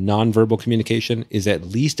confused. And nonverbal communication is at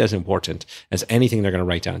least as important as anything they're going to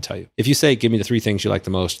write down and tell you. If you say, give me the 3 things you like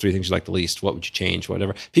the most, 3 things you like the least, what would you change,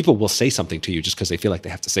 whatever, people will say something to you just because they feel like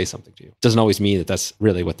they have to say something to you. It doesn't always mean that that's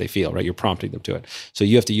really what they feel, right? You're prompting them to it. So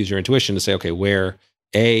you have to use your intuition to say, okay, where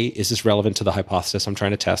A, is this relevant to the hypothesis I'm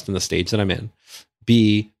trying to test in the stage that I'm in?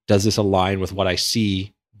 B, does this align with what I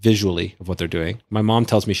see visually of what they're doing? My mom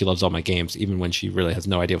tells me she loves all my games, even when she really has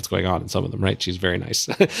no idea what's going on in some of them, right? She's very nice.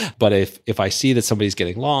 But if I see that somebody's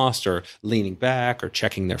getting lost or leaning back or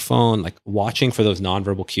checking their phone, like watching for those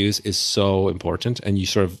nonverbal cues is so important. And you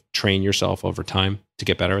sort of train yourself over time to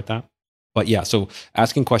get better at that. But yeah, so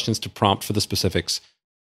asking questions to prompt for the specifics,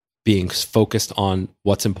 being focused on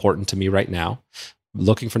what's important to me right now,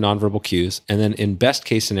 looking for nonverbal cues. And then in best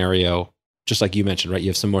case scenario, just like you mentioned, right? You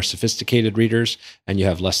have some more sophisticated readers and you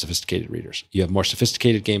have less sophisticated readers. You have more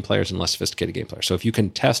sophisticated game players and less sophisticated game players. So if you can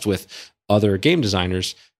test with other game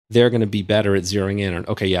designers, they're going to be better at zeroing in on,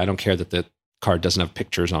 okay, yeah, I don't care that the card doesn't have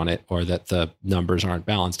pictures on it or that the numbers aren't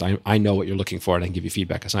balanced. I know what you're looking for and I can give you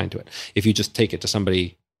feedback assigned to it. If you just take it to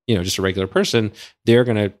somebody, just a regular person, they're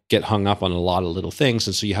going to get hung up on a lot of little things.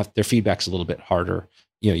 And so their feedback's a little bit harder.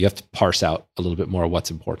 You have to parse out a little bit more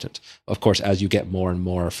what's important. Of course, as you get more and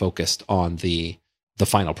more focused on the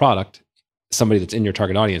final product, somebody that's in your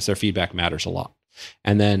target audience, their feedback matters a lot.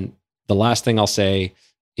 And then the last thing I'll say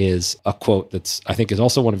is a quote that's, I think, is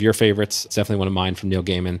also one of your favorites. It's definitely one of mine from Neil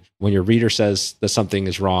Gaiman. When your reader says that something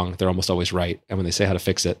is wrong, they're almost always right. And when they say how to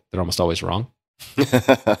fix it, they're almost always wrong.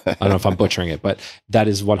 I don't know if I'm butchering it, but that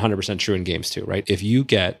is 100% true in games too, right? If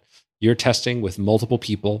you're testing with multiple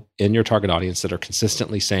people in your target audience that are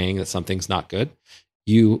consistently saying that something's not good,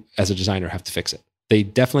 you as a designer have to fix it. They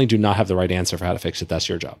definitely do not have the right answer for how to fix it. That's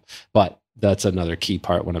your job. But that's another key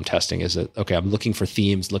part when I'm testing is that, okay, I'm looking for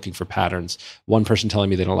themes, looking for patterns. One person telling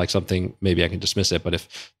me they don't like something, maybe I can dismiss it. But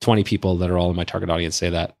if 20 people that are all in my target audience say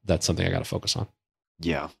that, that's something I got to focus on.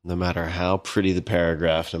 Yeah, no matter how pretty the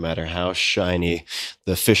paragraph, no matter how shiny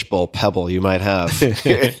the fishbowl pebble you might have,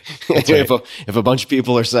 Right. if a bunch of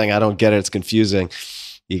people are saying, I don't get it, it's confusing,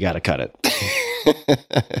 you got to cut it.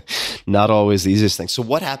 Not always the easiest thing. So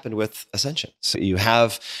what happened with Ascension? So you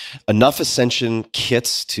have enough Ascension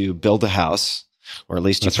kits to build a house, or at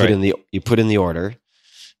least you put in the order,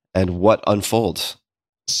 and what unfolds?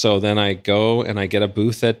 So then I go and I get a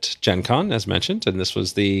booth at Gen Con, as mentioned, and this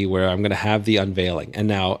was where I'm going to have the unveiling. And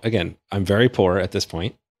now, again, I'm very poor at this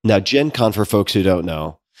point. Now, Gen Con, for folks who don't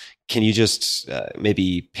know, can you just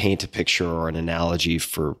maybe paint a picture or an analogy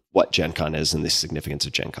for what Gen Con is and the significance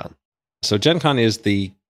of Gen Con? So Gen Con is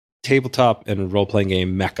the tabletop and role-playing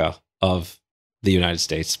game mecca of the United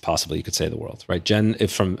States, possibly you could say the world, right?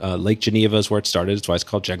 From Lake Geneva is where it started. It's why it's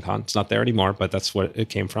called Gen Con. It's not there anymore, but that's what it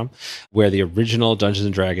came from, where the original Dungeons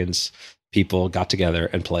and Dragons people got together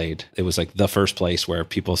and played. It was like the first place where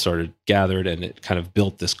people gathered, and it kind of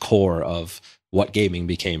built this core of what gaming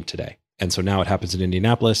became today. And so now it happens in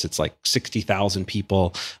Indianapolis. It's like 60,000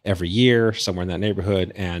 people every year, somewhere in that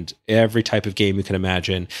neighborhood. And every type of game you can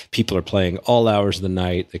imagine, people are playing all hours of the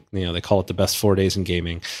night. They call it the best 4 days in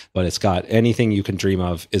gaming, but it's got anything you can dream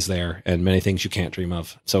of is there and many things you can't dream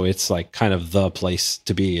of. So it's like kind of the place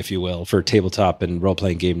to be, if you will, for tabletop and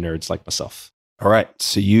role-playing game nerds like myself. All right.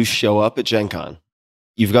 So you show up at Gen Con.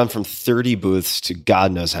 you've gone from 30 booths to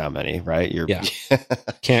God knows how many, right? Yeah.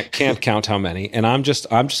 Can't count how many. And I'm just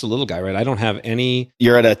a little guy, right? I don't have any.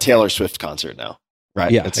 You're at a Taylor Swift concert now,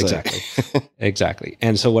 right? Yeah, It's exactly. Exactly.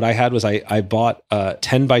 And so what I had was I bought a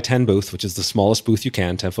 10 by 10 booth, which is the smallest booth you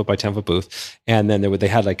can, 10 foot by 10 foot booth. And then they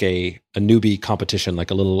had like a newbie competition,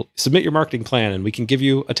 like a little submit your marketing plan and we can give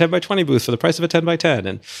you a 10 by 20 booth for the price of a 10 by 10.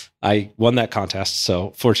 And I won that contest.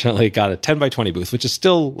 So fortunately got a 10 by 20 booth, which is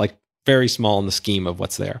still like very small in the scheme of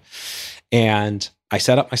what's there. And I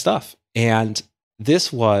set up my stuff. And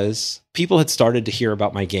people had started to hear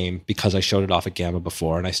about my game because I showed it off at Gamma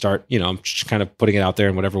before. And I'm just kind of putting it out there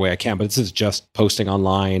in whatever way I can. But this is just posting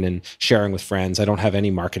online and sharing with friends. I don't have any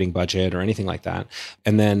marketing budget or anything like that.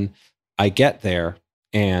 And then I get there,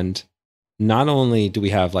 and not only do we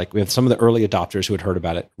have some of the early adopters who had heard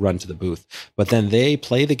about it run to the booth, but then they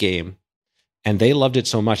play the game and they loved it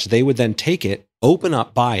so much, they would then take it,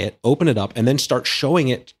 buy it, open it up, and then start showing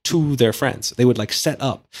it to their friends. They would set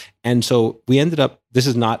up. And so we ended up, this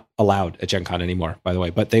is not allowed at Gen Con anymore, by the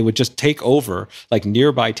way, but they would just take over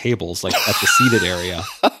nearby tables, at the seated area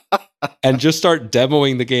and just start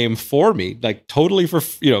demoing the game for me, totally for,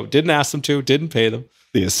 didn't ask them to, didn't pay them.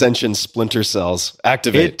 The Ascension Splinter Cells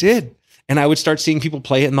activate. It did. And I would start seeing people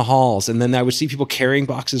play it in the halls, and then I would see people carrying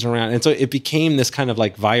boxes around. And so it became this kind of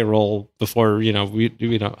viral before, I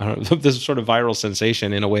don't know, this sort of viral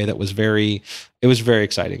sensation in a way that was very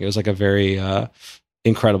exciting. It was a very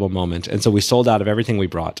incredible moment. And so we sold out of everything we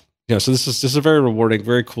brought. So this is a very rewarding,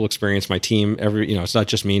 very cool experience. My team, it's not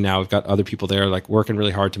just me now. We've got other people there working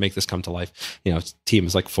really hard to make this come to life. Team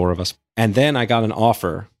is 4 of us. And then I got an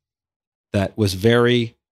offer that was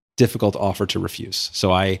very difficult offer to refuse.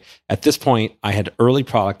 So at this point, I had early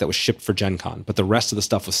product that was shipped for Gen Con, but the rest of the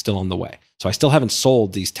stuff was still on the way. So I still haven't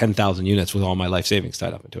sold these 10,000 units with all my life savings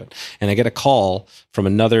tied up into it. And I get a call from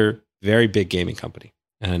another very big gaming company.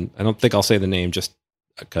 And I don't think I'll say the name just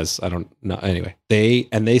because I don't know. Anyway, they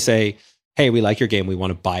say, hey, we like your game. We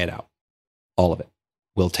want to buy it out. All of it.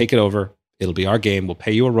 We'll take it over. It'll be our game. We'll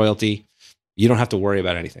pay you a royalty. You don't have to worry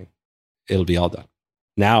about anything. It'll be all done.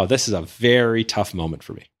 Now, this is a very tough moment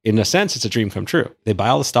for me. In a sense, it's a dream come true. They buy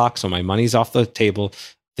all the stock, so my money's off the table.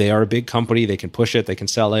 They are a big company. They can push it. They can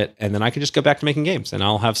sell it. And then I can just go back to making games, and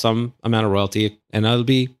I'll have some amount of royalty, and I'll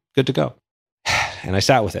be good to go. And I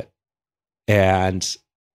sat with it. And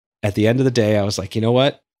at the end of the day, I was like, you know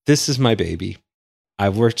what? This is my baby.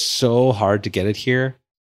 I've worked so hard to get it here,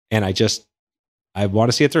 and I want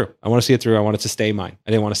to see it through. I want it to stay mine.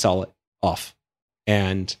 I didn't want to sell it off.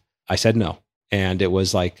 And I said no. And it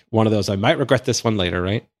was one of those, I might regret this one later,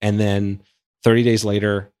 right? And then 30 days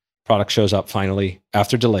later, product shows up finally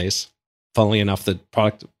after delays. Funnily enough, the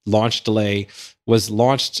product launch delay was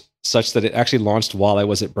launched such that it actually launched while I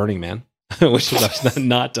was at Burning Man, which was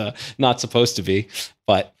not supposed to be,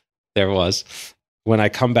 but there was. When I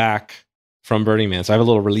come back from Burning Man, so I have a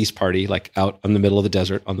little release party out in the middle of the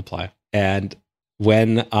desert on the playa. And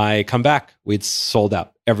when I come back, we'd sold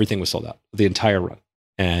out. Everything was sold out, the entire run.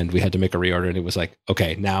 And we had to make a reorder, and it was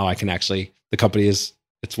okay, now I can actually, the company it's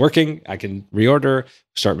working. I can reorder,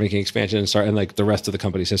 start making expansion, and the rest of the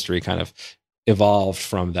company's history kind of evolved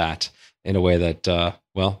from that in a way that,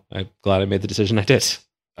 I'm glad I made the decision I did.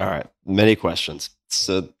 All right. Many questions.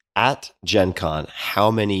 So at Gen Con,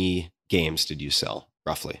 how many games did you sell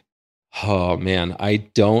roughly? Oh man, I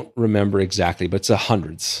don't remember exactly, but it's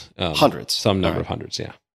hundreds. Hundreds. Some number of hundreds,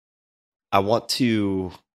 yeah. I want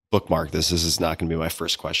to bookmark this. This is not going to be my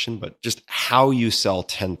first question, but just how you sell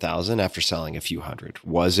 10,000 after selling a few hundred.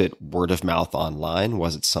 Was it word of mouth online?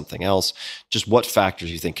 Was it something else? Just what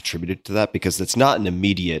factors you think contributed to that? Because it's not an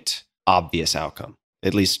immediate, obvious outcome,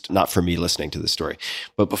 at least not for me listening to the story.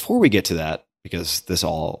 But before we get to that, because this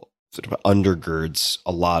all sort of undergirds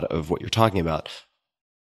a lot of what you're talking about,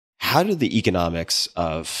 how do the economics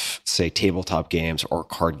of, say, tabletop games or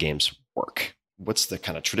card games work? What's the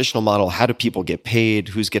kind of traditional model? How do people get paid?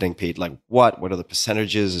 Who's getting paid? What are the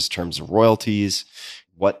percentages in terms of royalties?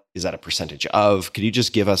 What is that a percentage of? Could you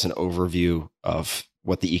just give us an overview of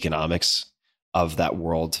what the economics of that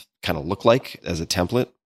world kind of look like as a template?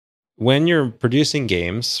 When you're producing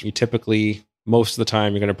games, you typically, most of the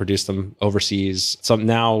time, you're going to produce them overseas. Some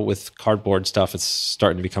now with cardboard stuff, it's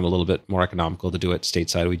starting to become a little bit more economical to do it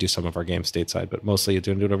stateside. We do some of our games stateside, but mostly you're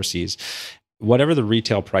doing it overseas. Whatever the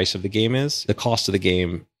retail price of the game is, the cost of the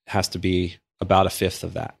game has to be about a fifth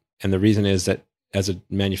of that. And the reason is that as a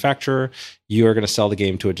manufacturer, you are going to sell the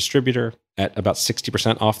game to a distributor at about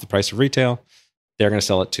 60% off the price of retail. They're going to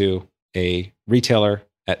sell it to a retailer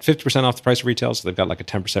at 50% off the price of retail. So they've got a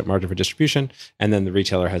 10% margin for distribution. And then the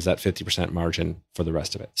retailer has that 50% margin for the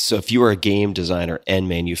rest of it. So if you are a game designer and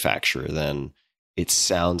manufacturer, then it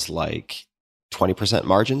sounds like 20%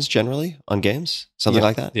 margins generally on games, something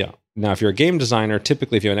like that. Yeah. Now, if you're a game designer,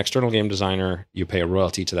 typically if you're an external game designer, you pay a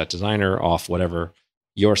royalty to that designer off whatever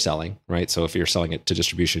you're selling, right? So if you're selling it to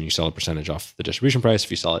distribution, you sell a percentage off the distribution price.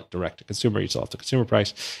 If you sell it direct to consumer, you sell off the consumer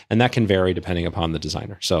price. And that can vary depending upon the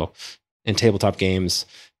designer. So in tabletop games,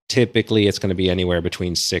 typically it's going to be anywhere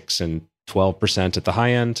between 6 and 12% at the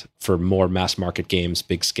high end. For more mass market games,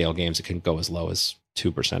 big scale games, it can go as low as 2%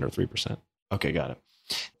 or 3%. Okay, got it.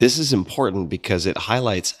 This is important because it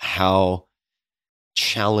highlights how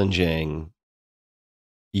challenging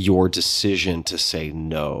your decision to say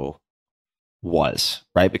no was,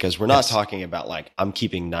 right? Because we're not talking about like, I'm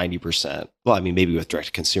keeping 90%. Well, I mean, maybe with direct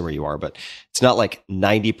to consumer you are, but it's not like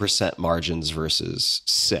 90% margins versus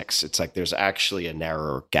 6. It's like there's actually a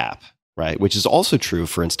narrower gap, right? Which is also true,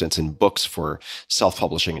 for instance, in books for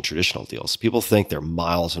self-publishing and traditional deals. People think they're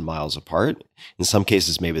miles and miles apart. In some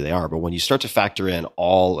cases, maybe they are. But when you start to factor in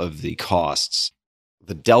all of the costs,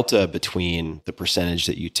 the delta between the percentage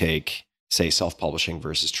that you take, say, self-publishing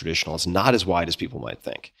versus traditional is not as wide as people might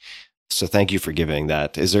think. So thank you for giving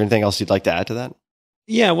that. Is there anything else you'd like to add to that?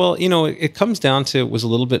 Yeah, well, it comes down to, it was a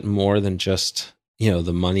little bit more than just,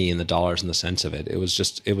 the money and the dollars and the sense of it. It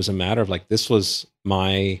was a matter of like, this was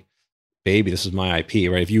my baby, this is my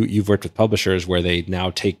IP, right? If you've worked with publishers where they now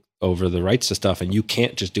take over the rights to stuff and you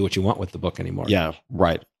can't just do what you want with the book anymore. Yeah,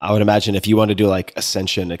 right. I would imagine if you want to do like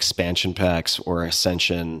Ascension expansion packs or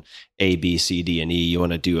Ascension A, B, C, D, and E, you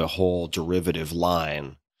want to do a whole derivative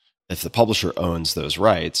line. If the publisher owns those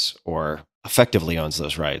rights or effectively owns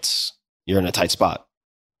those rights, you're in a tight spot.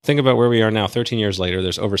 Think about where we are now, 13 years later.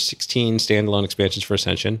 There's over 16 standalone expansions for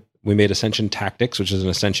Ascension. We made Ascension Tactics, which is an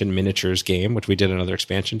Ascension miniatures game, which we did another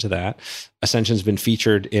expansion to that. Ascension's been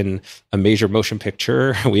featured in a major motion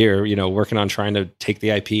picture. We are, working on trying to take the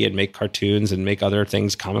IP and make cartoons and make other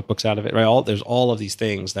things, comic books out of it, right? There's all of these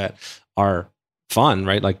things that are fun,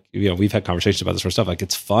 right? Like, we've had conversations about this sort of stuff. Like,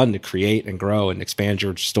 it's fun to create and grow and expand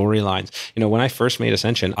your storylines. When I first made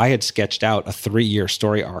Ascension, I had sketched out a 3-year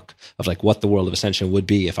story arc of like what the world of Ascension would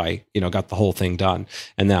be if I, got the whole thing done.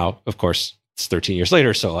 And now, of course, it's 13 years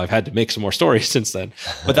later, so I've had to make some more stories since then.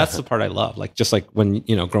 But that's the part I love. Like, just like when,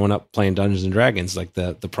 growing up playing Dungeons and Dragons, like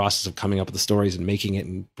the process of coming up with the stories and making it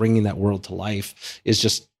and bringing that world to life is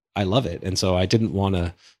just, I love it. And so I didn't want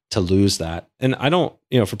to lose that. And I don't,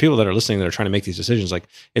 for people that are listening that are trying to make these decisions, like,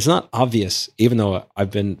 it's not obvious, even though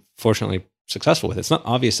I've been fortunately successful with it, it's not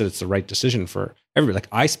obvious that it's the right decision for everybody. Like,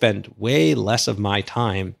 I spend way less of my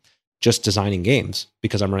time just designing games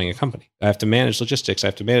because I'm running a company. I have to manage logistics. I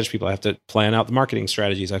have to manage people. I have to plan out the marketing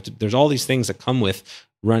strategies. There's all these things that come with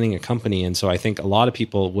running a company. And so I think a lot of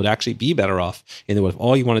people would actually be better off in that if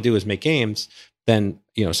all you want to do is make games, then,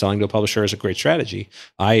 selling to a publisher is a great strategy.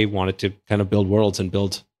 I wanted to kind of build worlds and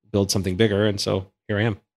build something bigger. And so here I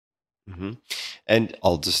am. Mm-hmm. And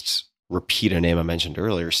I'll just repeat a name I mentioned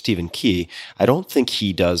earlier, Stephen Key. I don't think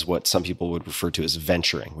he does what some people would refer to as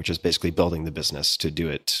venturing, which is basically building the business to do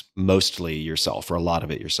it mostly yourself or a lot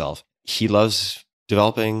of it yourself. He loves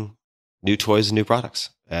developing new toys and new products.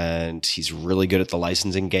 And he's really good at the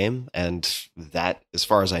licensing game. And that, as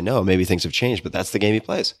far as I know, maybe things have changed, but that's the game he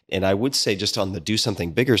plays. And I would say just on the do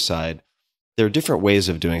something bigger side, there are different ways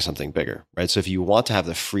of doing something bigger, right? So if you want to have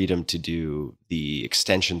the freedom to do the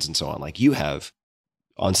extensions and so on, like you have,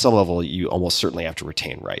 on some level, you almost certainly have to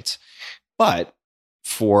retain rights. But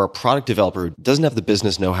for a product developer who doesn't have the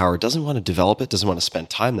business know-how or doesn't want to develop it, doesn't want to spend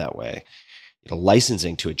time that way,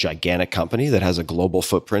 licensing to a gigantic company that has a global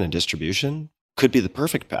footprint and distribution could be the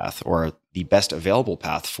perfect path or the best available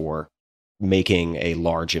path for making a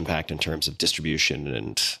large impact in terms of distribution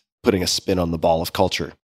and putting a spin on the ball of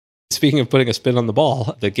culture. Speaking of putting a spin on the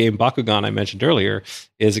ball, the game Bakugan I mentioned earlier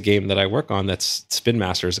is a game that I work on. That's Spin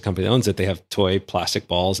Master is the company that owns it. They have toy plastic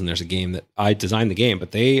balls, and there's a game that I designed the game,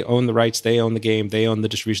 but they own the rights, they own the game, they own the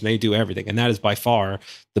distribution, they do everything. And that is by far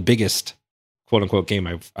the biggest quote unquote game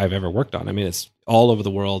I've ever worked on. I mean, it's all over the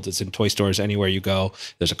world. It's in toy stores anywhere you go.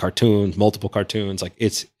 There's a cartoon, multiple cartoons, like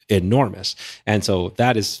it's enormous. And so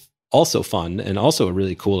that is also fun and also a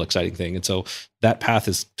really cool, exciting thing. And so that path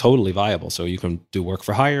is totally viable. So you can do work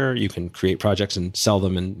for hire, you can create projects and sell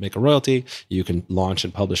them and make a royalty, you can launch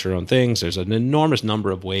and publish your own things. There's an enormous number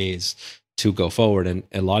of ways to go forward. And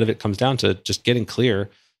a lot of it comes down to just getting clear,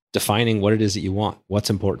 defining what it is that you want, what's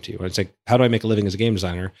important to you. And it's like, how do I make a living as a game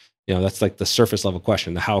designer? That's like the surface level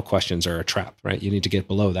question. The how questions are a trap, right? You need to get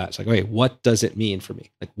below that. It's like, okay, what does it mean for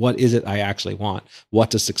me? Like, what is it I actually want?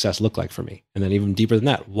 What does success look like for me? And then even deeper than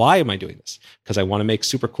that, why am I doing this? Because I want to make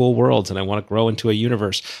super cool worlds and I want to grow into a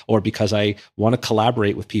universe, or because I want to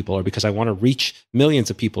collaborate with people, or because I want to reach millions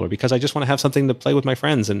of people, or because I just want to have something to play with my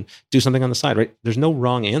friends and do something on the side, right? There's no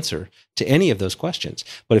wrong answer to any of those questions.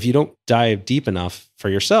 But if you don't dive deep enough for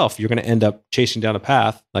yourself, you're going to end up chasing down a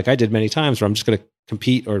path like I did many times, where I'm just going to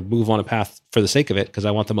compete or move on a path for the sake of it because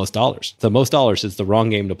I want the most dollars. The most dollars is the wrong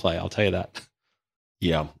game to play. I'll tell you that.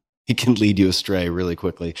 Yeah, he can lead you astray really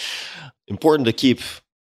quickly. Important to keep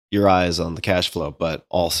your eyes on the cash flow, but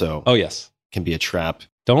also can be a trap.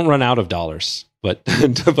 Don't run out of dollars, but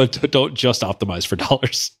don't just optimize for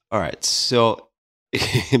dollars. All right, so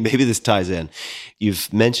maybe this ties in.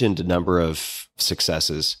 You've mentioned a number of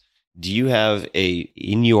successes. Do you have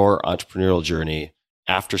in your entrepreneurial journey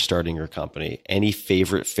after starting your company, any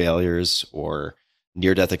favorite failures or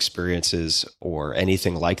near-death experiences or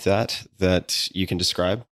anything like that you can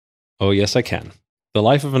describe? Oh, yes, I can. The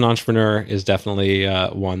life of an entrepreneur is definitely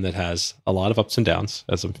one that has a lot of ups and downs,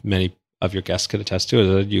 as many of your guests could attest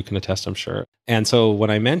to, as you can attest, I'm sure. And so when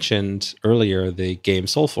I mentioned earlier the game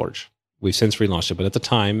SoulForge, we've since relaunched it, but at the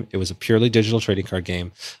time, it was a purely digital trading card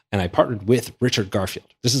game, and I partnered with Richard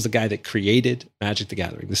Garfield. This is the guy that created Magic the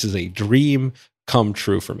Gathering. This is a dream come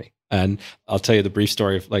true for me. And I'll tell you the brief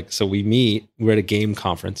story of so we're at a game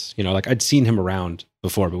conference, I'd seen him around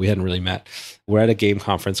before, but we hadn't really met. We're at a game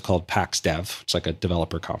conference called PAX Dev, which is like a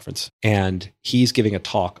developer conference. And he's giving a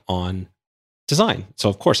talk on design. So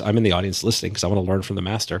of course I'm in the audience listening because I want to learn from the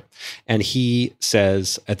master. And he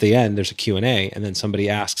says at the end, there's a Q&A, and then somebody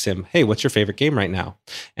asks him, hey, what's your favorite game right now?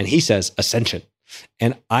 And he says Ascension.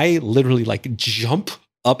 And I literally jump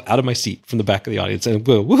up out of my seat from the back of the audience and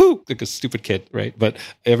go, woohoo, like a stupid kid, right? But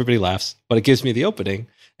everybody laughs, but it gives me the opening.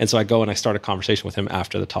 And so I go and I start a conversation with him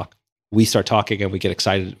after the talk. We start talking and we get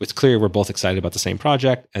excited. It's clear we're both excited about the same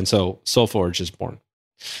project. And so SoulForge is born.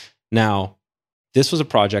 Now, this was a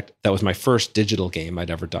project that was my first digital game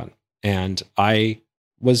I'd ever done. And I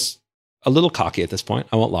was a little cocky at this point.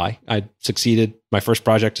 I won't lie. I succeeded. My first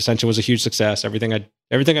project, Ascension, was a huge success. Everything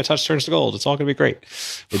I touched turns to gold. It's all going to be great.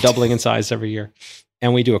 We're doubling in size every year.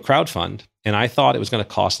 And we do a crowdfund. And I thought it was going to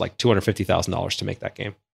cost like $250,000 to make that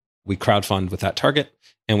game. We crowdfund with that target,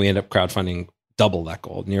 and we end up crowdfunding double that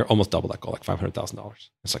goal, almost double that goal, like $500,000.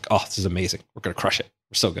 It's like, oh, this is amazing. We're going to crush it.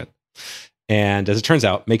 We're so good. And as it turns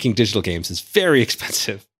out, making digital games is very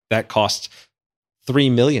expensive. That cost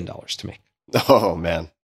 $3 million to make. Oh, man.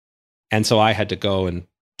 And so I had to go and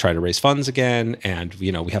try to raise funds again. And,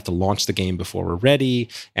 we have to launch the game before we're ready.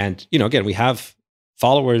 And, again, we have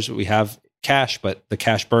followers, we have cash, but the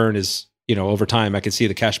cash burn is, over time, I can see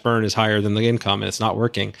the cash burn is higher than the income and it's not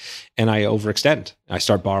working. And I overextend. I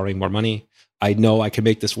start borrowing more money. I know I can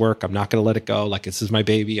make this work. I'm not going to let it go. Like, this is my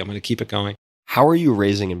baby. I'm going to keep it going. How are you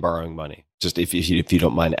raising and borrowing money? Just if you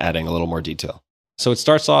don't mind adding a little more detail. So it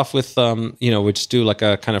starts off with, we just do like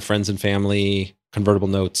a kind of friends and family convertible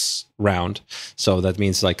notes round. So that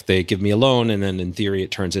means like they give me a loan, and then in theory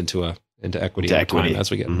it turns into equity over time as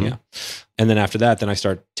we get. Mm-hmm. Yeah. And then after that, then I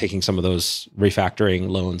start taking some of those refactoring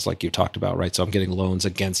loans like you talked about, right? So I'm getting loans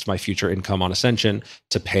against my future income on Ascension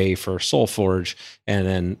to pay for SoulForge, and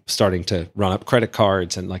then starting to run up credit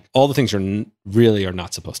cards and like all the things you're really are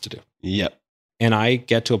not supposed to do. Yep. And I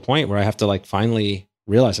get to a point where I have to like finally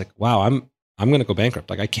realize like, wow, I'm going to go bankrupt.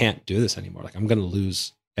 Like I can't do this anymore. Like I'm going to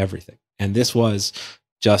lose everything. And this was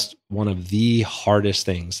just one of the hardest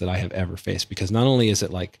things that I have ever faced, because not only is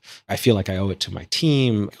it like, I feel like I owe it to my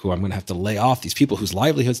team, who I'm going to have to lay off, these people whose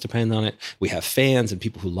livelihoods depend on it. We have fans and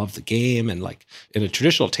people who love the game. And like in a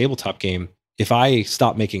traditional tabletop game, if I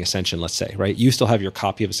stop making Ascension, let's say, right, you still have your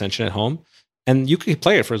copy of Ascension at home and you can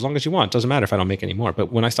play it for as long as you want. It doesn't matter if I don't make any more.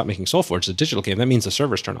 But when I stop making SoulForge, the digital game, that means the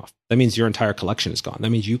servers turn off. That means your entire collection is gone.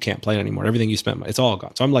 That means you can't play it anymore. Everything you spent, it's all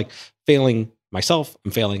gone. So I'm like failing myself.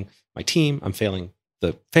 I'm failing my team. I'm failing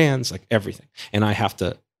the fans, like everything. And I have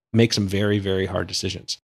to make some very, very hard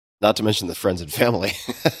decisions. Not to mention the friends and family.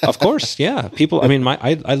 Of course. Yeah. People, I mean,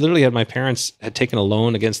 I literally had my parents had taken a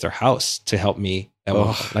loan against their house to help me.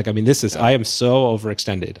 Like, I mean, this is, I am so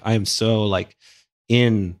overextended. I am so like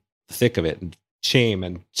in the thick of it, and shame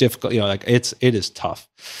and difficult, like it is tough.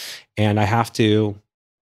 And I have to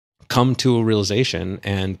come to a realization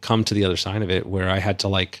and come to the other side of it, where I had to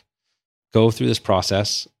like go through this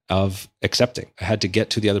process of accepting. I had to get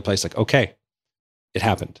to the other place like, okay, it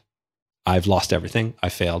happened. I've lost everything. I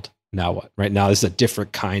failed. Now what? Right now, this is a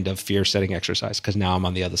different kind of fear setting exercise, because now I'm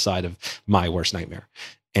on the other side of my worst nightmare.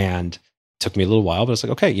 And it took me a little while, but it's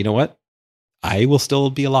like, okay, you know what? I will still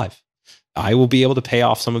be alive. I will be able to pay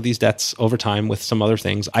off some of these debts over time with some other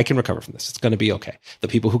things. I can recover from this. It's going to be okay. The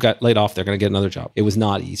people who got laid off, they're going to get another job. It was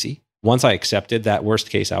not easy. Once I accepted that worst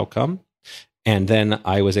case outcome, and then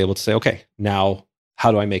I was able to say, okay, now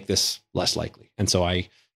how do I make this less likely? And so I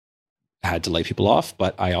had to lay people off,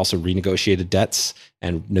 but I also renegotiated debts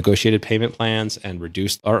and negotiated payment plans and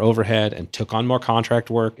reduced our overhead and took on more contract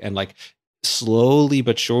work. And like slowly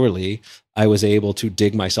but surely, I was able to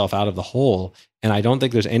dig myself out of the hole. And I don't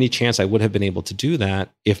think there's any chance I would have been able to do that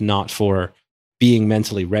if not for being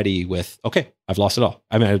mentally ready with, okay, I've lost it all.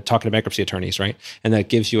 I mean, I'm talking to bankruptcy attorneys, right? And that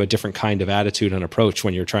gives you a different kind of attitude and approach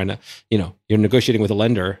when you're trying to, you're negotiating with a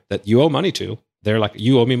lender that you owe money to. They're like,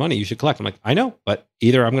 you owe me money, you should collect. I'm like, I know, but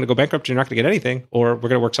either I'm going to go bankrupt, you're not going to get anything, or we're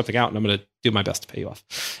going to work something out and I'm going to do my best to pay you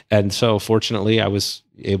off. And so fortunately, I was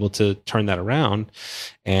able to turn that around.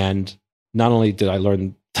 And not only did I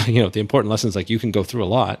learn, the important lessons, like you can go through a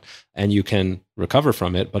lot and you can recover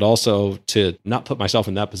from it, but also to not put myself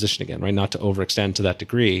in that position again, right? Not to overextend to that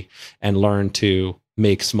degree and learn to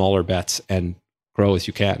make smaller bets and grow as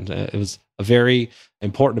you can. It was a very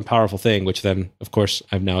important and powerful thing, which then, of course,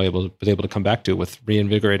 I've now been able to come back to with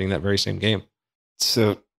reinvigorating that very same game.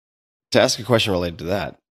 So to ask a question related to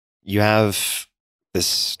that, you have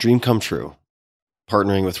this dream come true,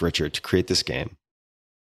 partnering with Richard to create this game.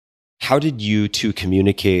 How did you two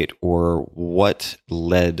communicate, or what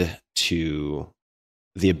led to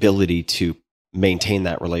the ability to maintain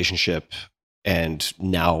that relationship and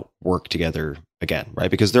now work together again, right?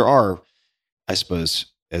 Because there are, I suppose,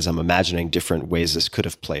 as I'm imagining different ways this could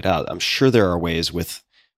have played out, I'm sure there are ways with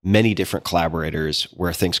many different collaborators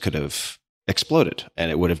where things could have exploded and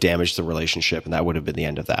it would have damaged the relationship and that would have been the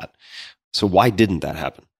end of that. So why didn't that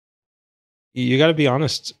happen? You got to be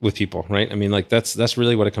honest with people, right? I mean, like that's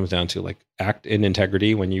really what it comes down to. Like, act in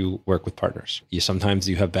integrity when you work with partners. Sometimes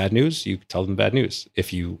you have bad news, you tell them bad news.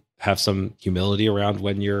 If you have some humility around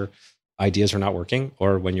when your ideas are not working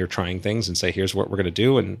or when you're trying things and say, here's what we're going to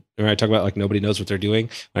do. And when I talk about like nobody knows what they're doing,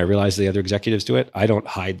 when I realize the other executives do it, I don't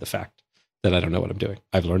hide the fact that I don't know what I'm doing.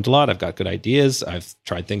 I've learned a lot. I've got good ideas. I've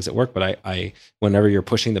tried things that work, but I whenever you're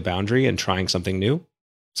pushing the boundary and trying something new,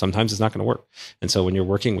 sometimes it's not going to work. And so when you're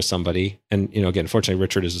working with somebody, and again, fortunately,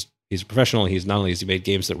 Richard he's a professional. He's not only has he made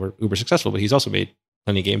games that were uber successful, but he's also made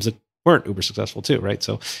plenty of games that weren't uber successful too, right?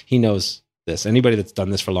 So he knows this. Anybody that's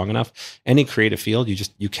done this for long enough, any creative field,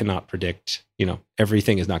 you cannot predict,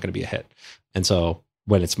 everything is not going to be a hit. And so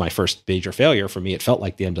when it's my first major failure, for me, it felt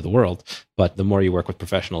like the end of the world. But the more you work with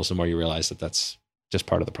professionals, the more you realize that that's just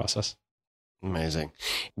part of the process. Amazing.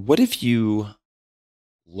 What have you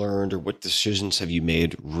learned, or what decisions have you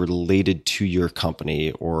made related to your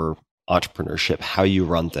company or entrepreneurship, how you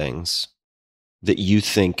run things, that you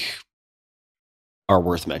think are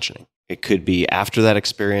worth mentioning? It could be after that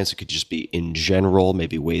experience. It could just be in general,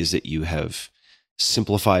 maybe ways that you have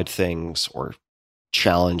simplified things or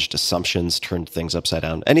challenged assumptions, turned things upside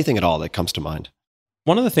down, anything at all that comes to mind.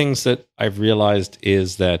 One of the things that I've realized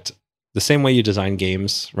is that the same way you design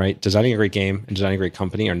games, right? Designing a great game and designing a great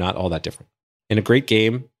company are not all that different. In a great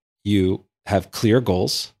game, you have clear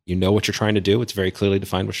goals. You know what you're trying to do. It's very clearly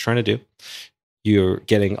defined what you're trying to do. You're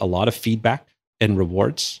getting a lot of feedback and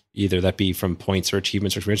rewards, either that be from points or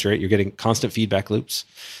achievements or experience, right? You're getting constant feedback loops.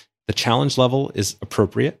 The challenge level is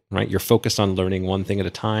appropriate, right? You're focused on learning one thing at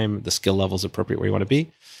a time. The skill level is appropriate where you want to be.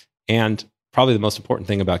 And probably the most important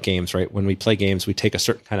thing about games, right? When we play games, we take a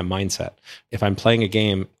certain kind of mindset. If I'm playing a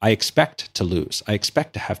game, I expect to lose. I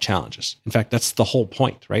expect to have challenges. In fact, that's the whole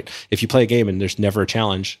point, right? If you play a game and there's never a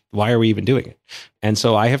challenge, why are we even doing it? And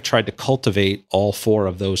so I have tried to cultivate all four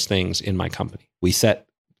of those things in my company. We set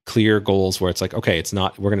clear goals where it's like, okay, we're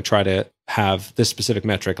going to try to have this specific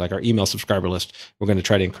metric, like our email subscriber list. We're going to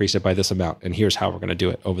try to increase it by this amount. And here's how we're going to do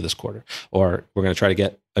it over this quarter. Or we're going to try to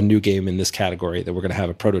get a new game in this category that we're going to have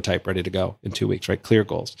a prototype ready to go in 2 weeks, right? Clear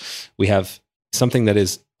goals. We have something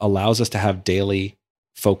that allows us to have daily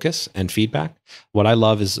focus and feedback. What I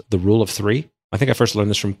love is the rule of 3. I think I first learned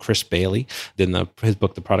this from Chris Bailey in his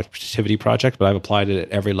book, The Productivity Project, but I've applied it at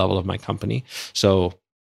every level of my company. So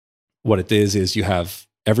what it is you have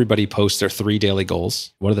everybody posts their 3 daily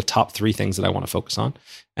goals. What are the top 3 things that I want to focus on?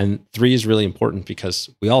 And 3 is really important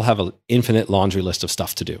because we all have an infinite laundry list of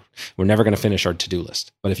stuff to do. We're never going to finish our to-do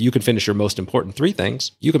list. But if you can finish your most important 3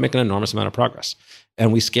 things, you can make an enormous amount of progress.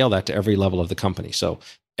 And we scale that to every level of the company. So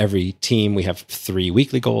every team, we have 3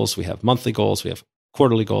 weekly goals, we have monthly goals, we have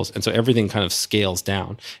quarterly goals. And so everything kind of scales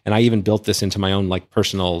down. And I even built this into my own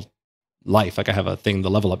personal life. Like I have a thing,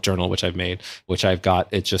 the Level Up Journal, which I've made, which I've got,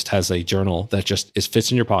 it just has a journal that just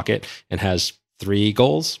fits in your pocket and has 3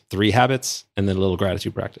 goals, 3 habits, and then a little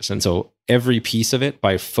gratitude practice. And so every piece of it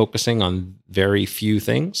by focusing on very few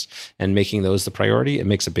things and making those the priority, it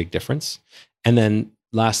makes a big difference. And then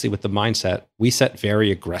lastly, with the mindset, we set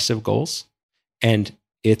very aggressive goals, and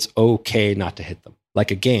it's okay not to hit them.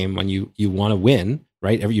 Like a game, when you want to win,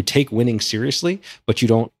 right? You take winning seriously, but you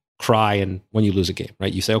don't cry and when you lose a game,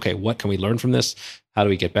 right? You say, okay, what can we learn from this? How do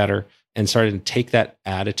we get better? And starting to take that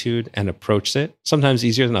attitude and approach it. Sometimes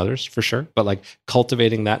easier than others, for sure, but like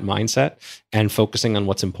cultivating that mindset and focusing on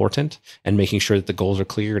what's important and making sure that the goals are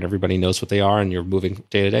clear and everybody knows what they are and you're moving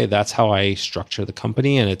day to day. That's how I structure the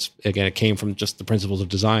company. And it's, again, it came from just the principles of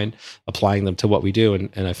design, applying them to what we do.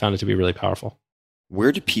 And I found it to be really powerful.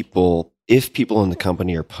 Where do people, if people in the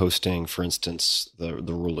company are posting, for instance, the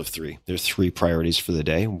rule of three, there's 3 priorities for the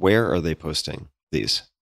day, where are they posting these?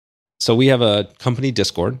 So we have a company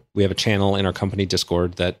Discord. We have a channel in our company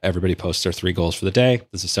Discord that everybody posts their 3 goals for the day.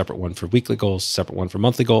 There's a separate one for weekly goals, separate one for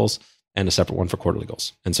monthly goals, and a separate one for quarterly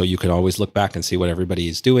goals. And so you can always look back and see what everybody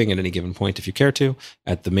is doing at any given point if you care to,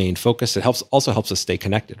 at the main focus. It also helps us stay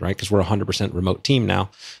connected, right? Because we're a 100% remote team now.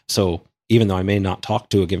 So even though I may not talk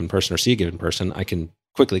to a given person or see a given person, I can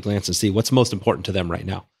quickly glance and see what's most important to them right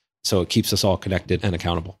now. So it keeps us all connected and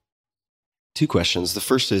accountable. 2 questions. The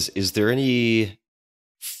first is there any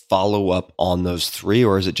follow up on those 3,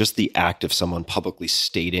 or is it just the act of someone publicly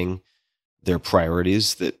stating their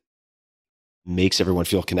priorities that makes everyone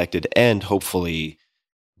feel connected and hopefully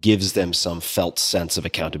gives them some felt sense of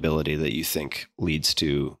accountability that you think leads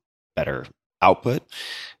to better output?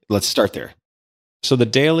 Let's start there. So the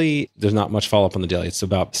daily, there's not much follow up on the daily. It's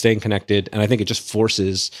about staying connected. And I think it just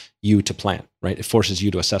forces you to plan, right? It forces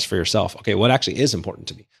you to assess for yourself, okay, what actually is important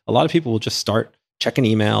to me? A lot of people will just start checking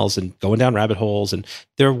emails and going down rabbit holes, and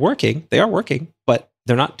they are working, but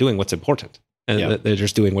they're not doing what's important. And they're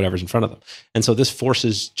just doing whatever's in front of them. And so this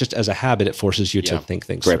forces, just as a habit, it forces you to think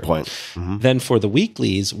things Great through. point. Mm-hmm. Then for the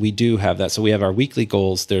weeklies, we do have that. So we have our weekly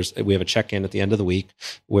goals. We have a check-in at the end of the week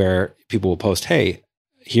where people will post, hey,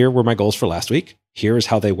 here were my goals for last week. Here is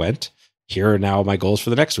how they went. Here are now my goals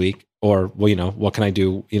for the next week. Or, well, what can I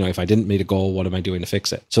do? If I didn't meet a goal, what am I doing to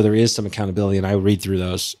fix it? So there is some accountability, and I read through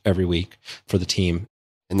those every week for the team.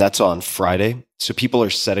 And that's on Friday. So people are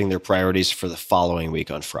setting their priorities for the following week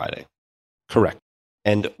on Friday. Correct.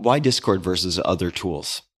 And why Discord versus other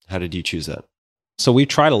tools? How did you choose that? So we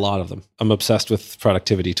tried a lot of them. I'm obsessed with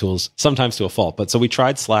productivity tools, sometimes to a fault. But so we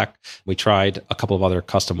tried Slack. We tried a couple of other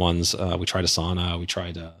custom ones. We tried Asana. We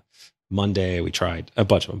tried Monday. We tried a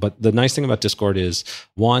bunch of them. But the nice thing about Discord is,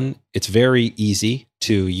 one, it's very easy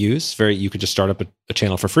to use. You can just start up a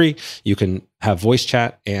channel for free. You can have voice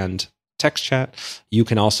chat and text chat. You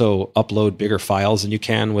can also upload bigger files than you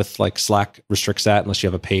can with Slack restricts that unless you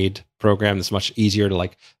have a paid program. It's much easier to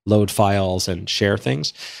load files and share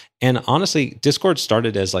things. And honestly, Discord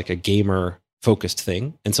started as a gamer focused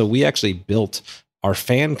thing. And so we actually built our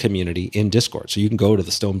fan community in Discord. So you can go to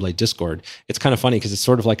the Stoneblade Discord. It's kind of funny because it's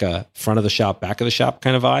sort of like a front of the shop, back of the shop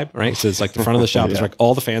kind of vibe, right? So it's the front of the shop is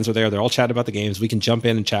all the fans are there. They're all chatting about the games. We can jump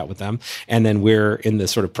in and chat with them. And then we're in the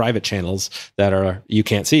sort of private channels that are, you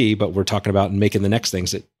can't see, but we're talking about and making the next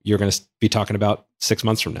things that you're going to be talking about 6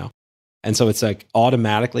 months from now. And so it's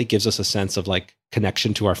automatically gives us a sense of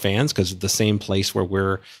connection to our fans, because the same place where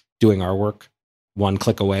we're doing our work, one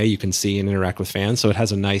click away, you can see and interact with fans. So it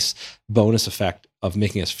has a nice bonus effect of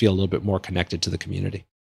making us feel a little bit more connected to the community.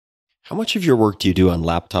 How much of your work do you do on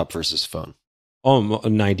laptop versus phone?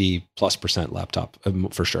 90+% laptop,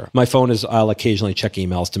 for sure. My phone I'll occasionally check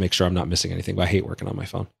emails to make sure I'm not missing anything, but I hate working on my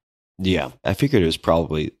phone. Yeah, I figured it was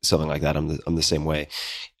probably something like that. I'm the same way.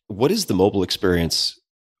 What is the mobile experience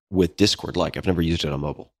with Discord like? I've never used it on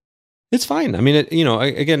mobile. It's fine. I mean,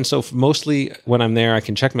 again, so mostly when I'm there, I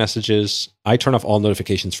can check messages. I turn off all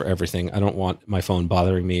notifications for everything. I don't want my phone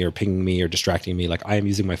bothering me or pinging me or distracting me. I am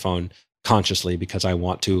using my phone consciously because I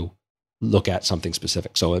want to look at something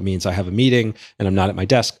specific. So it means I have a meeting and I'm not at my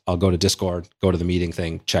desk. I'll go to Discord, go to the meeting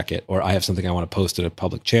thing, check it. Or I have something I want to post at a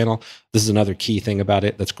public channel. This is another key thing about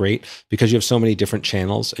it that's great, because you have so many different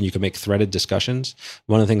channels and you can make threaded discussions.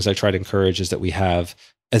 One of the things I try to encourage is that we have,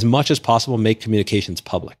 as much as possible, make communications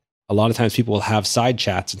public. A lot of times people will have side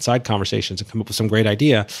chats and side conversations and come up with some great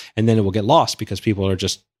idea, and then it will get lost because people are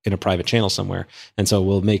just in a private channel somewhere. And so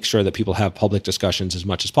we'll make sure that people have public discussions as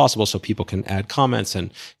much as possible so people can add comments and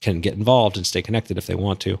can get involved and stay connected if they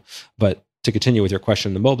want to. But to continue with your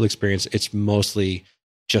question, the mobile experience, it's mostly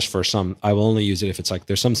just for some, I will only use it if it's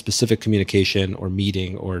there's some specific communication or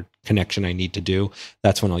meeting or connection I need to do.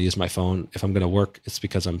 That's when I'll use my phone. If I'm going to work, it's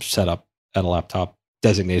because I'm set up at a laptop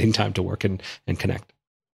designating time to work and connect.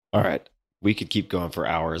 All right. We could keep going for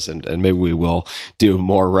hours, and maybe we will do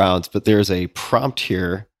more rounds, but there's a prompt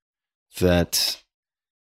here that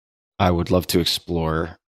I would love to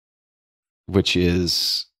explore, which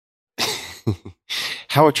is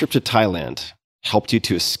how a trip to Thailand helped you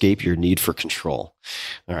to escape your need for control.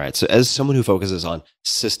 All right. So as someone who focuses on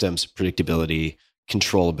systems, predictability,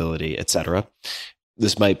 controllability, etc.,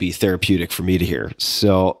 this might be therapeutic for me to hear.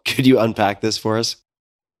 So could you unpack this for us?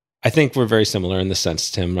 I think we're very similar in this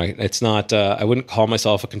sense, Tim, right? It's not, I wouldn't call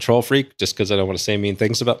myself a control freak just because I don't want to say mean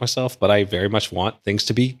things about myself, but I very much want things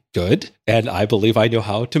to be good. And I believe I know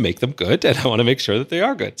how to make them good. And I want to make sure that they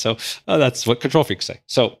are good. So that's what control freaks say.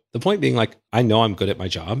 So the point being, like, I know I'm good at my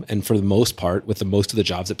job. And for the most part, with the most of the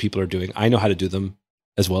jobs that people are doing, I know how to do them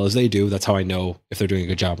as well as they do. That's how I know if they're doing a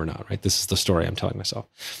good job or not, right? This is the story I'm telling myself.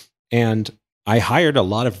 And I hired a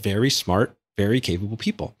lot of very smart, very capable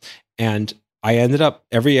people. And I ended up,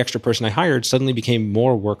 every extra person I hired suddenly became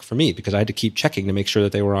more work for me because I had to keep checking to make sure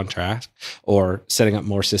that they were on track, or setting up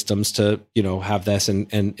more systems to, have this.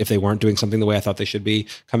 And if they weren't doing something the way I thought they should be,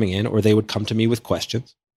 coming in, or they would come to me with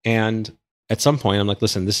questions. And at some point I'm like,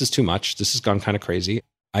 listen, this is too much. This has gone kind of crazy.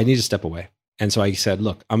 I need to step away. And so I said,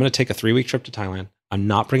 look, I'm going to take a 3-week trip to Thailand. I'm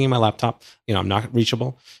not bringing my laptop. I'm not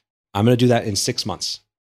reachable. I'm going to do that in 6 months.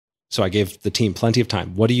 So I gave the team plenty of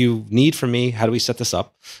time. What do you need from me? How do we set this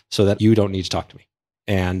up so that you don't need to talk to me?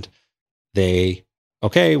 And they,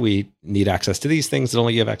 okay, we need access to these things that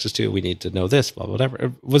only you have access to. We need to know this, blah, blah, whatever.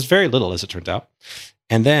 It was very little, as it turned out.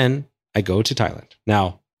 And then I go to Thailand.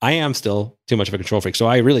 Now, I am still too much of a control freak. So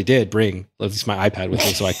I really did bring at least my iPad with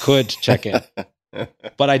me so I could check in.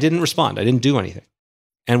 But I didn't respond. I didn't do anything.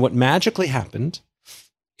 And what magically happened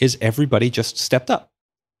is everybody just stepped up.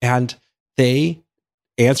 And they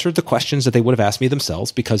answered the questions that they would have asked me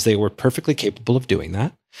themselves because they were perfectly capable of doing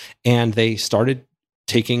that. And they started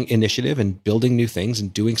taking initiative and building new things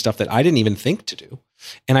and doing stuff that I didn't even think to do.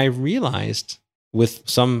 And I realized with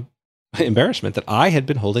some embarrassment that I had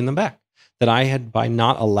been holding them back, that I had, by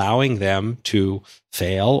not allowing them to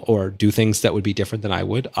fail or do things that would be different than I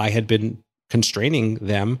would, I had been constraining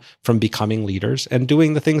them from becoming leaders and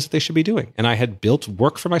doing the things that they should be doing. And I had built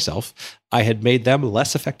work for myself. I had made them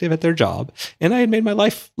less effective at their job, and I had made my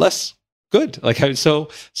life less good. So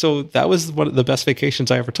that was one of the best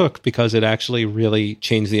vacations I ever took, because it actually really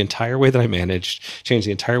changed the entire way that I managed, changed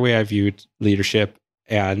the entire way I viewed leadership.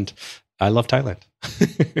 And I love Thailand.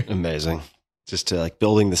 Amazing. Just to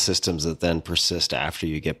building the systems that then persist after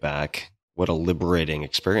you get back. What a liberating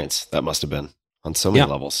experience that must have been on so many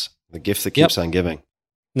levels. The gift that keeps on giving.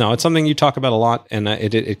 No, it's something you talk about a lot, and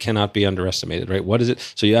it cannot be underestimated, right? What is it?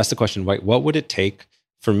 So you asked the question, right? What would it take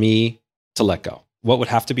for me to let go? What would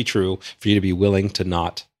have to be true for you to be willing to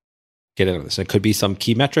not get into this? It could be some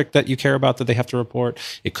key metric that you care about that they have to report.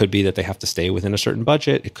 It could be that they have to stay within a certain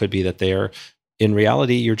budget. It could be that in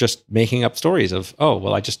reality, you're just making up stories of, oh,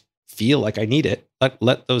 well, I just feel like I need it.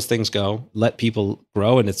 Let those things go. Let people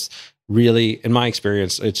grow. And it's really, in my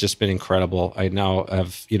experience, it's just been incredible. I now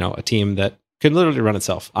have, a team that can literally run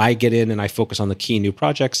itself. I get in and I focus on the key new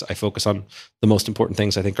projects. I focus on the most important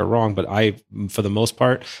things I think are wrong. But for the most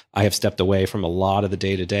part, I have stepped away from a lot of the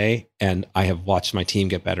day to day, and I have watched my team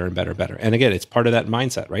get better and better and better. And again, it's part of that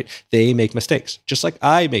mindset, right? They make mistakes, just like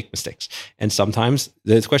I make mistakes. And sometimes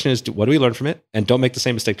the question is, what do we learn from it? And don't make the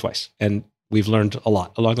same mistake twice. And we've learned a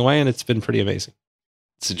lot along the way, and it's been pretty amazing.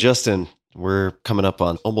 So Justin, we're coming up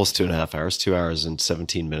on almost 2.5 hours, 2 hours and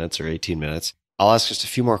 17 minutes or 18 minutes. I'll ask just a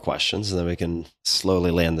few more questions and then we can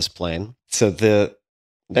slowly land this plane. So the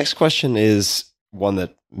next question is one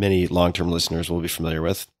that many long-term listeners will be familiar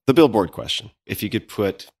with, the billboard question. If you could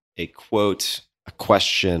put a quote, a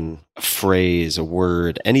question, a phrase, a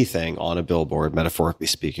word, anything on a billboard, metaphorically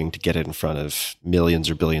speaking, to get it in front of millions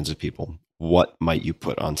or billions of people, what might you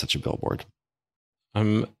put on such a billboard?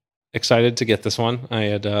 I'm excited to get this one. I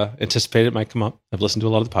had anticipated it might come up. I've listened to a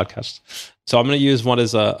lot of the podcasts. So I'm going to use one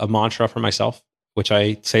as a mantra for myself, which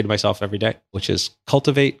I say to myself every day, which is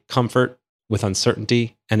cultivate comfort with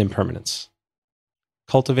uncertainty and impermanence.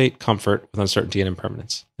 Cultivate comfort with uncertainty and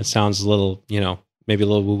impermanence. It sounds a little, maybe a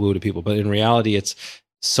little woo-woo to people, but in reality, it's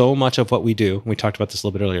so much of what we do, and we talked about this a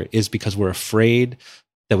little bit earlier, is because we're afraid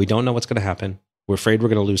that we don't know what's going to happen. We're afraid we're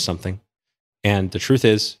going to lose something. And the truth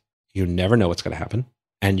is, you never know what's going to happen.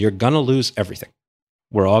 And you're going to lose everything.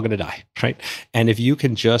 We're all going to die, right? And if you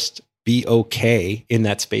can just be okay in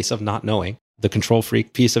that space of not knowing, the control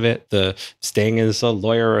freak piece of it, the staying as a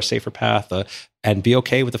lawyer or a safer path, and be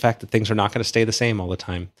okay with the fact that things are not going to stay the same all the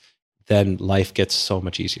time, then life gets so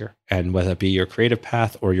much easier. And whether it be your creative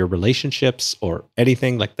path or your relationships or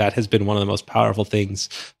anything, like that has been one of the most powerful things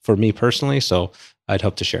for me personally. So I'd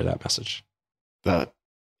hope to share that message. That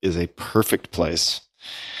is a perfect place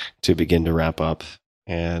to begin to wrap up.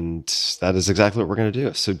 And that is exactly what we're going to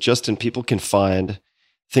do. So Justin, people can find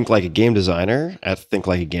Think Like a Game Designer at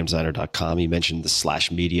thinklikeagamedesigner.com. You mentioned the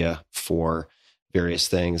 /media for various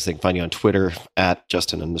things. They can find you on Twitter at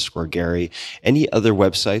Justin_Gary. Any other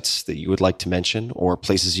websites that you would like to mention or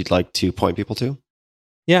places you'd like to point people to?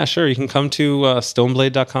 Yeah, sure. You can come to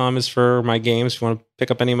stoneblade.com is for my games. If you want to pick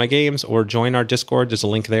up any of my games or join our Discord, there's a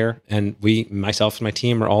link there. And myself and my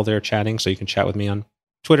team are all there chatting. So you can chat with me on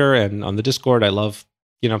Twitter and on the Discord. I love,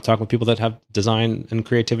 talking with people that have design and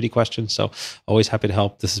creativity questions. So always happy to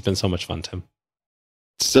help. This has been so much fun, Tim.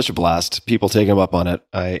 It's such a blast. People take them up on it.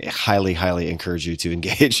 I highly, highly encourage you to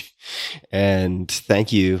engage. And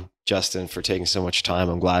thank you, Justin, for taking so much time.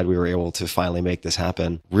 I'm glad we were able to finally make this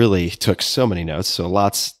happen. Really took so many notes, so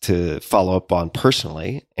lots to follow up on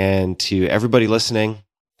personally. And to everybody listening,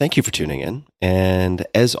 thank you for tuning in. And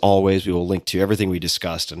as always, we will link to everything we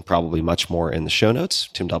discussed and probably much more in the show notes,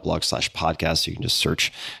 tim.blog/podcast. You can just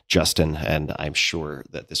search Justin, and I'm sure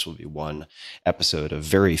that this will be one episode of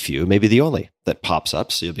very few, maybe the only, that pops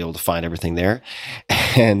up. So you'll be able to find everything there.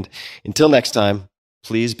 And until next time,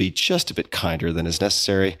 please be just a bit kinder than is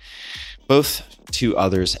necessary, both to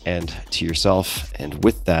others and to yourself. And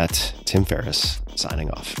with that, Tim Ferriss signing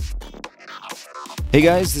off. Hey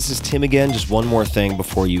guys, this is Tim again. Just one more thing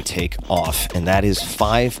before you take off, and that is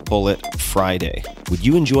 5 Bullet Friday. Would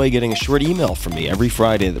you enjoy getting a short email from me every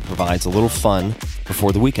Friday that provides a little fun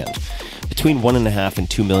before the weekend? Between 1.5 and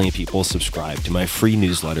 2 million people subscribe to my free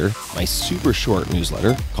newsletter, my super short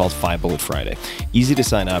newsletter called 5 Bullet Friday. Easy to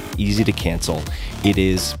sign up, easy to cancel. It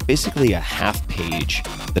is basically a half page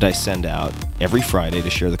that I send out every Friday to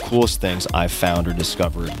share the coolest things I've found or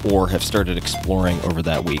discovered or have started exploring over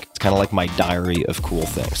that week. It's kind of like my diary of cool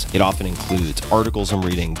things. It often includes articles I'm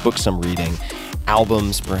reading, books I'm reading,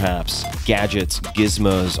 albums perhaps, gadgets,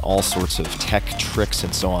 gizmos, all sorts of tech tricks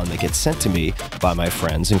and so on that get sent to me by my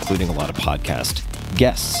friends, including a lot of podcast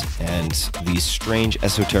guests. And these strange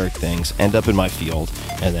esoteric things end up in my field,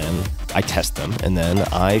 and then I test them, and then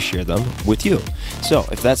I share them with you. So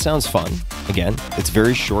if that sounds fun, again, it's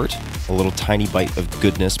very short, a little tiny bite of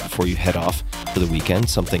goodness before you head off for the weekend,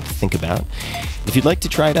 something to think about. If you'd like to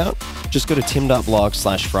try it out, just go to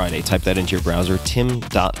tim.blog/Friday. Type that into your browser,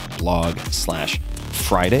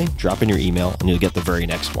 tim.blog/Friday. Drop in your email, and you'll get the very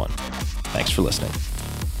next one. Thanks for listening.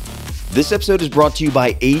 This episode is brought to you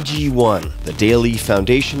by AG1, the daily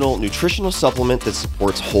foundational nutritional supplement that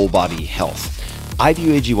supports whole body health. I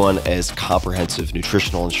view AG1 as comprehensive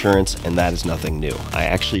nutritional insurance, and that is nothing new. I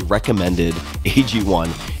actually recommended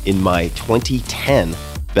AG1 in my 2010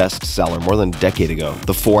 bestseller more than a decade ago,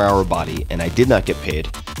 The 4-Hour Body, and I did not get paid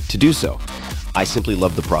to do so. I simply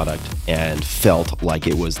loved the product and felt like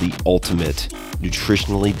it was the ultimate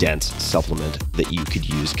nutritionally dense supplement that you could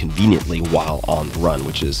use conveniently while on the run,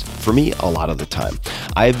 which is, for me, a lot of the time.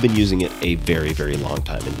 I've been using it a very, very long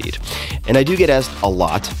time indeed. And I do get asked a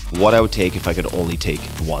lot what I would take if I could only take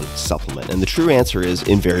one supplement. And the true answer is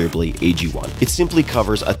invariably AG1. It simply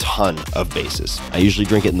covers a ton of bases. I usually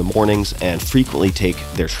drink it in the mornings and frequently take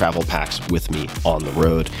their travel packs with me on the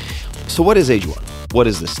road. So what is AG1? What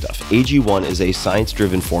is this stuff? AG1 is a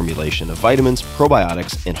science-driven formulation of vitamins,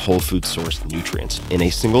 probiotics, and whole food source nutrients. In a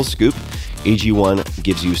single scoop, AG1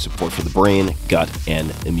 gives you support for the brain, gut,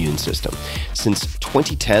 and immune system. Since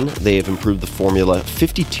 2010, they have improved the formula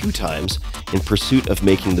 52 times in pursuit of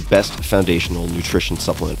making the best foundational nutrition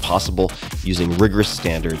supplement possible using rigorous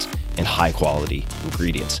standards and high-quality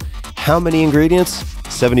ingredients. How many ingredients?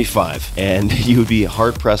 75. And you would be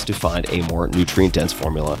hard-pressed to find a more nutrient-dense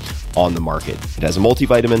formula on the market. It has a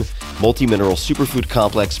multivitamin, multi-mineral superfood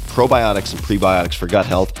complex, probiotics and prebiotics for gut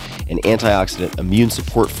health, an antioxidant immune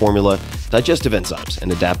support formula, digestive enzymes,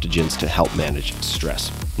 and adaptogens to help manage stress.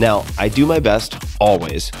 Now, I do my best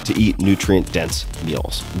always to eat nutrient-dense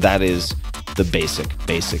meals. That is the basic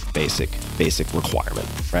requirement,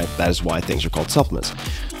 right? That is why things are called supplements.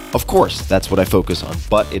 Of course, that's what I focus on,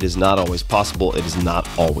 but it is not always possible. It is not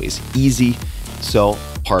always easy. So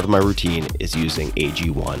part of my routine is using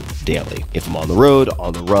AG1 daily. If I'm on the road,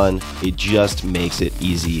 on the run, it just makes it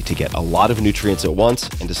easy to get a lot of nutrients at once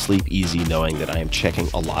and to sleep easy knowing that I am checking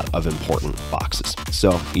a lot of important boxes.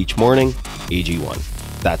 So each morning, AG1.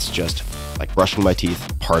 That's just like brushing my teeth,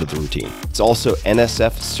 part of the routine. It's also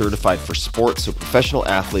NSF certified for sports, so professional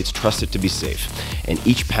athletes trust it to be safe. And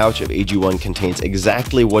each pouch of AG1 contains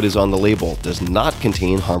exactly what is on the label, does not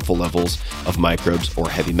contain harmful levels of microbes or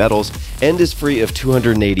heavy metals, and is free of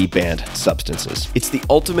 280 banned substances. It's the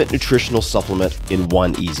ultimate nutritional supplement in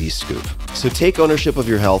one easy scoop. So take ownership of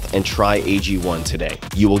your health and try AG1 today.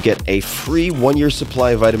 You will get a free 1-year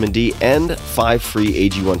supply of vitamin D and 5 free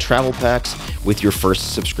AG1 travel packs with your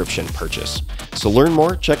first subscription purchase. dangerous. So learn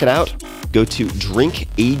more, check it out. Go to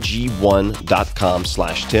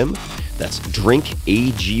drinkag1.com/Tim. That's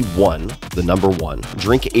drinkag1, the number 1,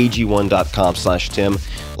 drinkag1.com/Tim.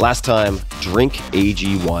 Last time,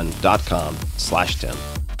 drinkag1.com/Tim.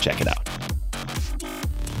 Check it out.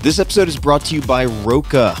 This episode is brought to you by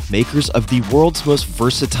Roka, makers of the world's most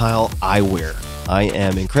versatile eyewear. I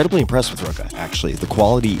am incredibly impressed with Roka, actually. The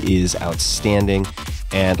quality is outstanding,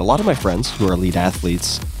 and a lot of my friends who are elite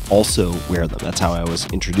athletes also wear them. That's how I was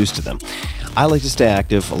introduced to them. I like to stay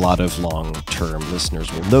active. A lot of long-term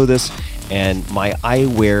listeners will know this, and my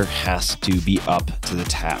eyewear has to be up to the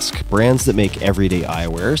task. Brands that make everyday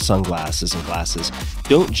eyewear, sunglasses and glasses,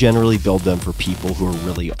 don't generally build them for people who are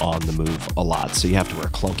really on the move a lot. So you have to wear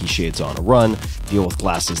clunky shades on a run, deal with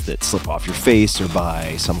glasses that slip off your face, or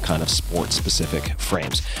buy some kind of sport-specific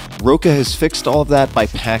frames. Roka has fixed all of that by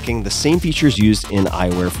packing the same features used in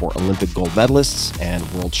eyewear for Olympic gold medalists and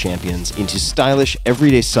world champions into stylish,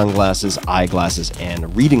 everyday sunglasses, eyeglasses,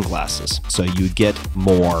 and reading glasses. So you get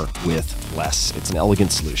more with less. It's an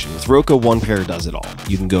elegant solution. With Roka, one pair does it all.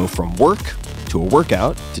 You can go from work to a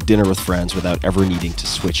workout to dinner with friends without ever needing to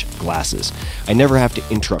switch glasses. I never have to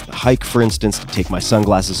interrupt a hike, for instance, to take my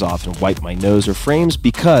sunglasses off and wipe my nose or frames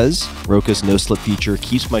because Roka's no-slip feature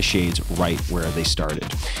keeps my shades right where they started.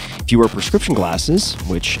 If you wear prescription glasses,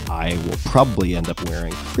 which I will probably end up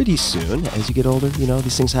wearing pretty soon as you get older, you know,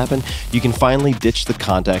 these things happen, you can finally ditch the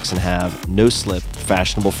contacts and have no-slip,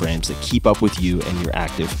 fashionable frames that keep up with you and your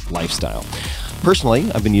active lifestyle. Personally,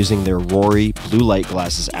 I've been using their Rory blue light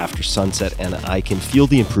glasses after sunset, and I can feel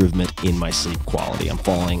the improvement in my sleep quality. I'm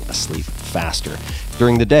falling asleep faster.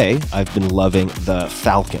 During the day, I've been loving the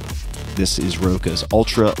Falcon. This is Roka's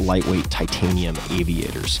ultra lightweight titanium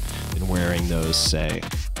aviators. Been wearing those, say,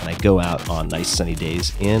 when I go out on nice sunny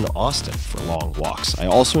days in Austin for long walks. I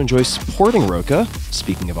also enjoy supporting Roka,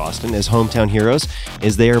 speaking of Austin, as hometown heroes,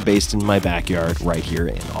 as they are based in my backyard right here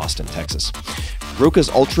in Austin, Texas. Roka's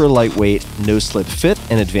ultra lightweight, no-slip fit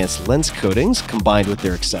and advanced lens coatings, combined with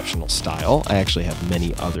their exceptional style — I actually have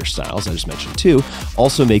many other styles I just mentioned too —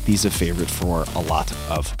 also make these a favorite for a lot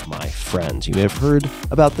of my friends. You may have heard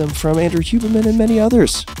about them from Andrew Huberman and many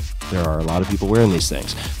others. There are a lot of people wearing these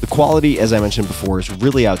things. The quality, as I mentioned before, is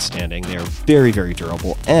really outstanding. They are very, very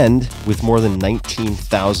durable, and with more than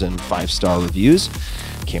 19,000 5-star reviews,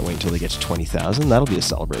 can't wait until they get to 20,000. That'll be a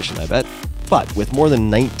celebration, I bet. But with more than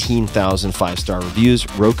 19,000 5-star reviews,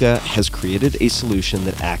 Roka has created a solution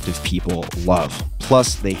that active people love.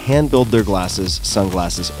 Plus, they hand-build their glasses,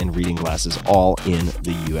 sunglasses, and reading glasses all in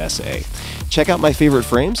the USA. Check out my favorite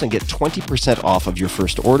frames and get 20% off of your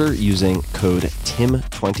first order using code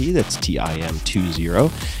TIM20, that's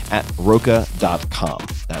TIM20, at Roka.com.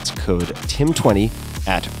 That's code TIM20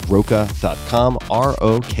 at Roka.com,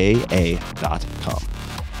 ROKA.com.